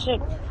 Oh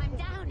shit. I'm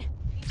down.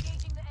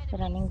 Engaging the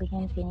enemy. Running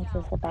behind Phoenix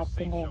is the The bad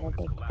safe thing I zone ever is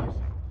did.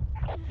 collapsing.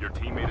 Your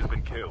teammate has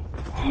been killed.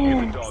 Get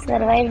the dog tags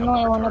Survive, and no, help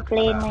I them wanna return to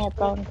play the in my battle.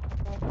 account.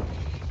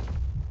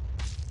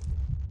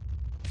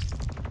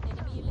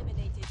 Enemy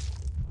eliminated.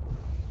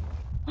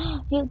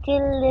 You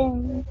killed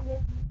him.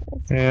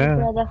 Let's go, Yeah.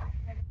 brother.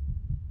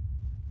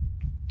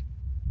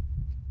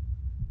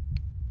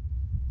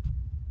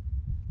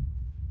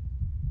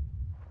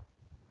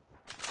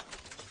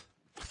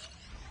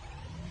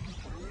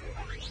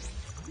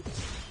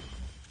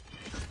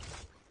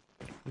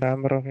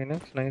 Damn, bro,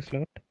 Phoenix. Nice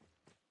loot.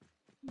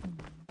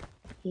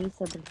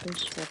 He's a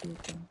British, what do you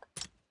think?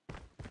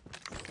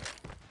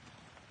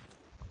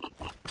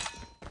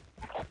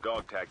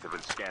 Dog tags have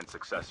been scanned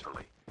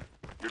successfully.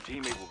 Your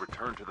teammate will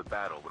return to the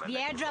battle when The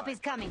next airdrop revive is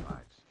coming.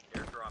 arrives.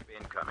 Airdrop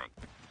incoming.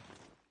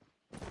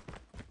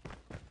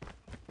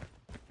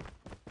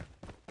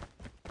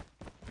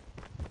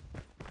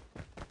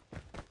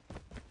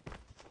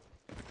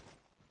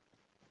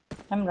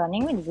 I'm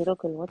running with 0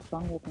 kill. What's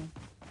wrong with me?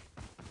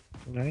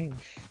 Nice.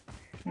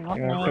 Not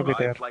You have The to be nice.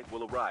 there. revive flight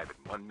will arrive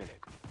in 1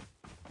 minute.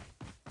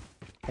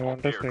 I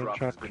want a Airdrop screenshot.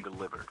 has been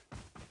delivered.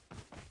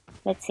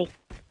 Let's see.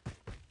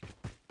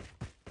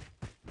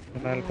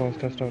 And I'll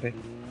post a story.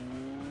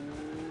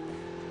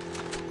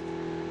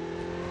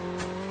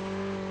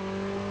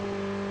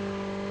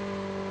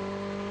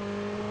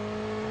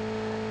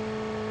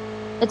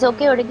 It's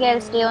okay, Odiki.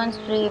 I'll stay on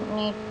stream.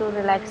 Need to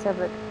relax a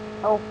bit.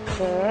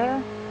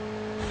 Okay.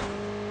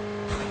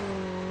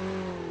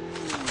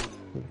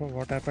 Bro,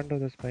 what happened to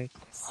this bike?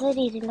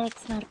 Sorry,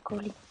 relax,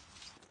 Marcoli.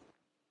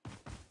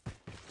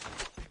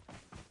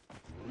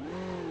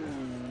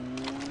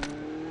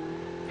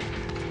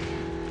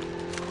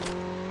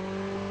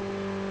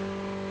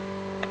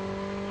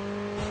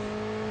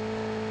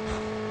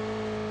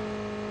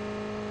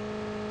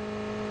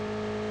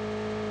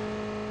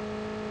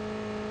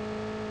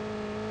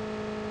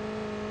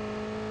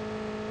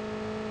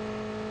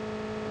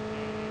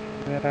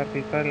 Where are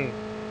people?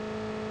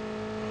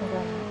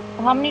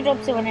 How many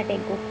drops you wanna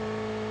take? Go.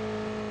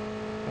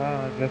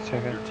 Just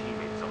checking. Your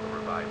teammate is on the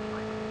revive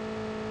flight.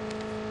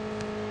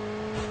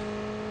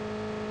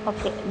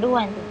 Okay, do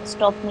one thing.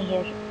 Stop me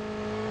here.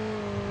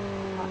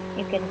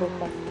 You can go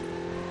fine.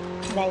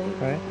 Bye.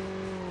 Why?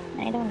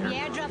 I don't The know.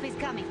 airdrop is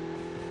coming.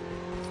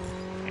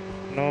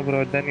 No,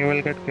 bro. Then you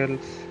will get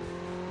kills.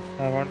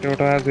 I want you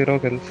to have 0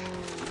 kills.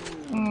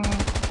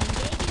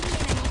 Engaging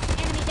the enemy.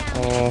 Enemy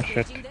down. Oh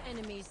shit. Engaging the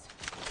enemies.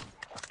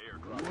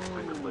 Airdrop has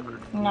been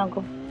delivered. Now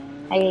go.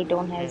 I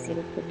don't have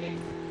 0 kill.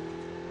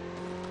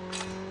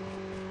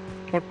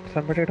 Oh,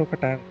 somebody took a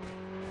tank.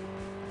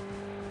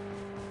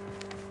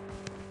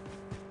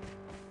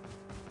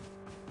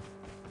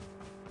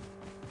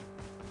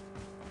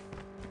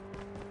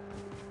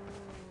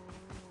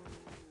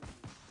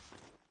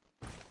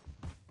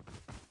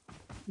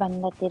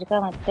 ಬಂದ ತಿರ್ಗಾ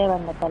ಮತ್ತೆ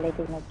ಬಂದ ತಲೆ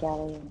ತಿನ್ನಕ್ಕೆ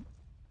ಯಾರೋ ಏನು.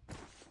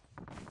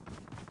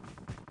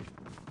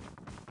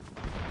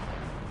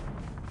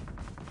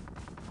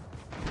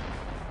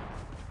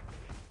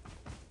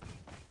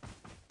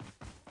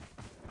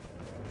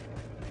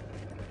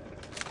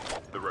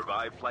 The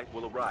revive flight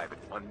will arrive in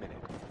 1 minute.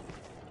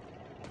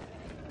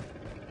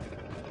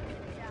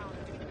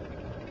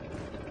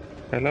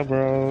 Hello,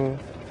 bro.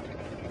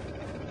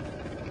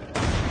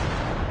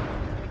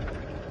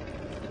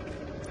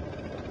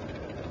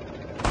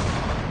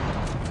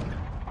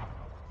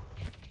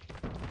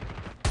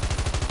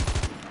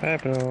 Hey,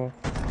 bro.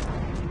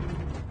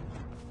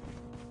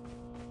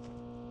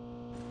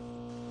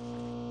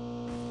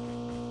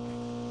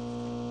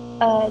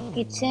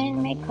 Kitchen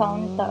में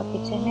count था.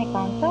 किचन में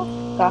काउंट था.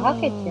 कहाँ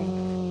kitchen?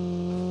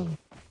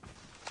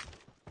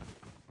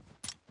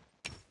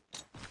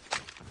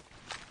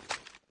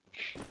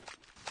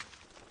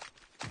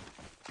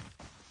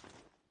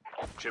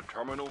 Chip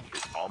terminal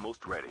is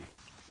almost ready.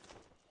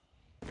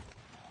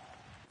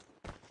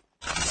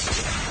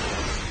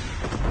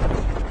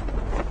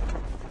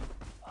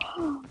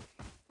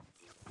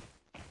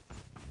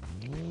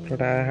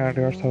 Today I had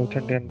your South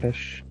Indian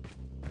dish.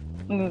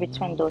 Which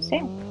one? Dosa?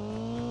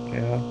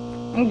 Yeah.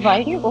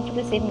 Why do you go for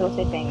the same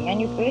dosa thing?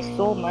 And you pay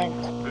so much.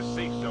 The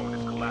safe zone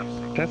is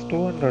collapsing. Just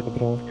 200,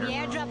 bro. The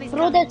airdrop is Bro,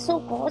 coming. that's so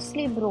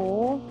costly,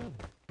 bro.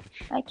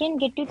 I can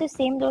get you the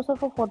same dosa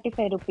for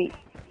 45 rupees.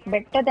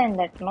 Better than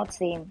that, not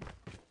same.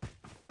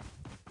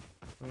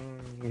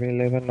 We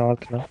live in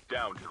North now.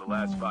 Down to the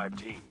last 5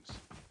 teams.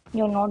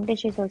 Your North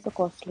dish is also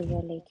costly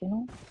here, like, you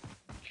know,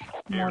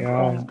 more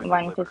Yeah. than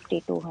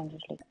 150,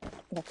 200, like that.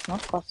 That's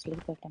not costly,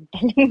 but I'm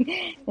telling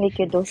like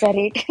your dosa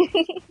rate.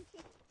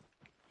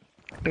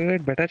 Do you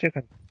eat better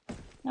chicken?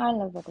 I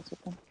love butter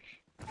chicken.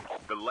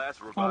 The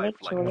last I revived like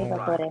flight will chole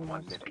arrive bhature in 1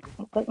 most. minute.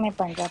 Because my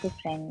Punjabi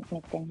friend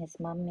Nitin, his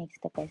mom makes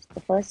the best.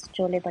 The first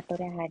chole bhature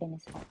I had in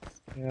his house.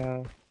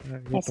 Yeah, I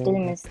you still told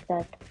me. miss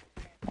that.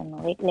 I don't know.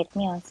 Wait, let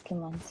me ask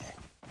him once.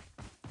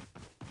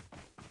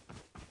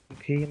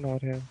 Ghee more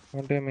here.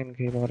 What do you mean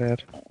ghee more here?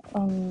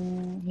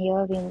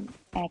 Here we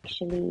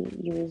actually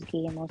use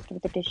ghee in most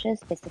of the dishes,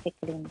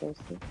 specifically in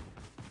dosa.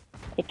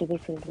 It will be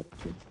filled with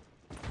ghee.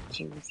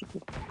 Juicy.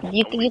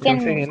 You Only Juicy 10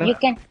 है minutes ना?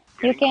 can left.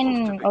 you Getting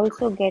can close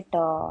to also victory.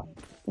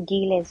 get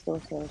ghee-less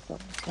dosa also.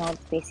 It's not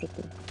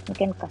basically. You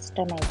can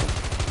customize it.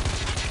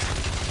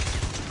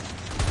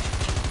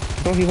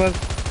 So he was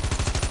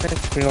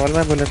next. All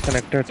my bullets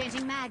connected.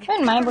 Changing mag.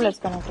 Even my Cover me. bullets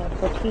connected,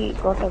 but he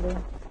got away.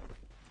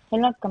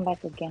 He'll not come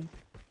back again.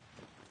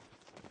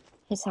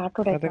 His heart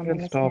would I have think come he'll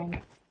in his stop. hand.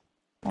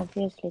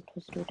 Obviously, it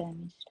was too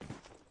damaged.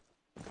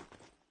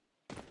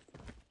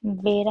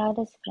 Where are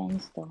his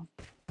friends though?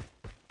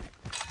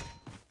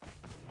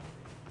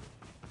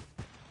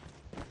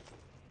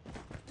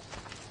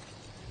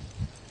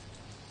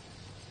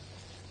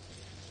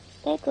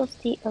 There goes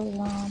the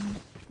alarm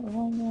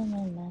ringing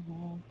in my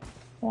head.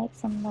 Like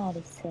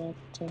somebody said,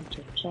 don't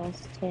you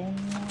trust him?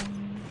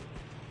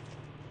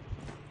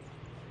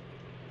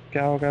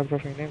 क्या हो गया bro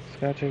Phoenix?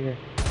 क्या चाहिए?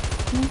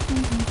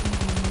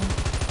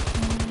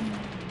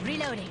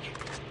 Reloading.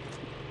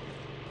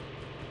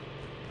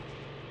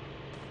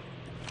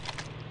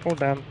 Oh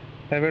damn.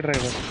 Heavy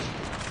driver.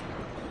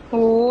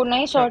 Oh,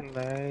 nice shot.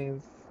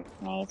 Nice.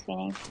 Nice,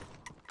 Phoenix.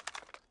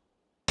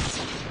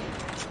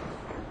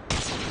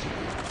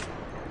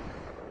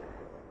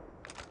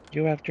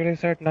 You actually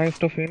said nice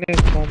to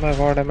Phoenix. Oh my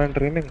god, am I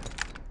dreaming?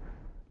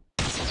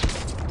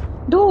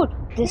 Dude,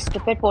 this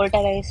stupid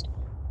poltergeist.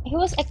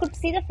 I could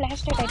see the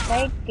flashlight. I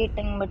tried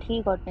getting, but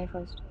he got me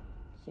first.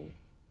 See.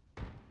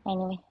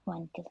 Anyway,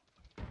 one kill.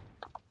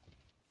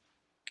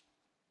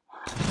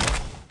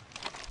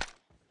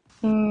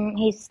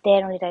 He's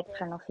there only right in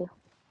front of you.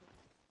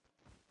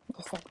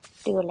 This side,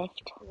 to your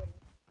left.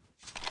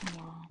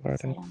 Yeah, this Got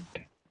side it.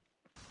 only.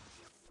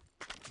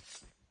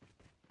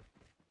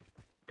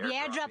 The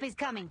airdrop is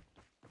coming.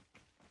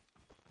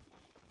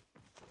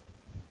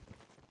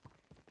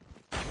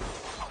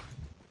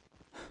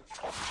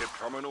 Chip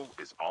terminal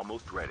is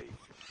almost ready.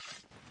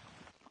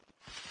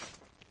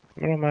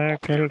 Bro, my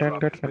kill didn't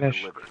Airdrop get has been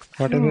finished. delivered.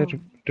 What if he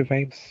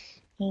revives?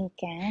 He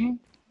can.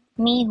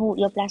 Me, who?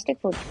 Your plastic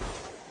food.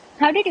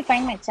 How did you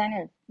find my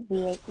channel?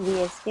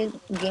 VSK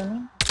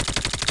Gaming?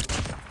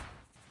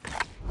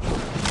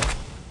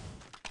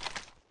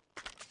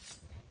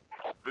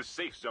 The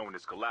safe zone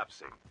is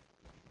collapsing.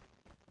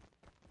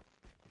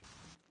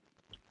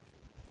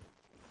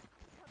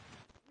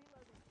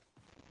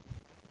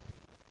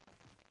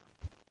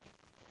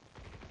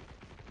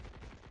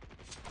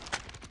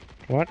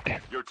 What?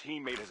 Your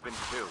teammate has been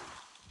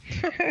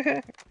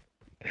killed.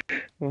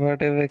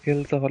 What if he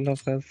kills all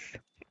of us?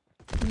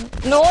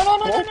 No, no,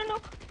 no, no, What? no, no.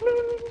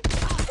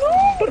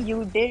 No,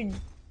 you did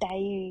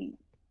die.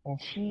 Oh,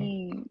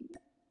 Gee.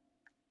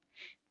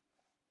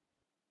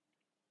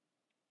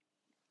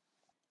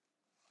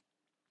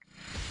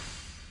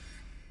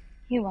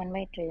 He won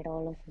by trade,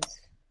 all of us.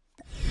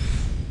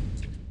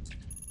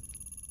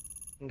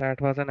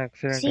 that was an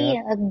accident, See,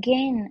 yaar.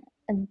 again,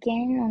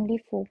 only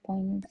 4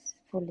 points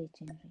for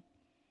legendary.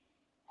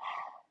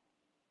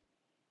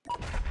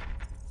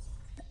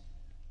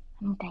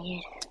 I'm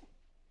tired.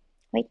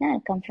 Wait, now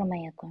I'll come from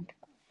my account.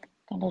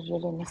 Kinda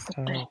really miss it,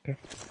 bro. Okay.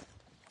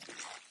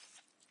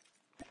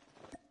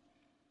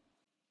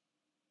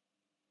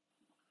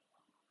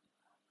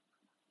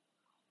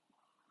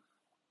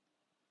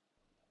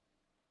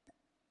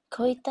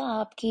 कोई तो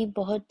आपकी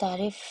बहुत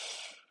तारीफ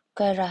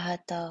कर रहा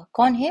था.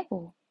 कौन है वो?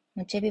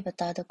 मुझे भी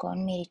बता दो कौन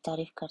मेरी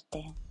तारीफ करते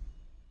हैं.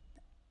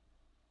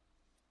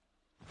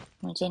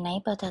 मुझे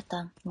नहीं पता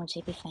था.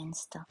 मुझे भी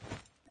फैंस था.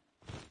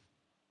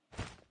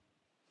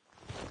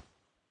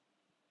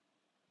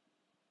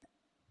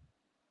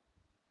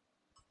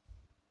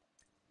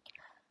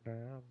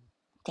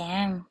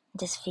 Damn,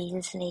 this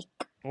feels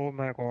like... Oh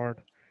my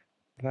god.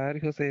 Why are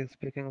you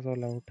speaking so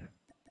loud?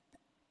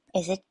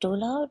 Is it too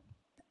loud?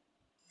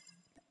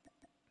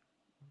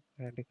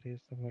 I decrease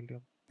the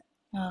volume.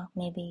 Oh,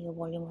 maybe your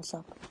volume was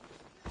up.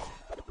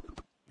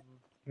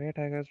 Wait,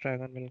 I guess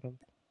Dragon will come.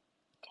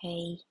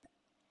 Okay.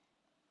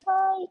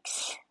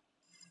 Yikes.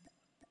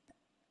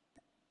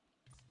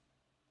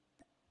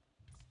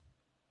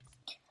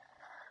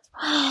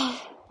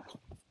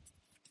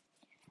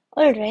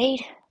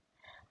 Alright.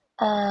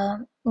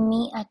 मी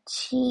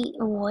अच्छी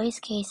voice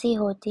कैसे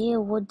होती है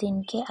वो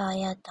दिन के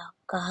आया था.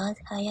 कहाँ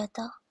आया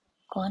था?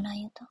 कौन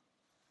आया था?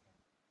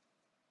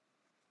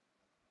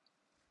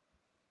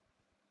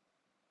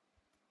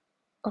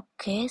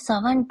 Okay,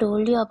 someone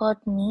told you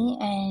about me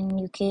and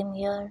you came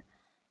here.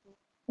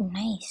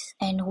 Nice.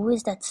 And who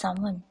is that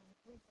someone?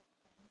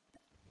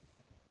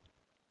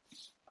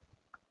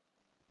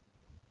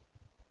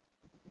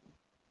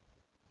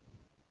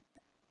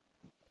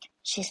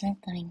 She's not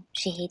coming.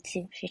 She hates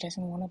you. She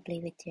doesn't want to play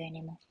with you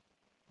anymore.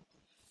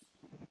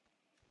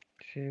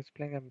 She is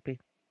playing MP.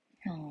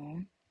 Oh,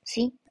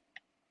 see?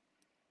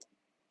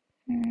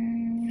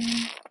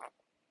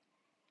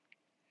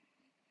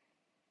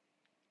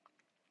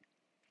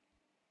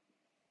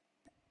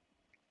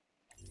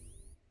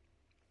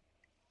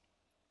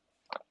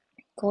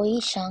 कोई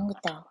शांग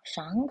था।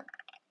 शांग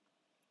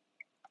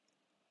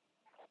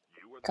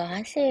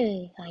कहाँ से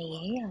आई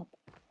है आप?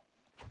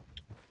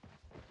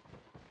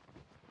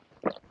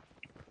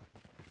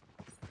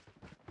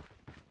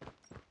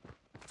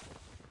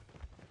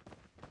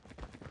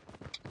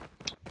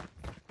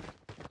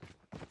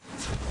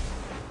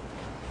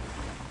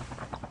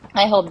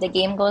 I hope the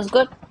game goes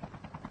good.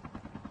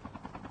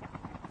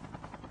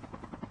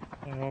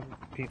 I hope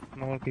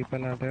more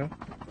people are there.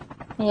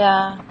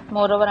 Yeah,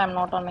 moreover, I'm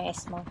not on my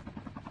S mode.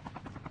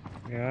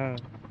 Yeah.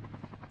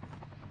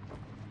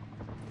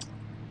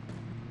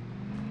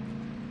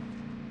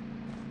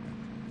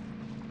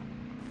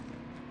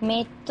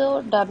 मैं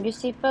तो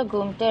WC पर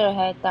घूमते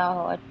रहता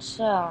हूँ।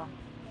 अच्छा,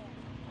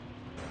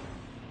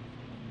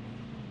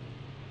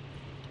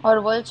 और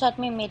वर्ल्ड चैट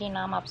में मेरी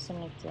नाम आपसे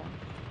नहीं किया।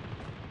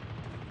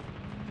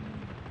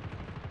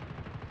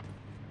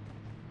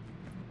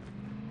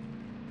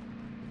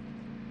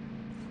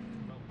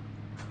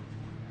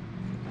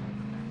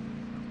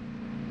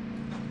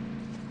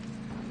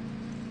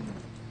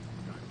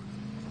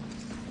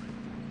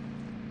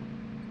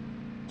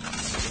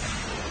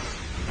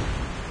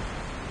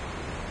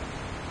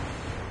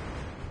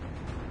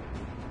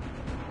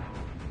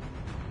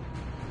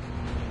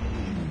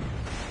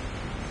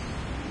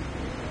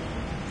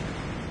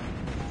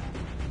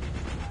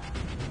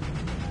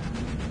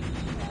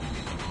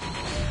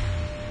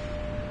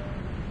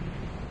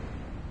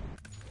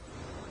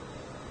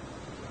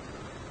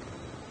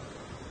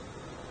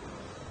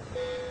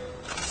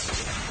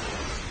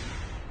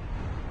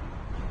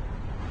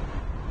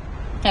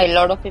 A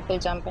lot of people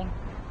jumping.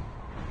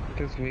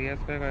 This VS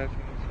guy I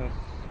think sus.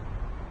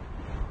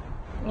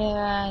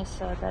 Yeah, I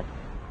saw that.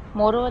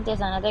 Moreover, there's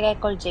another guy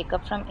called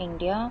Jacob from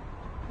India.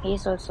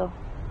 He's also.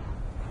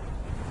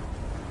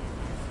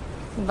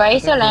 Why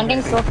is your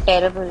landing so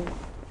terrible?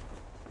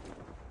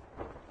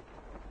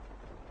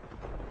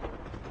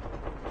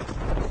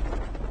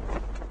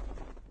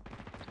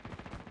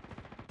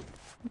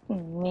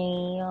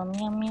 Meow,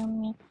 meow, meow,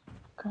 meow.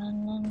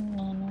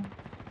 Ka-na-na-na.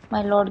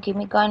 My lord, give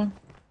me gun.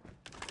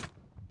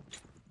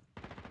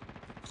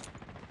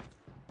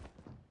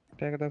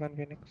 Take the gun,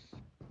 Phoenix.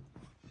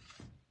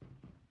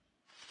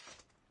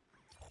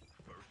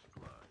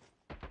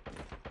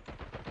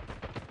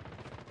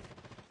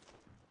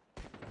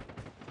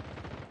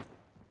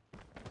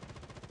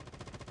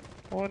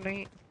 Oh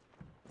नहीं.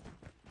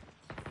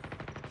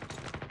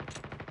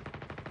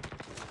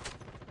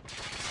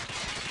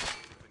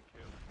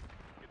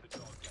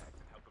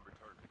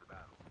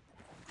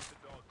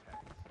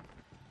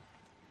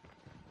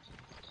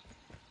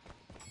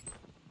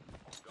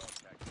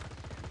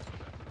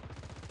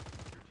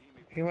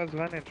 He was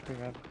 1 HP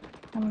man.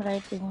 I'm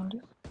right behind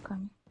you.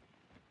 Come.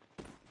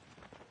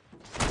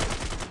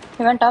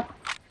 He went up.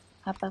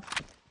 Up.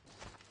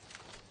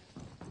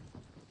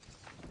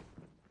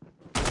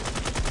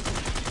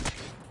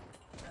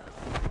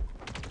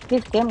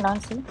 He came down,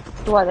 see?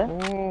 2 other.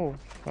 Oh,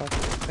 fuck.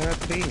 There are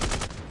 3.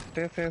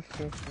 Stay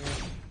safe.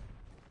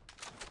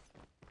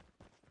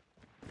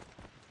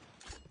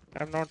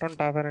 I'm not on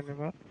tower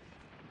anymore.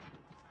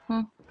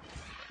 I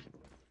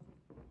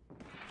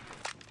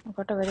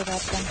got a very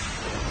bad gun.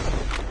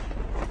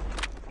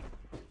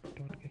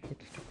 Don't give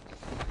footsteps.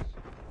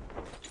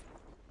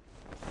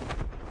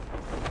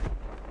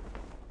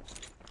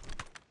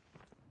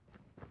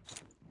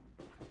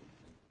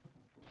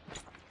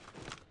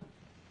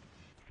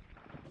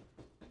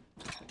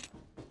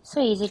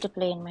 So easy to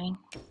play in mine.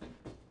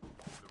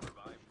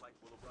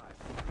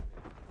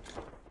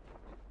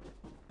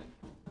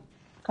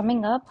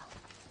 Coming up.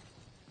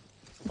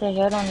 They're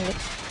here only.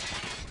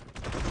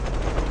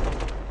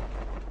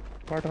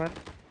 Got 1.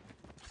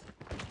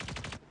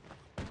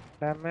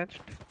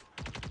 Damaged.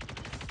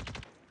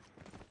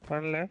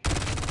 1 left.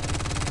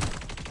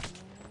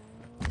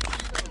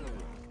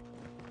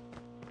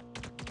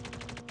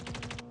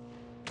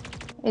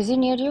 Is he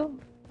near you?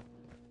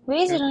 Why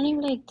is he Yes.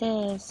 running like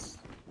this?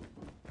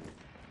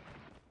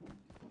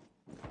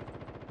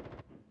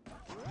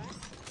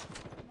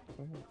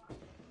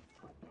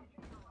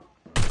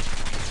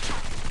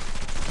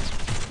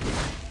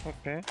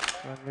 Okay.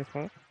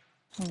 1v4.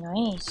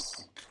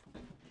 Nice.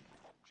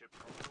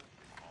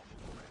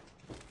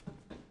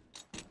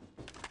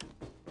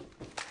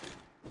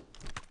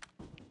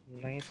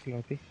 Nice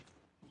lobby.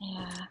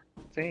 Yeah.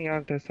 Say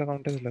yaar, this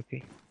account is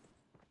lucky.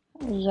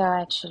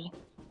 Yeah, actually.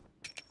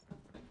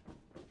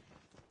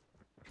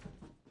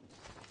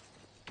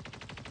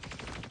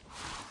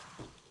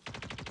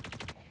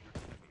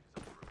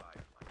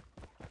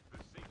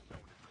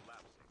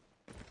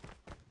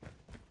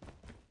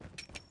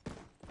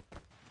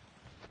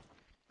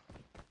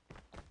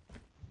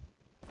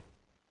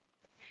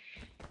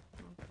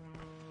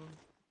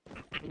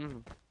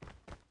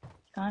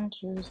 Can't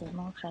use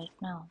emote right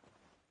now.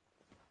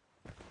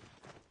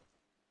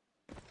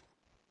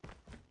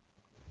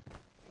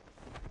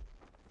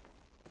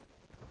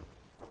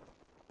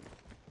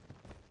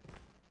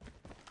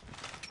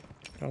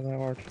 Oh my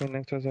god,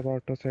 Phoenix is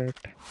about to say it.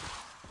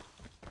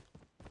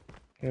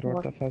 He wrote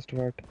What? the first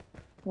word.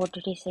 What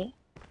did he say?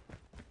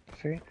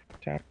 See?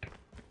 Chat.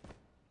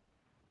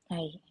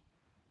 I.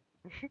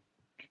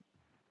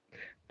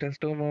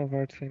 Just 2 more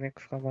words,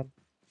 Phoenix. Come on.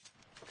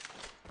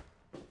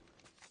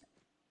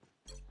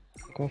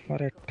 Go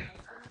for it.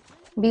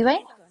 BY?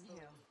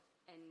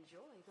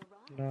 Enjoy the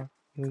ride. No,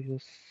 you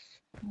use.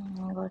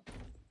 Oh god.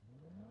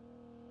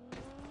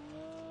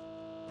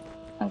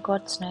 I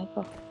got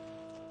sniper.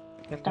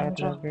 In that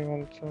Tundra. lobby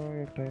also,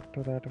 you talk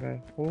to that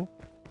guy. Who?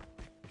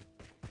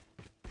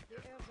 The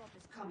airdrop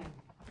is coming.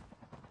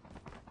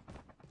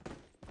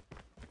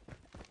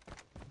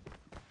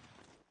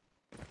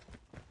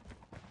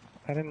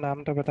 अरे नाम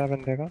तो बता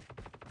बंदे का.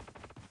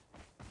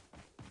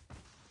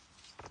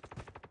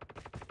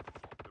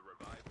 The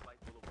revived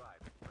flight will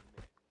arrive in 1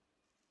 minute.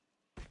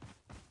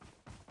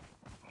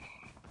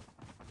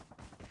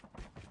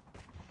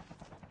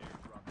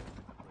 Airdrop has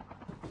been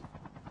delivered.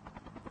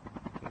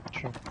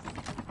 अच्छा.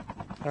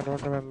 I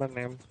don't remember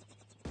name.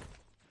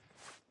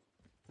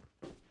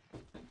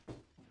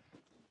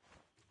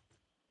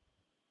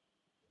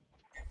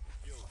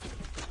 Yo,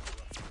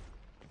 interrupted.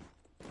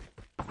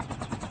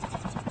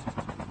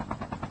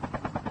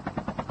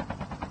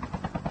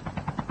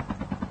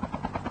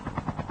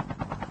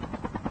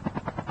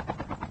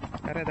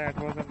 अरे that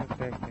was a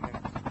mistake, Phoenix.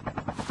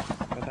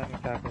 पता नहीं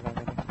क्या करा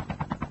मैंने.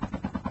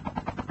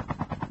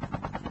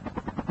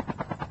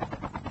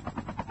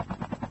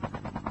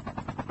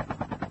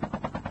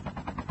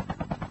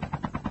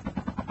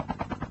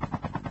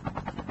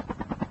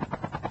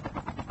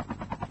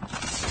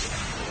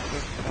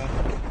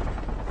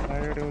 Why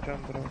did you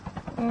jump, bro?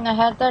 I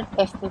had that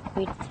FPP.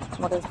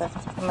 What is that?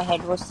 My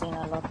head was seen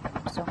a lot.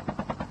 So.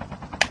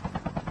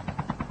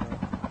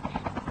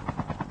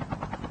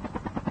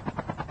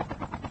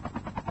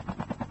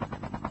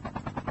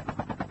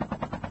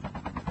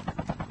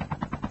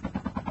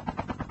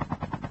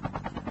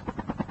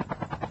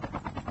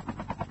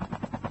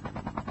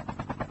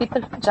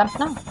 People, jump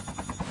now.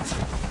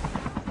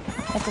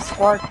 It's a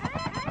squad.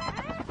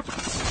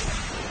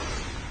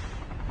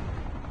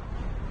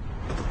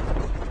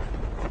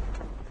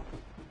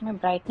 My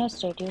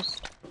brightness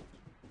reduced.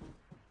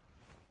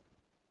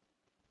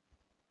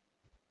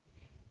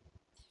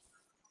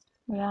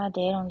 Yeah,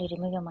 there only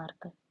remove your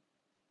marker.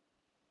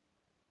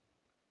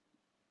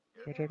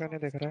 मुझे क्या नहीं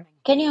दिख रहा है?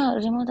 Can you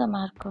remove the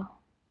marker?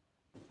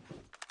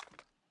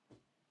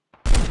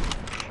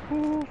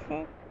 Oh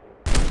fuck.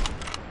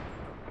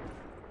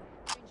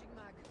 Changing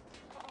mag.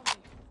 Cover me.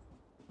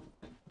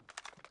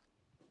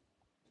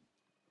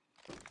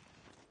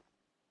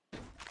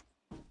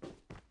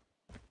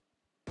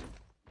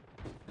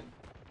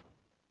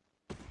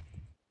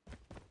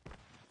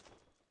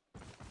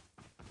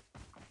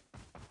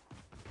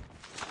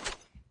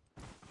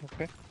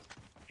 Okay.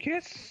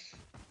 Yes.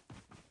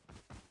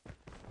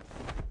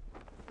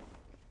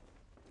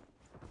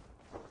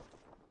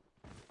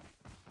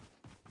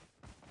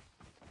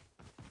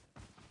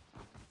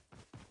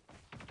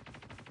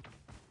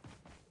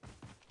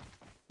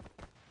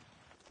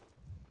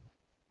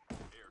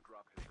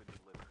 Airdrop has been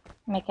delivered.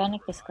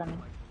 Mechanic is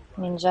coming.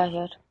 Ninja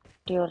here.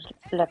 To your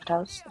left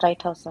house.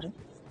 Right house, sorry.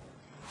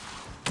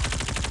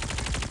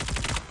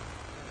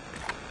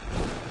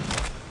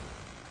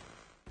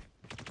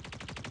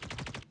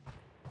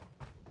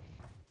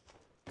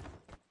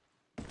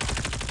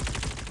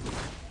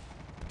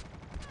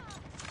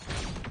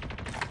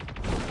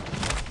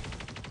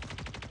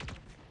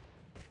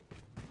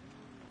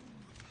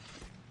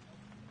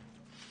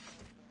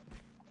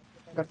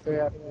 करते हो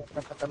यार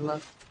इतना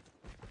खतरनाक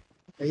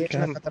ये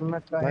इतना कैंप.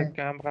 खतरनाक क्या भाई है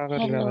कैंप कहाँ कर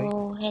लिया भाई?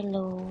 Hello.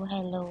 Hello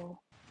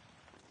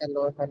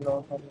hello hello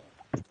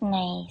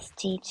Nice.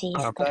 GG.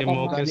 आपके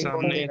मुंह के खतरनाक गाली कौन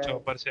सामने दे ही people. रहा है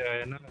चॉपर से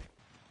आया ना.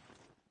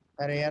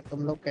 अरे यार तुम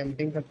लोग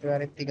कैंपिंग करते हो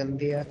यार इतनी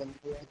गंदी यार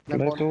इतना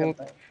भाई कौन तू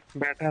करता है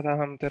बैठा था,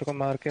 हम तेरे को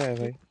मार के आए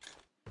भाई.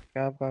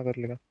 कैंप कहाँ कर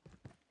लिया?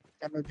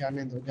 चलो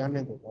जाने दो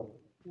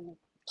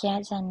क्या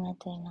जानना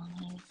देना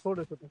है?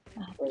 छोड़ो छोड़ो.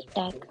 आपकी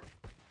टैग.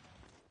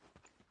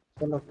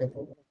 चलो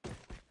देखो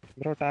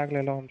ब्रो टैग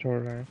ले लो, हम छोड़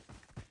रहे हैं.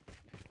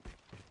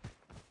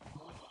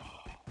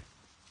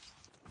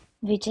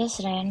 We just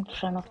ran in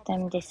front of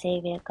them. They say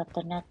we are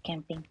खतरनाक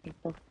camping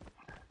people.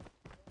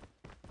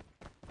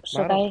 So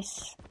मारो. guys,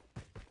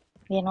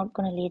 we are not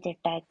gonna lead a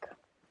tag.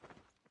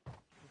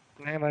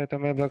 नहीं भाई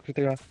तुम्हें बख्श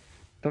दिया.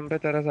 तुम पे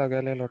तरस आ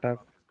गया, ले लो टैग.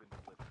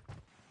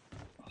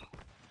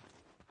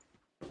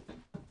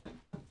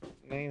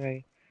 नहीं भाई,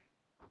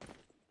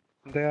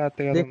 दे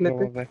आते हैं देख तुम लेते.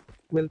 लोगों पे.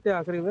 मिलते हैं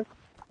आखिरी में.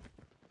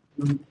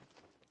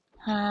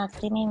 हाँ,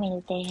 आखिरी में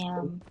मिलते हैं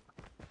हम.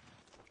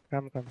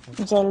 कम.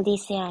 जल्दी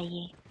से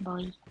आइए,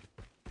 बॉय.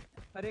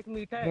 अरे एक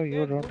मीठा है ब्रो क्या?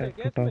 यू एक डोंट गुड़ है हैव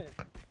क्या टू इसमें?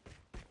 Talk.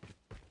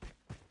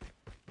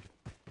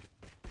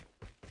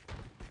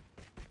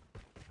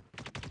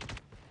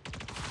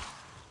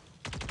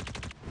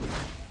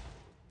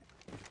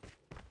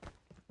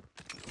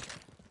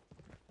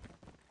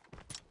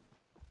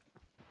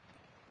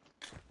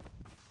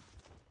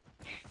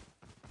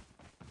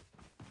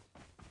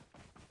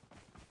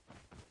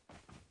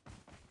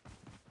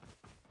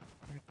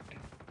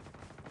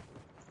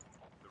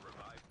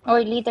 Oh,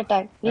 lead the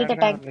tag. Lead the That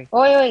guy tag. only.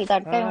 Oh,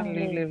 that guy Ah,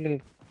 only.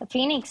 leave. The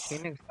Phoenix.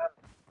 Phoenix.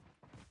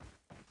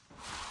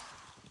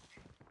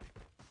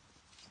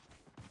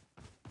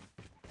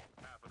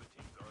 Half of the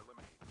teams are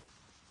eliminated.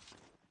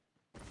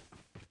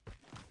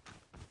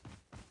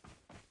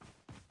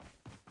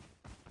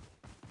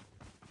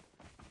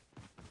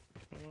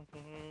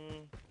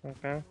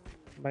 Okay.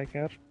 Bike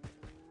here.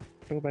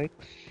 2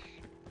 bikes.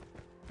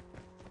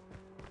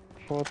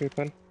 4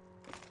 people.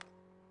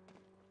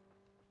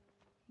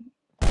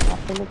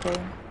 Happily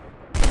going.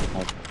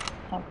 Like,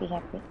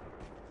 happy.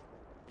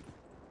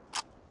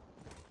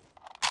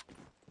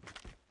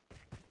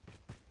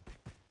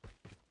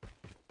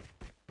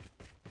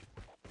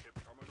 Chip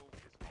terminal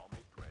is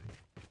almost ready.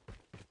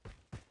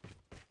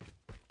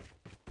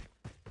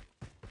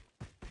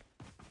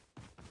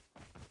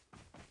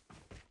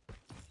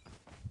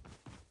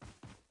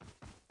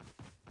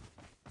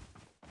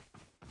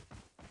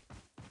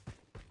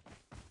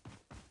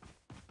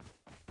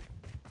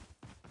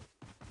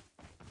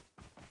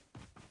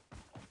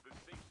 The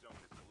safe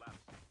zone is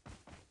collapsing.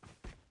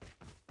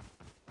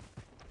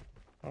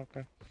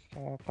 Okay.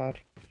 So car.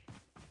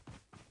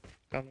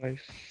 Come guys.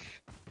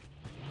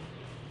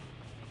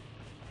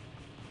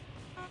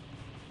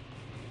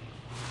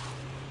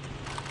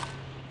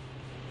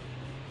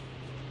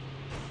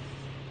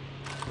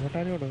 What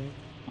are you doing?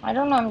 I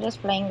don't know, I'm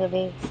just playing the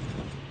wave.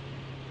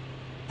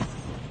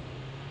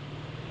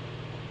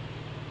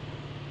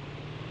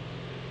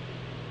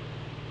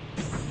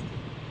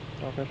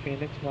 Okay,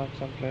 Phoenix marks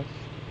some place.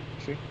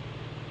 See?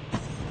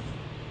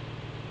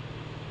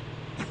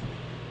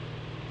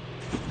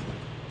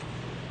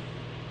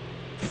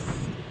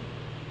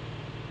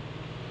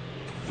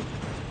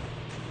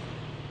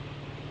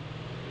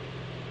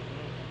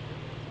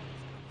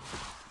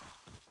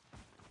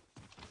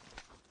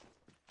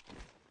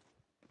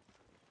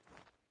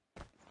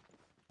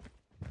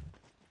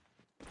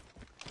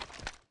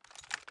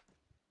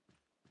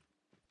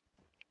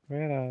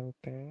 Where are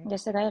they?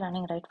 There's a guy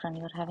running right front.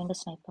 You're having the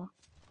sniper.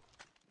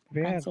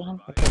 Where? Can't see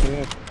him. Okay,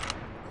 where?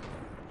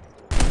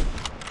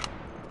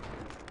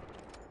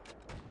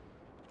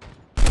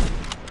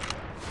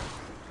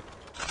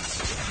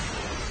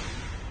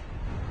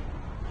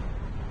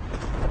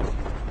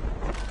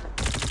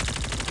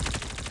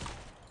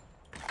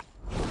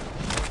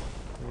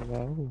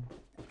 Wow.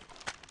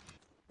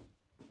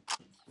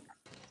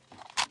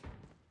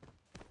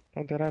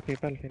 Oh, there are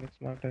people. Phoenix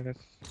marked, I guess.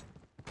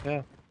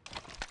 Yeah.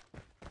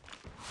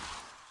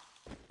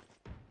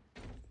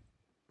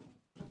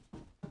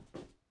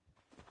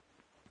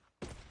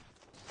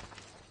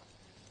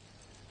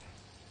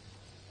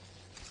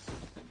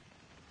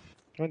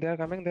 Oh, they are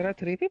coming. There are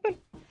 3 people.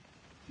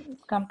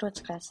 Come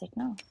towards classic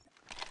now.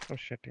 Oh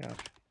shit, yeah.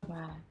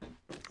 Wow.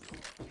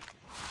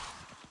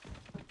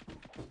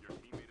 Your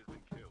teammate has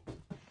been killed.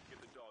 Get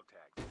the dog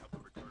tags and help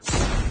them return.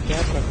 They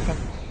are custom.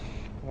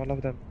 All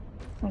of them.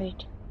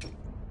 Wait.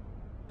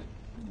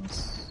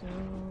 So...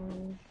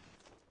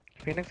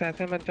 Phoenix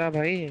ऐसे मत जा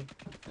भाई.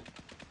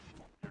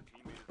 Your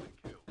teammate has been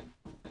killed.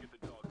 Get the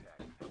dog tags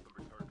and help them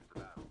return to the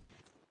battle.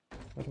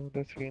 Bro,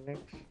 this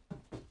Phoenix.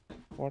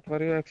 What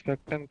were you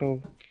expecting to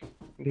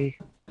be?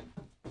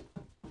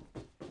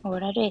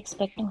 What are you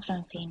expecting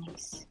from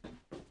Phoenix?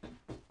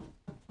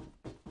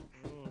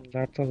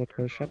 That's a good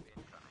question.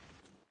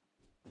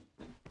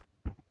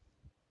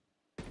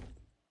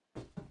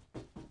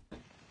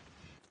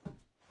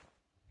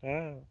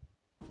 Ah,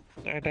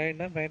 I died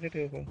now. Why did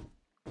you go?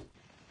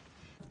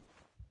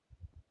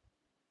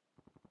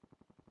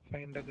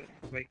 Find a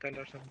vehicle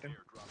or something.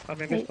 Or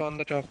maybe Wait, spawn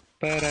the chopper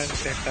and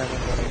take time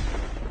on the way.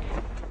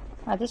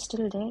 are they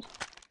still there?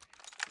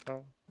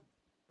 No,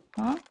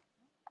 Huh?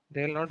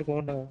 they'll not go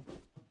now.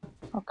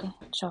 Okay,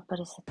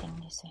 chopper is the thing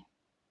you say.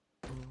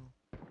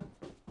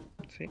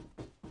 See,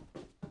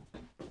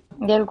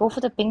 They'll go for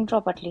the ping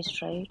drop at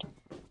least, right?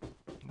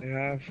 they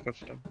have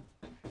custom.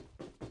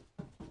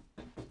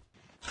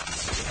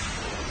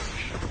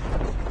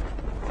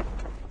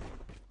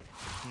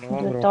 No,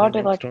 You bro, thought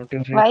you Phoenix, got... don't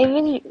use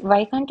it.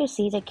 Why can't you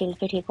see the kill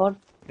feed? He got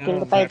Yeah,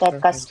 killed by that's that what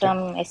I'm custom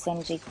saying.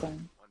 SMG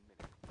gun.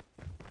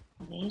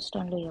 Based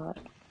only your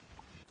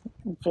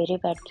very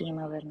bad game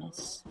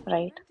awareness,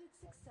 right?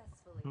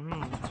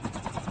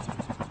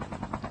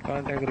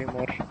 Can't agree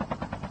more.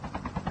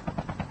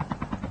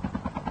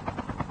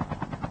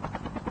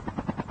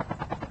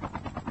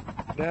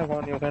 They have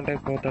one, you can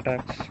take both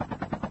attacks.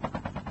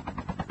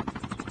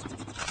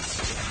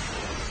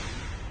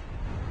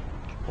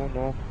 Oh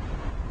no.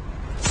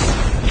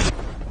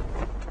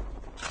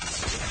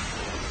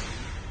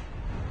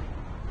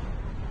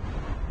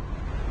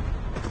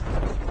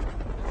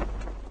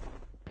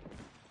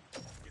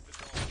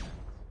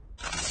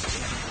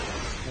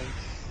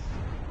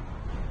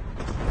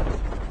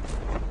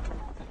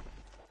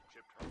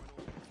 Chip terminal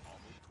is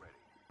almost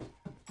ready.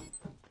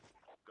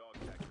 Dog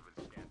tags have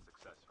been scanned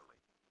successfully.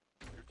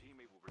 Your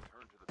teammate will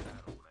return to the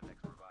battle when the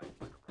next revive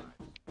flight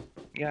arrives.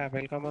 Yeah,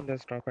 welcome on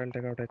this drop. I'll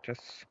take out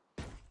HS.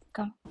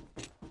 Come.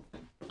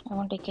 I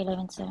won't take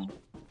 11-7.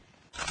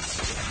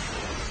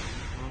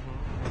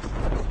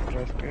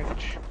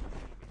 Prestige.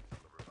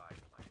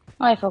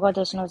 Oh, I forgot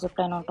there's no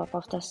zipline on top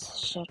of this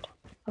shit.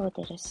 Oh,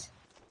 there is.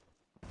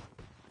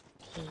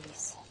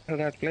 Please.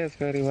 That place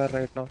where you are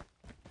right now.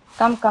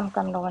 Come.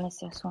 No one is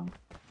here soon.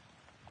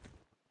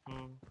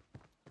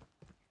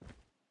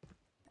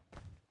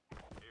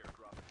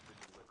 Airdrop has been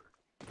delivered.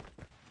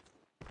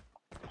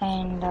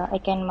 And I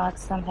can mark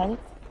some help.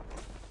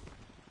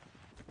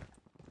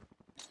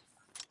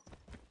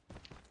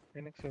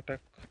 Phoenix, you take.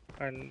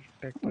 I'll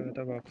take the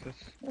other boxes.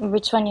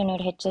 Which one you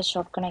need? HS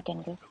shotgun I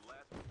can give. The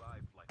last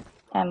revived flight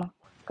will arrive Ammo. in 1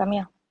 Come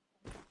here.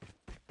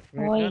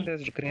 Wait, Oi. man,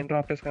 there's green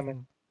drop is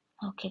coming.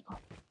 Okay, go.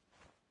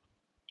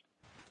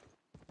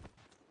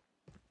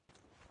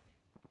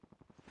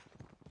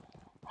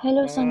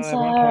 Hello, I want Holger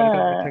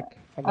Sansar. Mythic.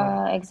 Come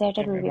on.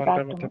 Excited Give me will be Holger back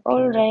tomorrow. Mythic.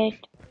 Alright.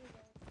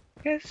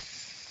 Yes.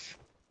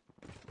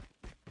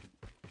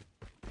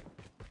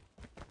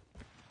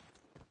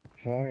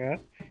 Oh, yeah.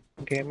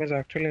 Game is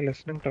actually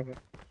listening to me.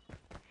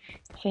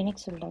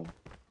 Phoenix will die.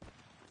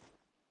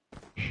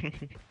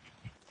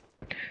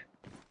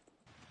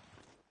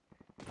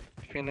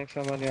 Phoenix,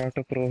 someone, you have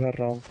to prove her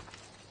wrong.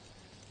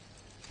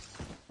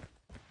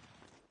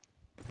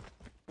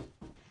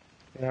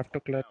 You have to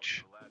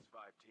clutch. the last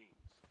 5 teams.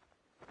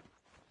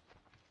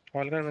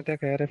 Holger Mythic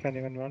here if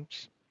anyone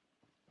wants.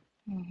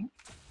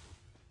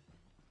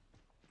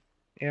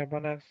 Yeah,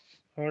 one has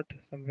heard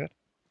somewhere.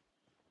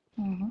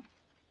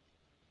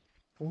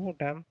 Oh,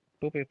 damn.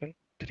 2 people.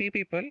 3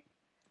 people.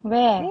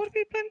 Where? 4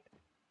 people.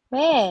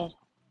 Where?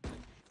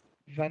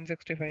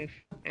 165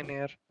 in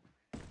air.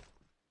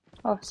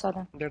 Oh, saw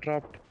them. They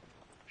dropped.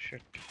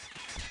 Shit. Shit.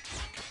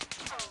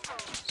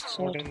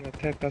 Holding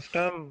Mythic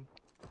custom.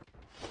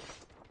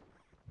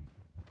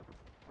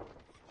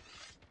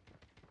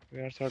 We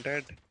are so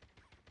dead.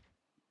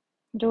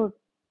 Dude,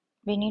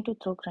 we need to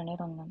throw grenade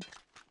on them.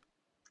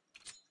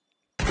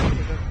 We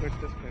just quit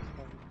this place.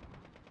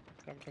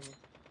 Come to me.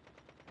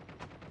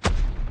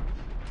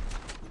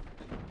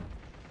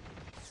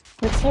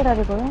 Which side are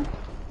we going?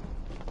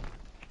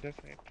 This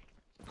side.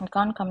 I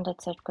can't come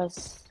that side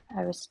because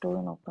I was too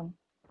in open.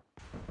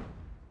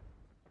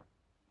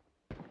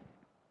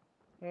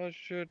 Oh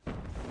shit.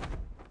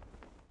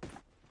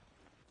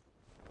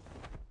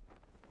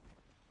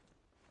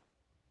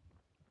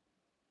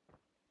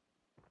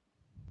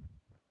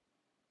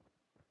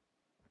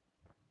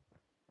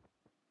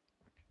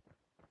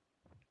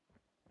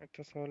 It's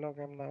a solo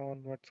game now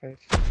on what size?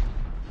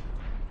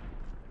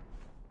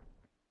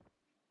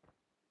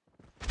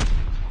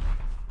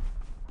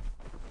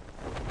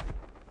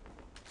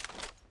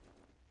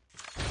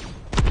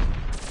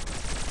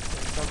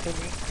 Come to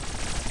me.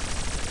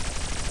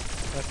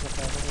 That's what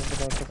happened is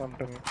about to come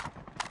to me.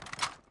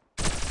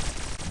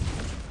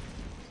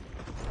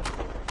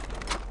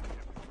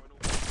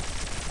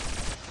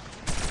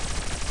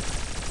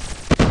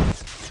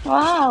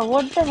 Wow,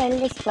 what the hell?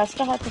 This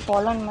cluster had to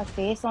fall on my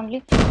face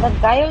only.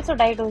 That guy also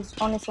died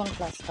on his own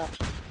cluster.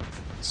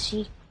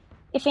 Gee.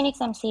 Hey,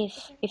 Phoenix, I'm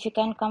safe. If you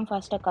can come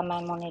faster, come.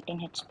 I'm on 18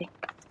 HP.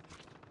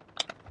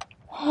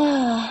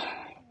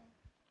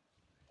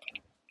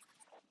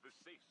 The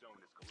safe zone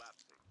is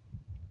collapsing.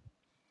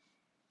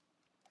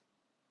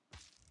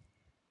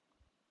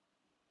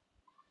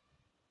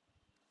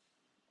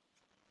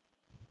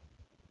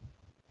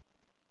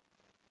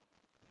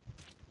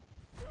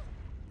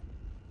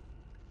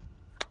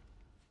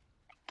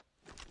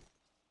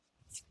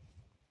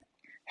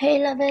 Hey,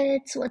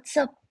 Lovets, what's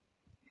up?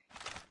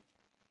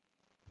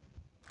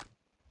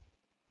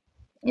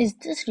 Is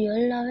this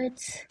real,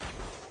 Lovets?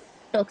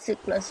 Toxic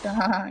cluster,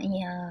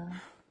 yeah.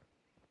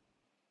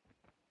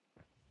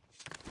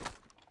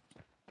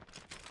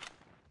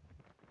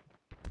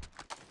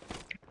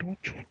 Don't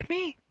shoot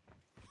me!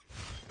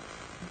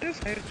 This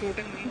guy is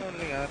shooting me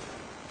only, yaar.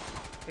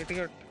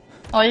 Idiot.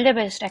 All the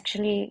best,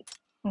 actually.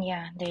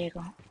 Yeah, there you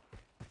go.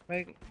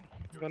 भाई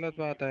गलत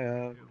बात है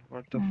यार.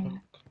 What the fuck?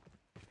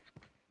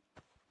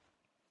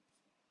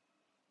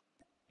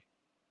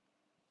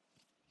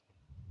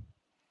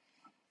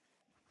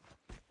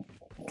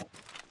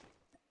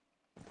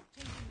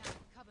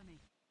 Cover me.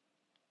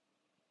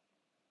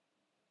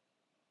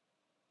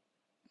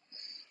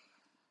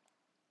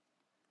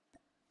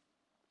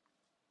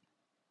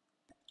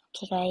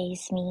 Okay,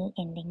 guys, me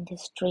ending the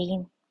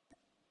stream.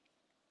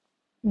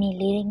 Me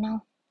leaving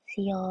now.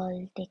 See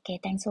y'all. Take care.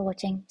 Thanks for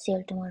watching. See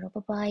y'all tomorrow.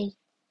 Bye-bye.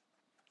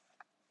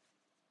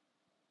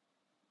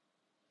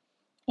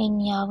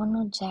 ಇನ್ಯಾವನು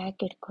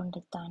Jack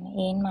ಇಟ್ಕೊಂಡಿದ್ದಾನೆ.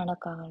 ಏನ್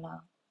ಮಾಡೋಕ್ಕಾಗಲ್ಲ.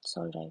 It's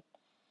all right.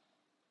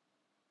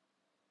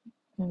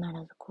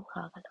 ಮಾಡೋದಕ್ಕೂ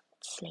ಆಗಲ್ಲ.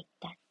 It's like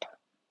that.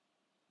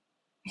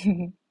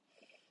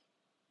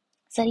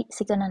 ಸರಿ,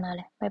 ಸಿಗೋಣ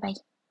ನಾಳೆ. Bye bye.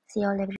 C all every